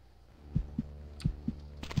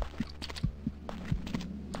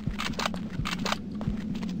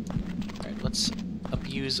 Alright, let's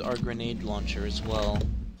abuse our grenade launcher as well.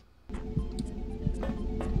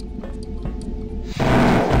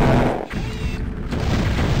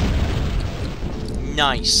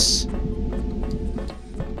 Nice!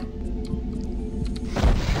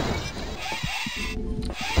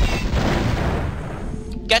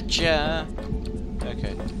 Gotcha!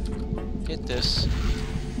 Okay. Hit this.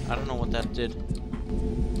 I don't know what that did.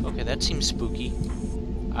 Okay, that seems spooky.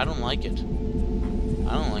 I don't like it.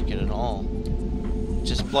 I don't like it at all.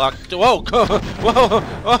 Just blocked. Whoa! Whoa!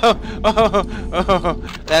 Whoa! Whoa!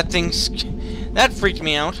 That thing's... That freaked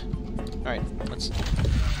me out. Alright,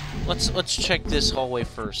 let's check this hallway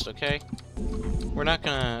first, okay? We're not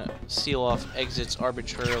gonna seal off exits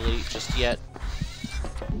arbitrarily just yet.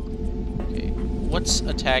 What's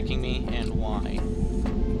attacking me and why?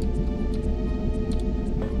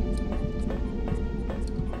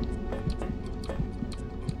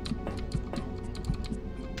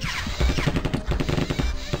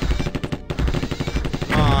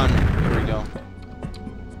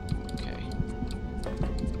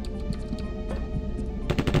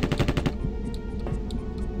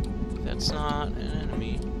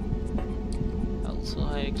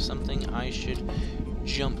 should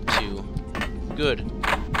jump to. Good.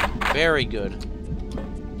 Very good.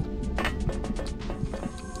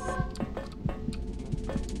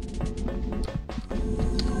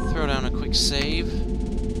 Throw down a quick save.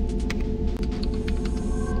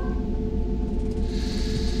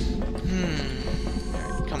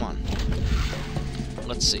 Alright, come on.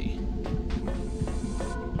 Let's see.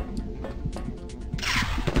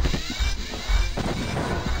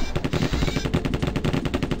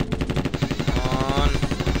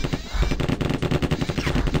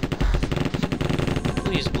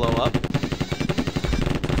 Please blow up.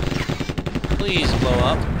 Please blow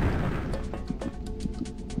up.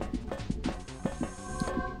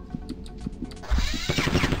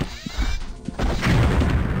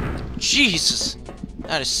 Jesus!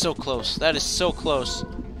 That is so close. That is so close.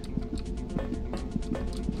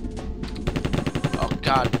 Oh,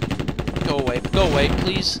 God. Go away. Go away,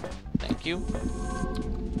 please. Thank you.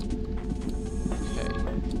 Okay.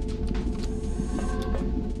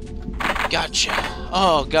 Gotcha.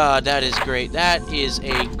 Oh, God, that is great. That is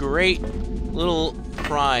a great little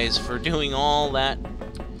prize for doing all that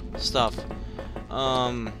stuff.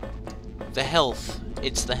 The health.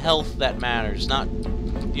 It's the health that matters, not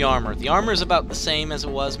the armor. The armor is about the same as it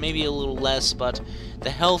was, maybe a little less, but the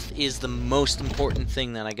health is the most important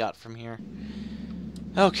thing that I got from here.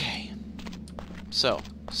 Okay. So,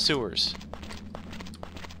 sewers.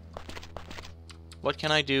 What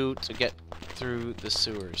can I do to get through the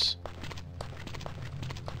sewers?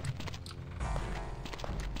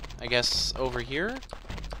 I guess over here?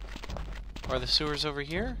 Are the sewers over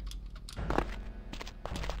here?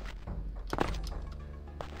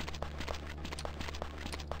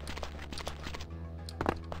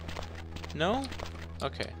 No?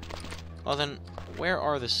 Okay. Well then, where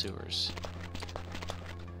are the sewers?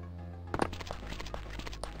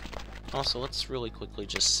 Also, let's really quickly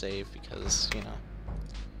just save because, you know...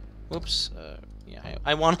 Whoops. Yeah,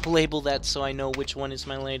 I want to label that so I know which one is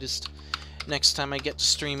my latest next time I get to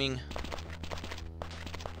streaming.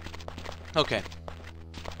 Okay.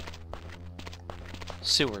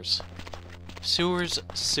 Sewers. Sewers,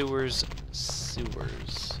 sewers,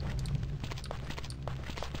 sewers.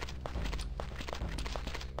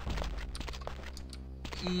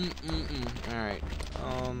 Alright.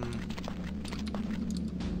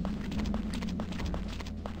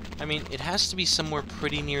 I mean, it has to be somewhere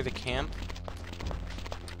pretty near the camp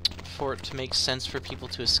for it to make sense for people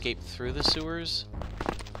to escape through the sewers.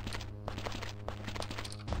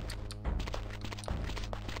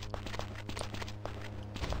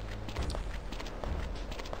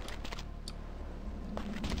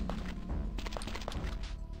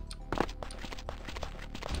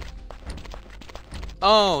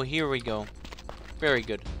 Oh, here we go. Very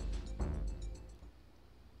good.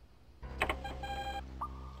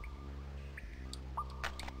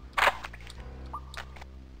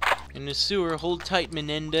 In the sewer, hold tight,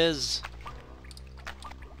 Menendez.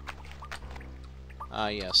 Ah,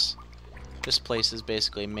 yes. This place is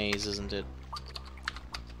basically a maze, isn't it?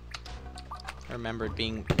 I remember it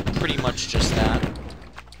being pretty much just that.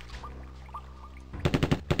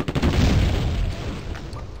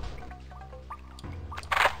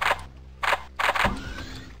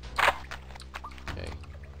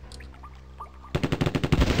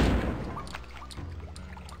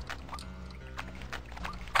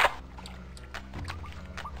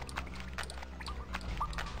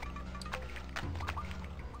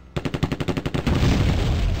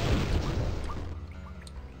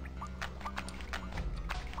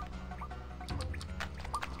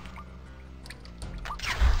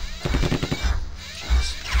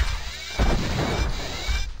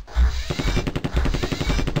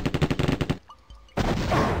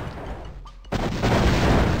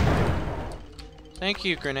 Thank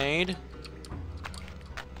you, grenade.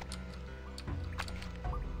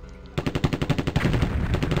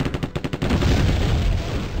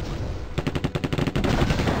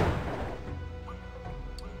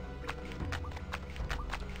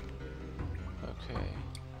 Okay.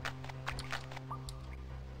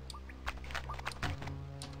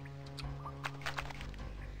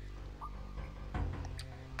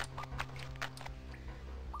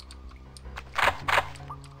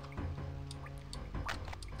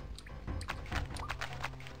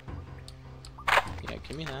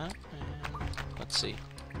 Give me that, and let's see.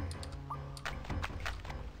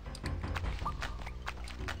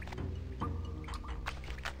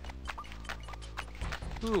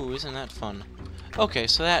 Ooh, isn't that fun? Okay,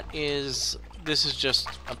 so this is just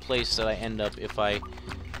a place that I end up if I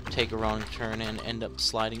take a wrong turn and end up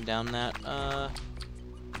sliding down that,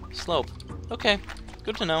 slope. Okay,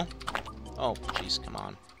 good to know. Oh, jeez, come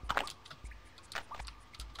on.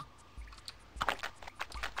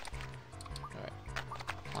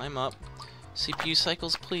 Climb up. CPU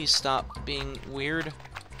cycles, please stop being weird.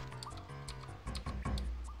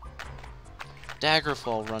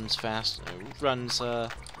 Daggerfall runs fast. Runs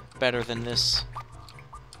better than this.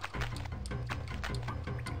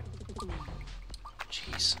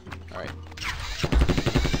 Jeez. Alright.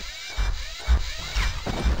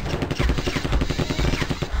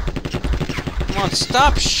 Come on,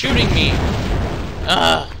 stop shooting me!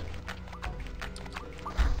 Ugh!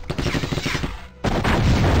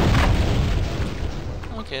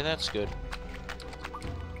 Okay, that's good.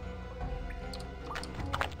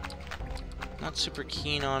 Not super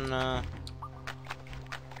keen on,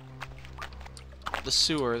 the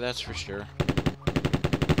sewer, that's for sure.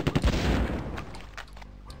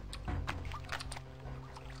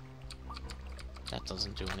 That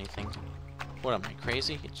doesn't do anything. What, am I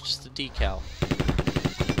crazy? It's just a decal.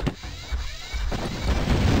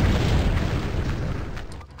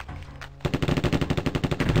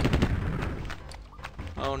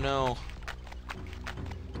 Oh no.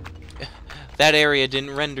 That area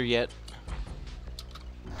didn't render yet.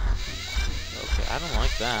 Okay, I don't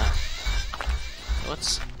like that.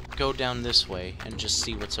 Let's go down this way and just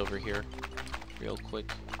see what's over here real quick.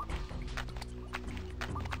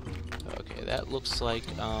 Okay, that looks like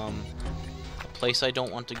a place I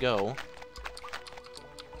don't want to go.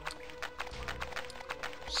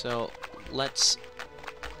 So let's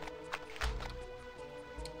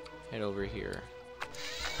head over here.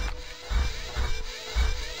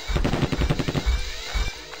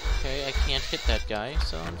 Okay, I can't hit that guy,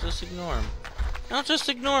 so I'll just ignore him. I'll just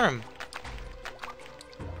ignore him!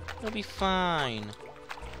 It'll be fine.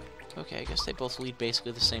 Okay, I guess they both lead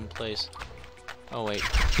basically the same place. Oh, wait.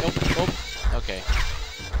 Nope, nope. Okay.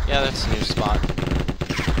 Yeah, that's a new spot.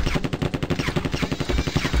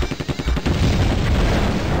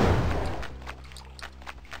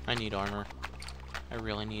 I need armor. I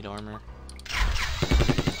really need armor.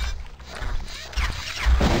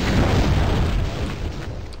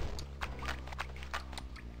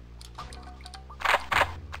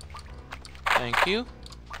 Thank you.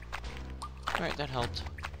 Alright, that helped.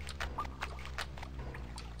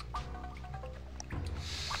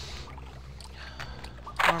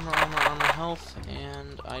 Armor, armor, armor, health,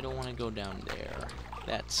 and I don't want to go down there.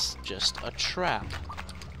 That's just a trap.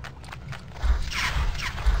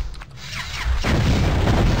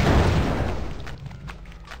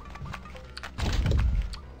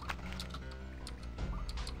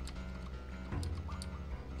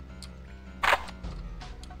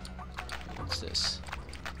 What's this?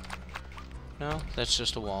 No, that's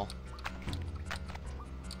just a wall.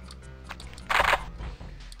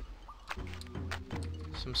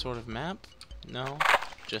 Some sort of map? No,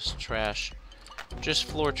 just trash. Just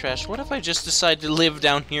floor trash. What if I just decide to live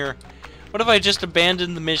down here? What if I just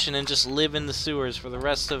abandon the mission and just live in the sewers for the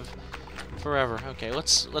rest of forever? Okay,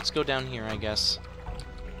 let's go down here, I guess.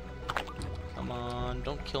 Come on,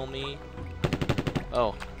 don't kill me.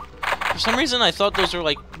 Oh. For some reason I thought those are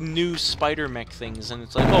like new spider mech things, and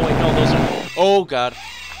it's like, oh wait, no, those are... Oh god.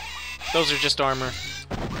 Those are just armor.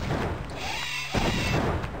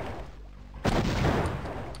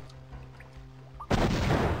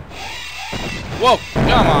 Whoa,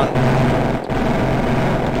 come on.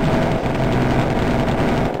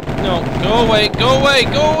 No, go away, go away,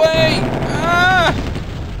 go away! Ah!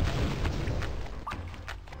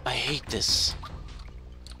 I hate this.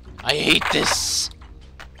 I hate this.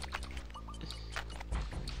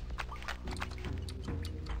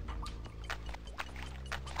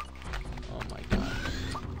 Oh my god.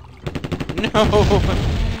 No!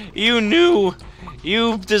 You knew!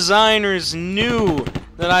 You designers knew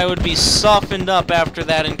that I would be softened up after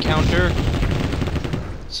that encounter.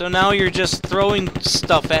 So now you're just throwing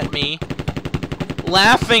stuff at me.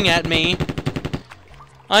 Laughing at me.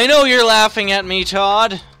 I know you're laughing at me,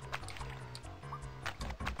 Todd.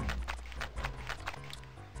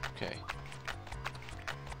 Okay.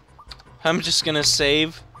 I'm just gonna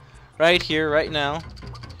save right here, right now.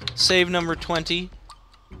 Save number 20.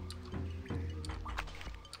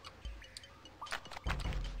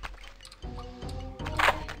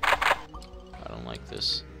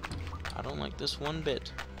 I don't like this one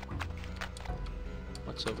bit.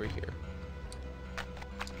 What's over here?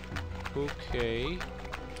 Okay.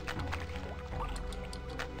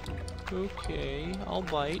 Okay, I'll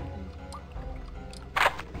bite.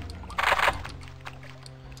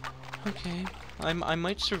 Okay, I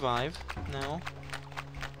might survive now.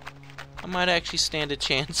 I might actually stand a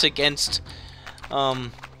chance against, a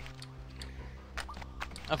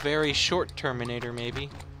very short Terminator, maybe.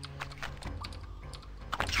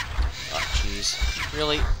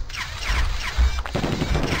 Really?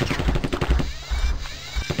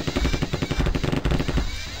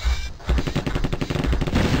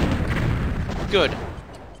 Good.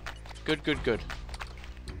 Good, good, good.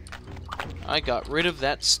 I got rid of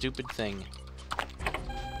that stupid thing.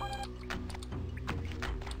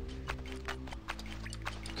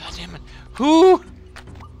 God damn it. Who?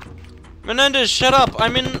 Menendez, shut up!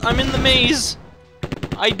 I'm in the maze!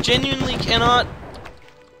 I genuinely cannot...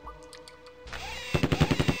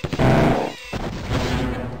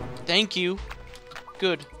 Thank you.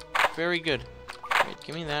 Good. Very good. Alright,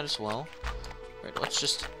 give me that as well. Alright, let's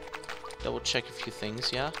just double check a few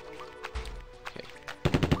things, yeah? Okay.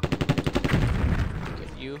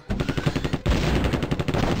 Get you.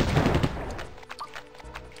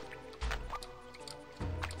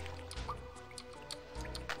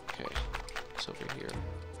 Okay. It's over here.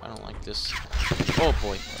 I don't like this. Oh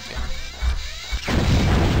boy. Okay.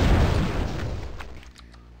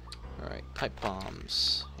 Alright, pipe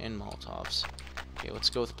bombs and Molotovs. Okay,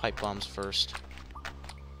 let's go with pipe bombs first.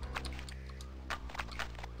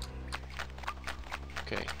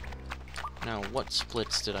 Okay. Now, what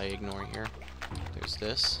splits did I ignore here? There's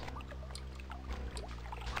this.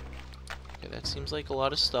 Okay, that seems like a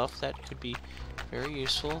lot of stuff that could be very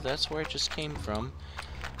useful. That's where it just came from.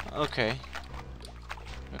 Okay.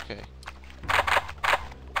 Okay.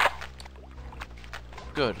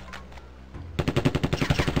 Good.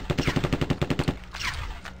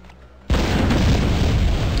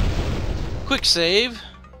 Quick save.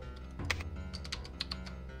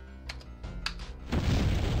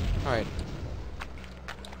 Alright.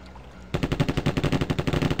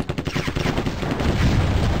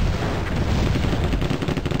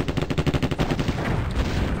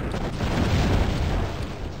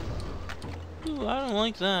 Ooh, I don't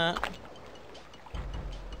like that.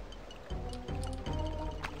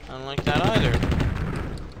 I don't like that either.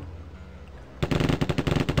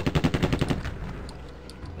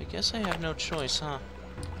 I guess I have no choice, huh?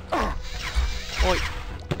 Oi!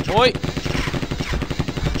 Oi!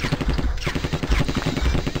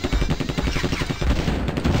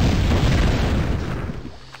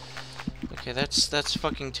 Okay, that's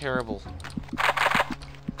fucking terrible.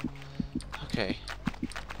 Okay.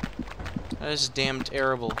 That is damn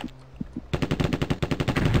terrible.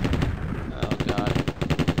 Oh god.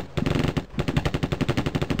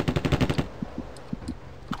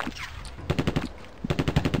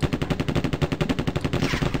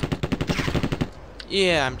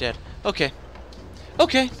 Yeah, I'm dead. Okay.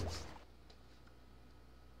 Okay.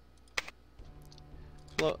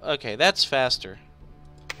 Well, okay, that's faster.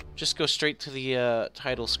 Just go straight to the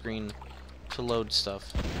title screen to load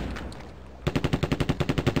stuff.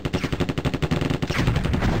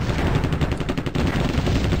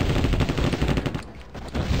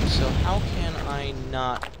 Okay, so how can I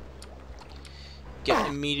not get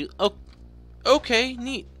immediate... Oh, okay,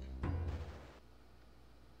 neat.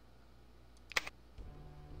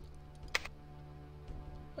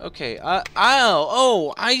 Okay,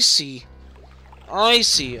 oh, I see. I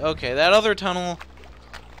see. Okay, that other tunnel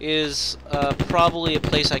is probably a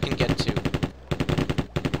place I can get to.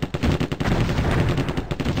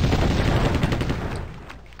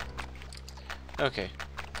 Okay.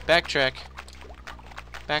 Backtrack.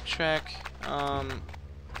 Backtrack.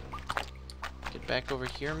 Get back over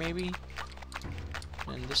here, maybe?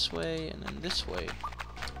 And this way, and then this way.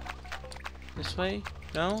 This way?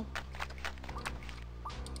 No?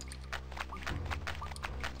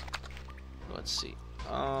 Let's see.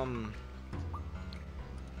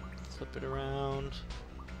 Flip it around.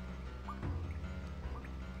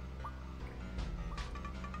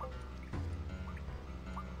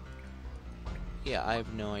 Yeah, I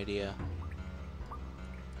have no idea.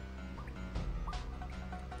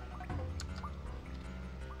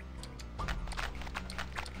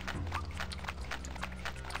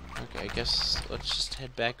 Okay, I guess let's just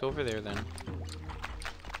head back over there then.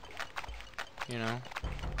 You know?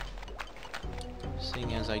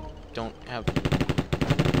 Seeing as I don't have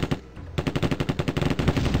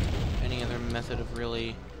any other method of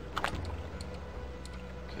really...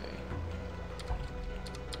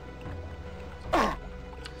 Okay.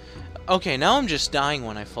 Okay, now I'm just dying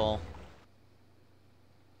when I fall.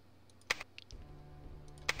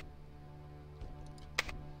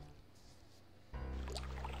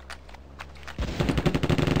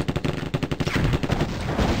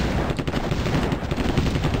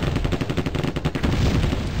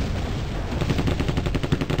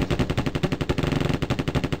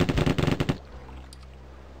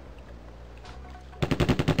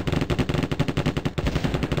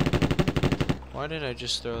 Why did I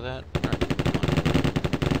just throw that? Alright,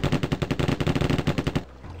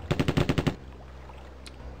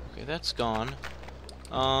 okay, that's gone.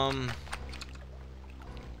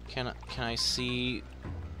 Can I see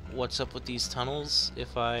what's up with these tunnels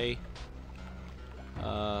if I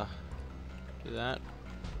do that.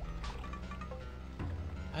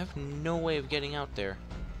 I have no way of getting out there.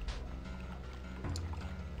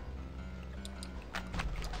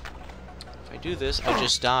 If I do this, I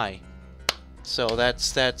just die. So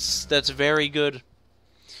that's very good.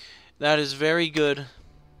 That is very good.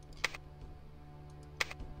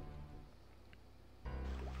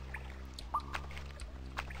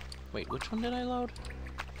 Wait, which one did I load?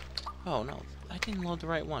 Oh no, I didn't load the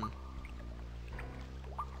right one.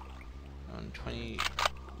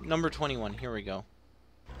 Number 21, here we go.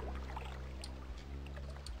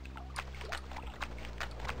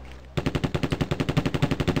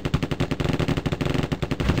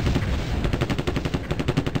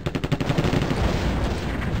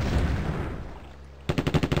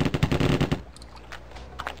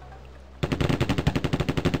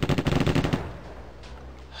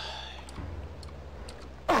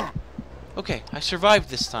 Okay, I survived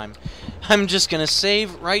this time. I'm just gonna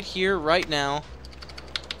save right here, right now.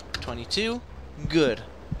 22. Good.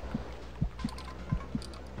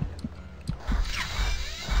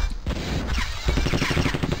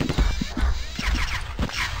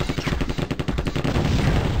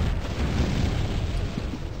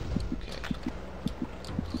 Okay.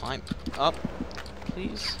 Climb up,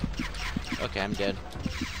 please. Okay, I'm dead.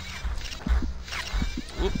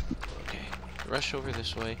 Whoop. Okay. Rush over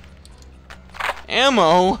this way.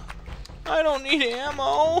 Ammo? I don't need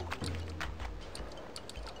ammo!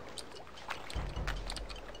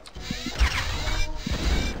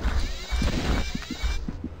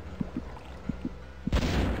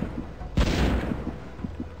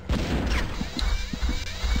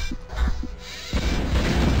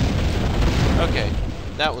 Okay,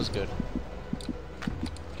 that was good.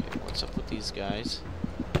 Okay, what's up with these guys?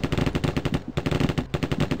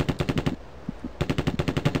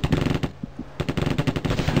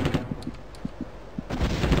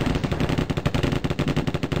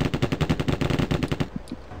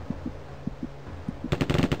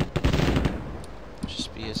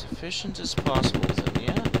 As efficient as possible, then,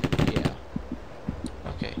 yeah? Yeah.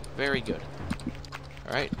 Okay, very good.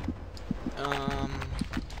 Alright.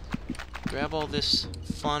 Grab all this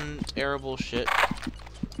fun, terrible shit.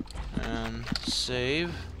 And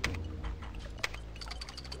save.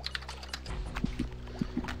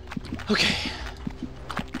 Okay.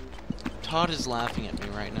 Todd is laughing at me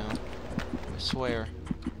right now. I swear.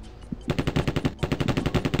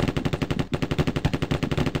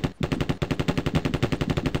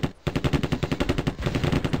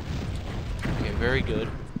 Very good.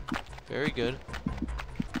 Very good.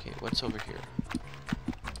 Okay, what's over here?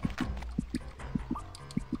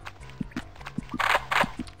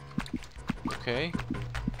 Okay.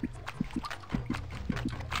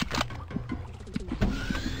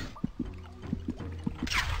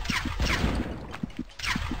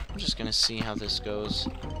 I'm just gonna see how this goes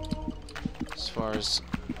as far as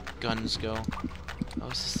guns go. Oh,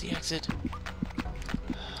 is this the exit?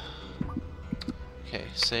 Okay,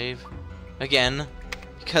 save. Again,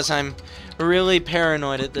 because I'm really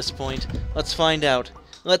paranoid at this point. Let's find out.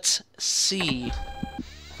 Let's see.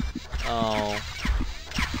 Oh.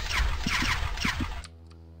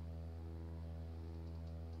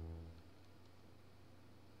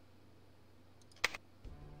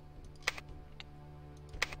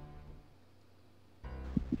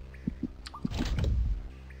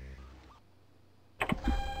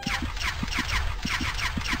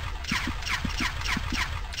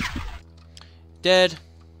 Dead.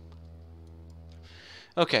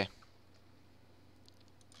 Okay.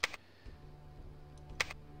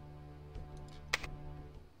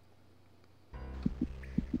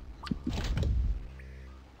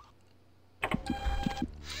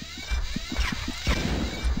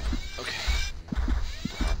 Okay.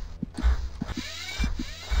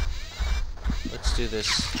 Let's do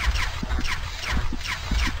this.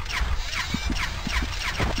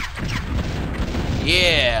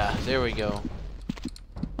 Yeah, there we go.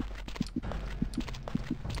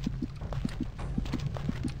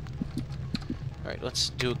 Alright, let's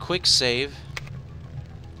do a quick save.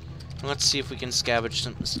 And let's see if we can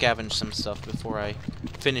scavenge some stuff before I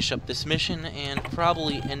finish up this mission and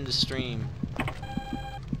probably end the stream.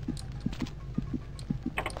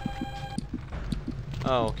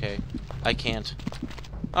 Oh, okay. I can't.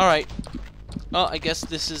 Alright. Well, I guess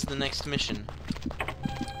this is the next mission.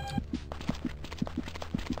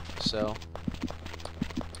 So.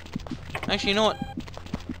 Actually, you know what?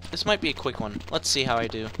 This might be a quick one. Let's see how I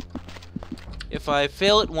do. If I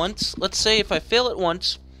fail it once, let's say if I fail it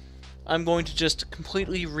once, I'm going to just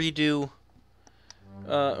completely redo,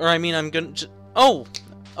 I'm gonna oh!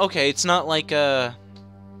 Okay, it's not like a...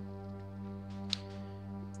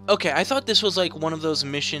 Okay, I thought this was like one of those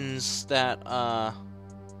missions that,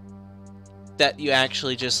 that you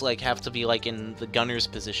actually just, like, have to be, like, in the gunner's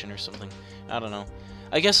position or something. I don't know.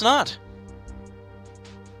 I guess not.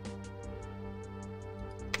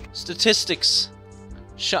 Statistics.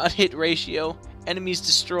 Shot-hit ratio. Enemies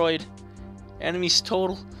destroyed. Enemies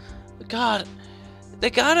total. God, they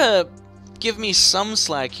gotta give me some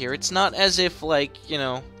slack here. It's not as if, like, you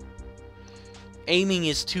know, aiming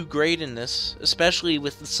is too great in this, especially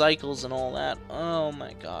with the cycles and all that. Oh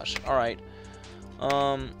my gosh. Alright.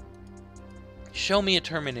 Show me a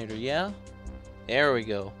Terminator, yeah? There we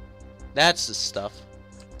go. That's the stuff.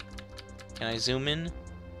 Can I zoom in?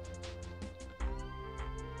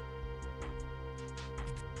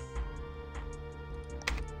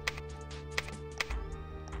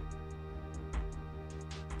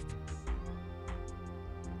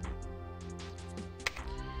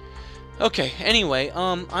 Okay, anyway,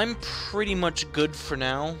 I'm pretty much good for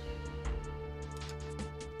now.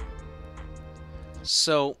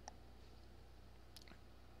 So,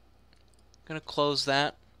 gonna close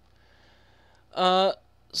that.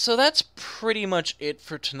 So that's pretty much it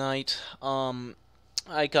for tonight.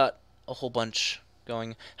 I got a whole bunch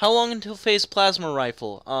going. How long until phase plasma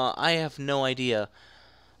rifle? I have no idea.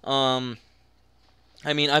 I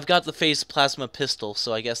mean, I've got the phase plasma pistol,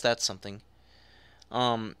 so I guess that's something.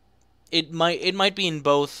 It might be in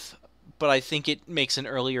both, but I think it makes an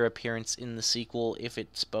earlier appearance in the sequel if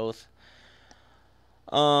it's both.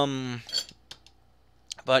 But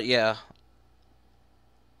yeah.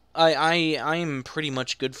 I'm pretty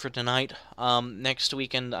much good for tonight. Next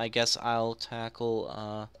weekend, I guess I'll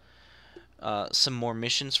tackle some more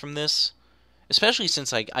missions from this, especially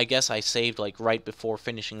since I guess I saved like right before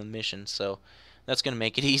finishing the mission, so that's gonna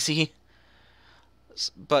make it easy.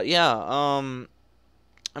 But yeah,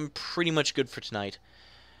 I'm pretty much good for tonight.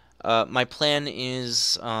 My plan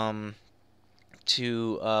is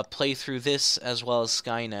to play through this as well as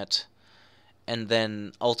Skynet, and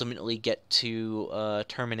then ultimately get to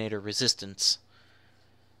Terminator Resistance.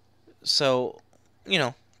 So, you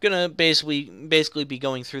know, gonna basically be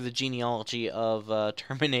going through the genealogy of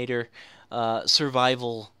Terminator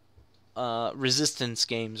survival resistance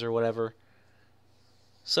games or whatever.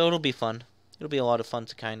 So it'll be fun. It'll be a lot of fun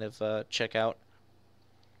to kind of check out.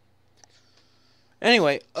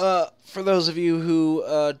 Anyway, for those of you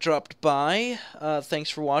who dropped by,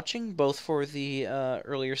 thanks for watching, both for the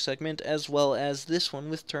earlier segment as well as this one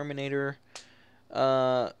with Terminator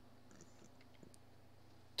Skynet,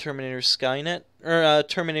 or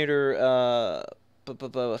Terminator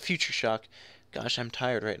Future Shock. Gosh, I'm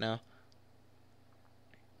tired right now.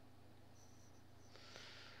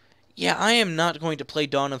 Yeah, I am not going to play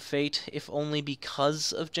Dawn of Fate, if only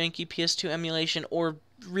because of janky PS2 emulation, or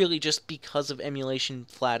really just because of emulation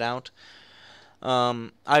flat out.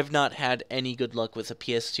 I've not had any good luck with a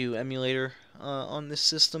PS2 emulator on this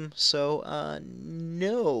system, so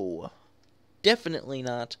no, definitely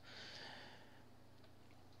not.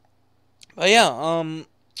 But yeah,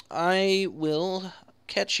 I will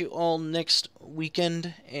catch you all next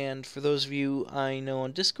weekend, and for those of you I know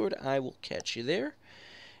on Discord, I will catch you there.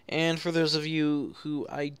 And for those of you who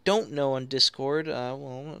I don't know on Discord,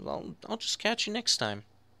 well, I'll just catch you next time.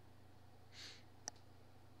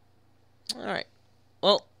 Alright.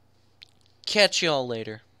 Well, catch you all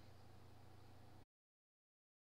later.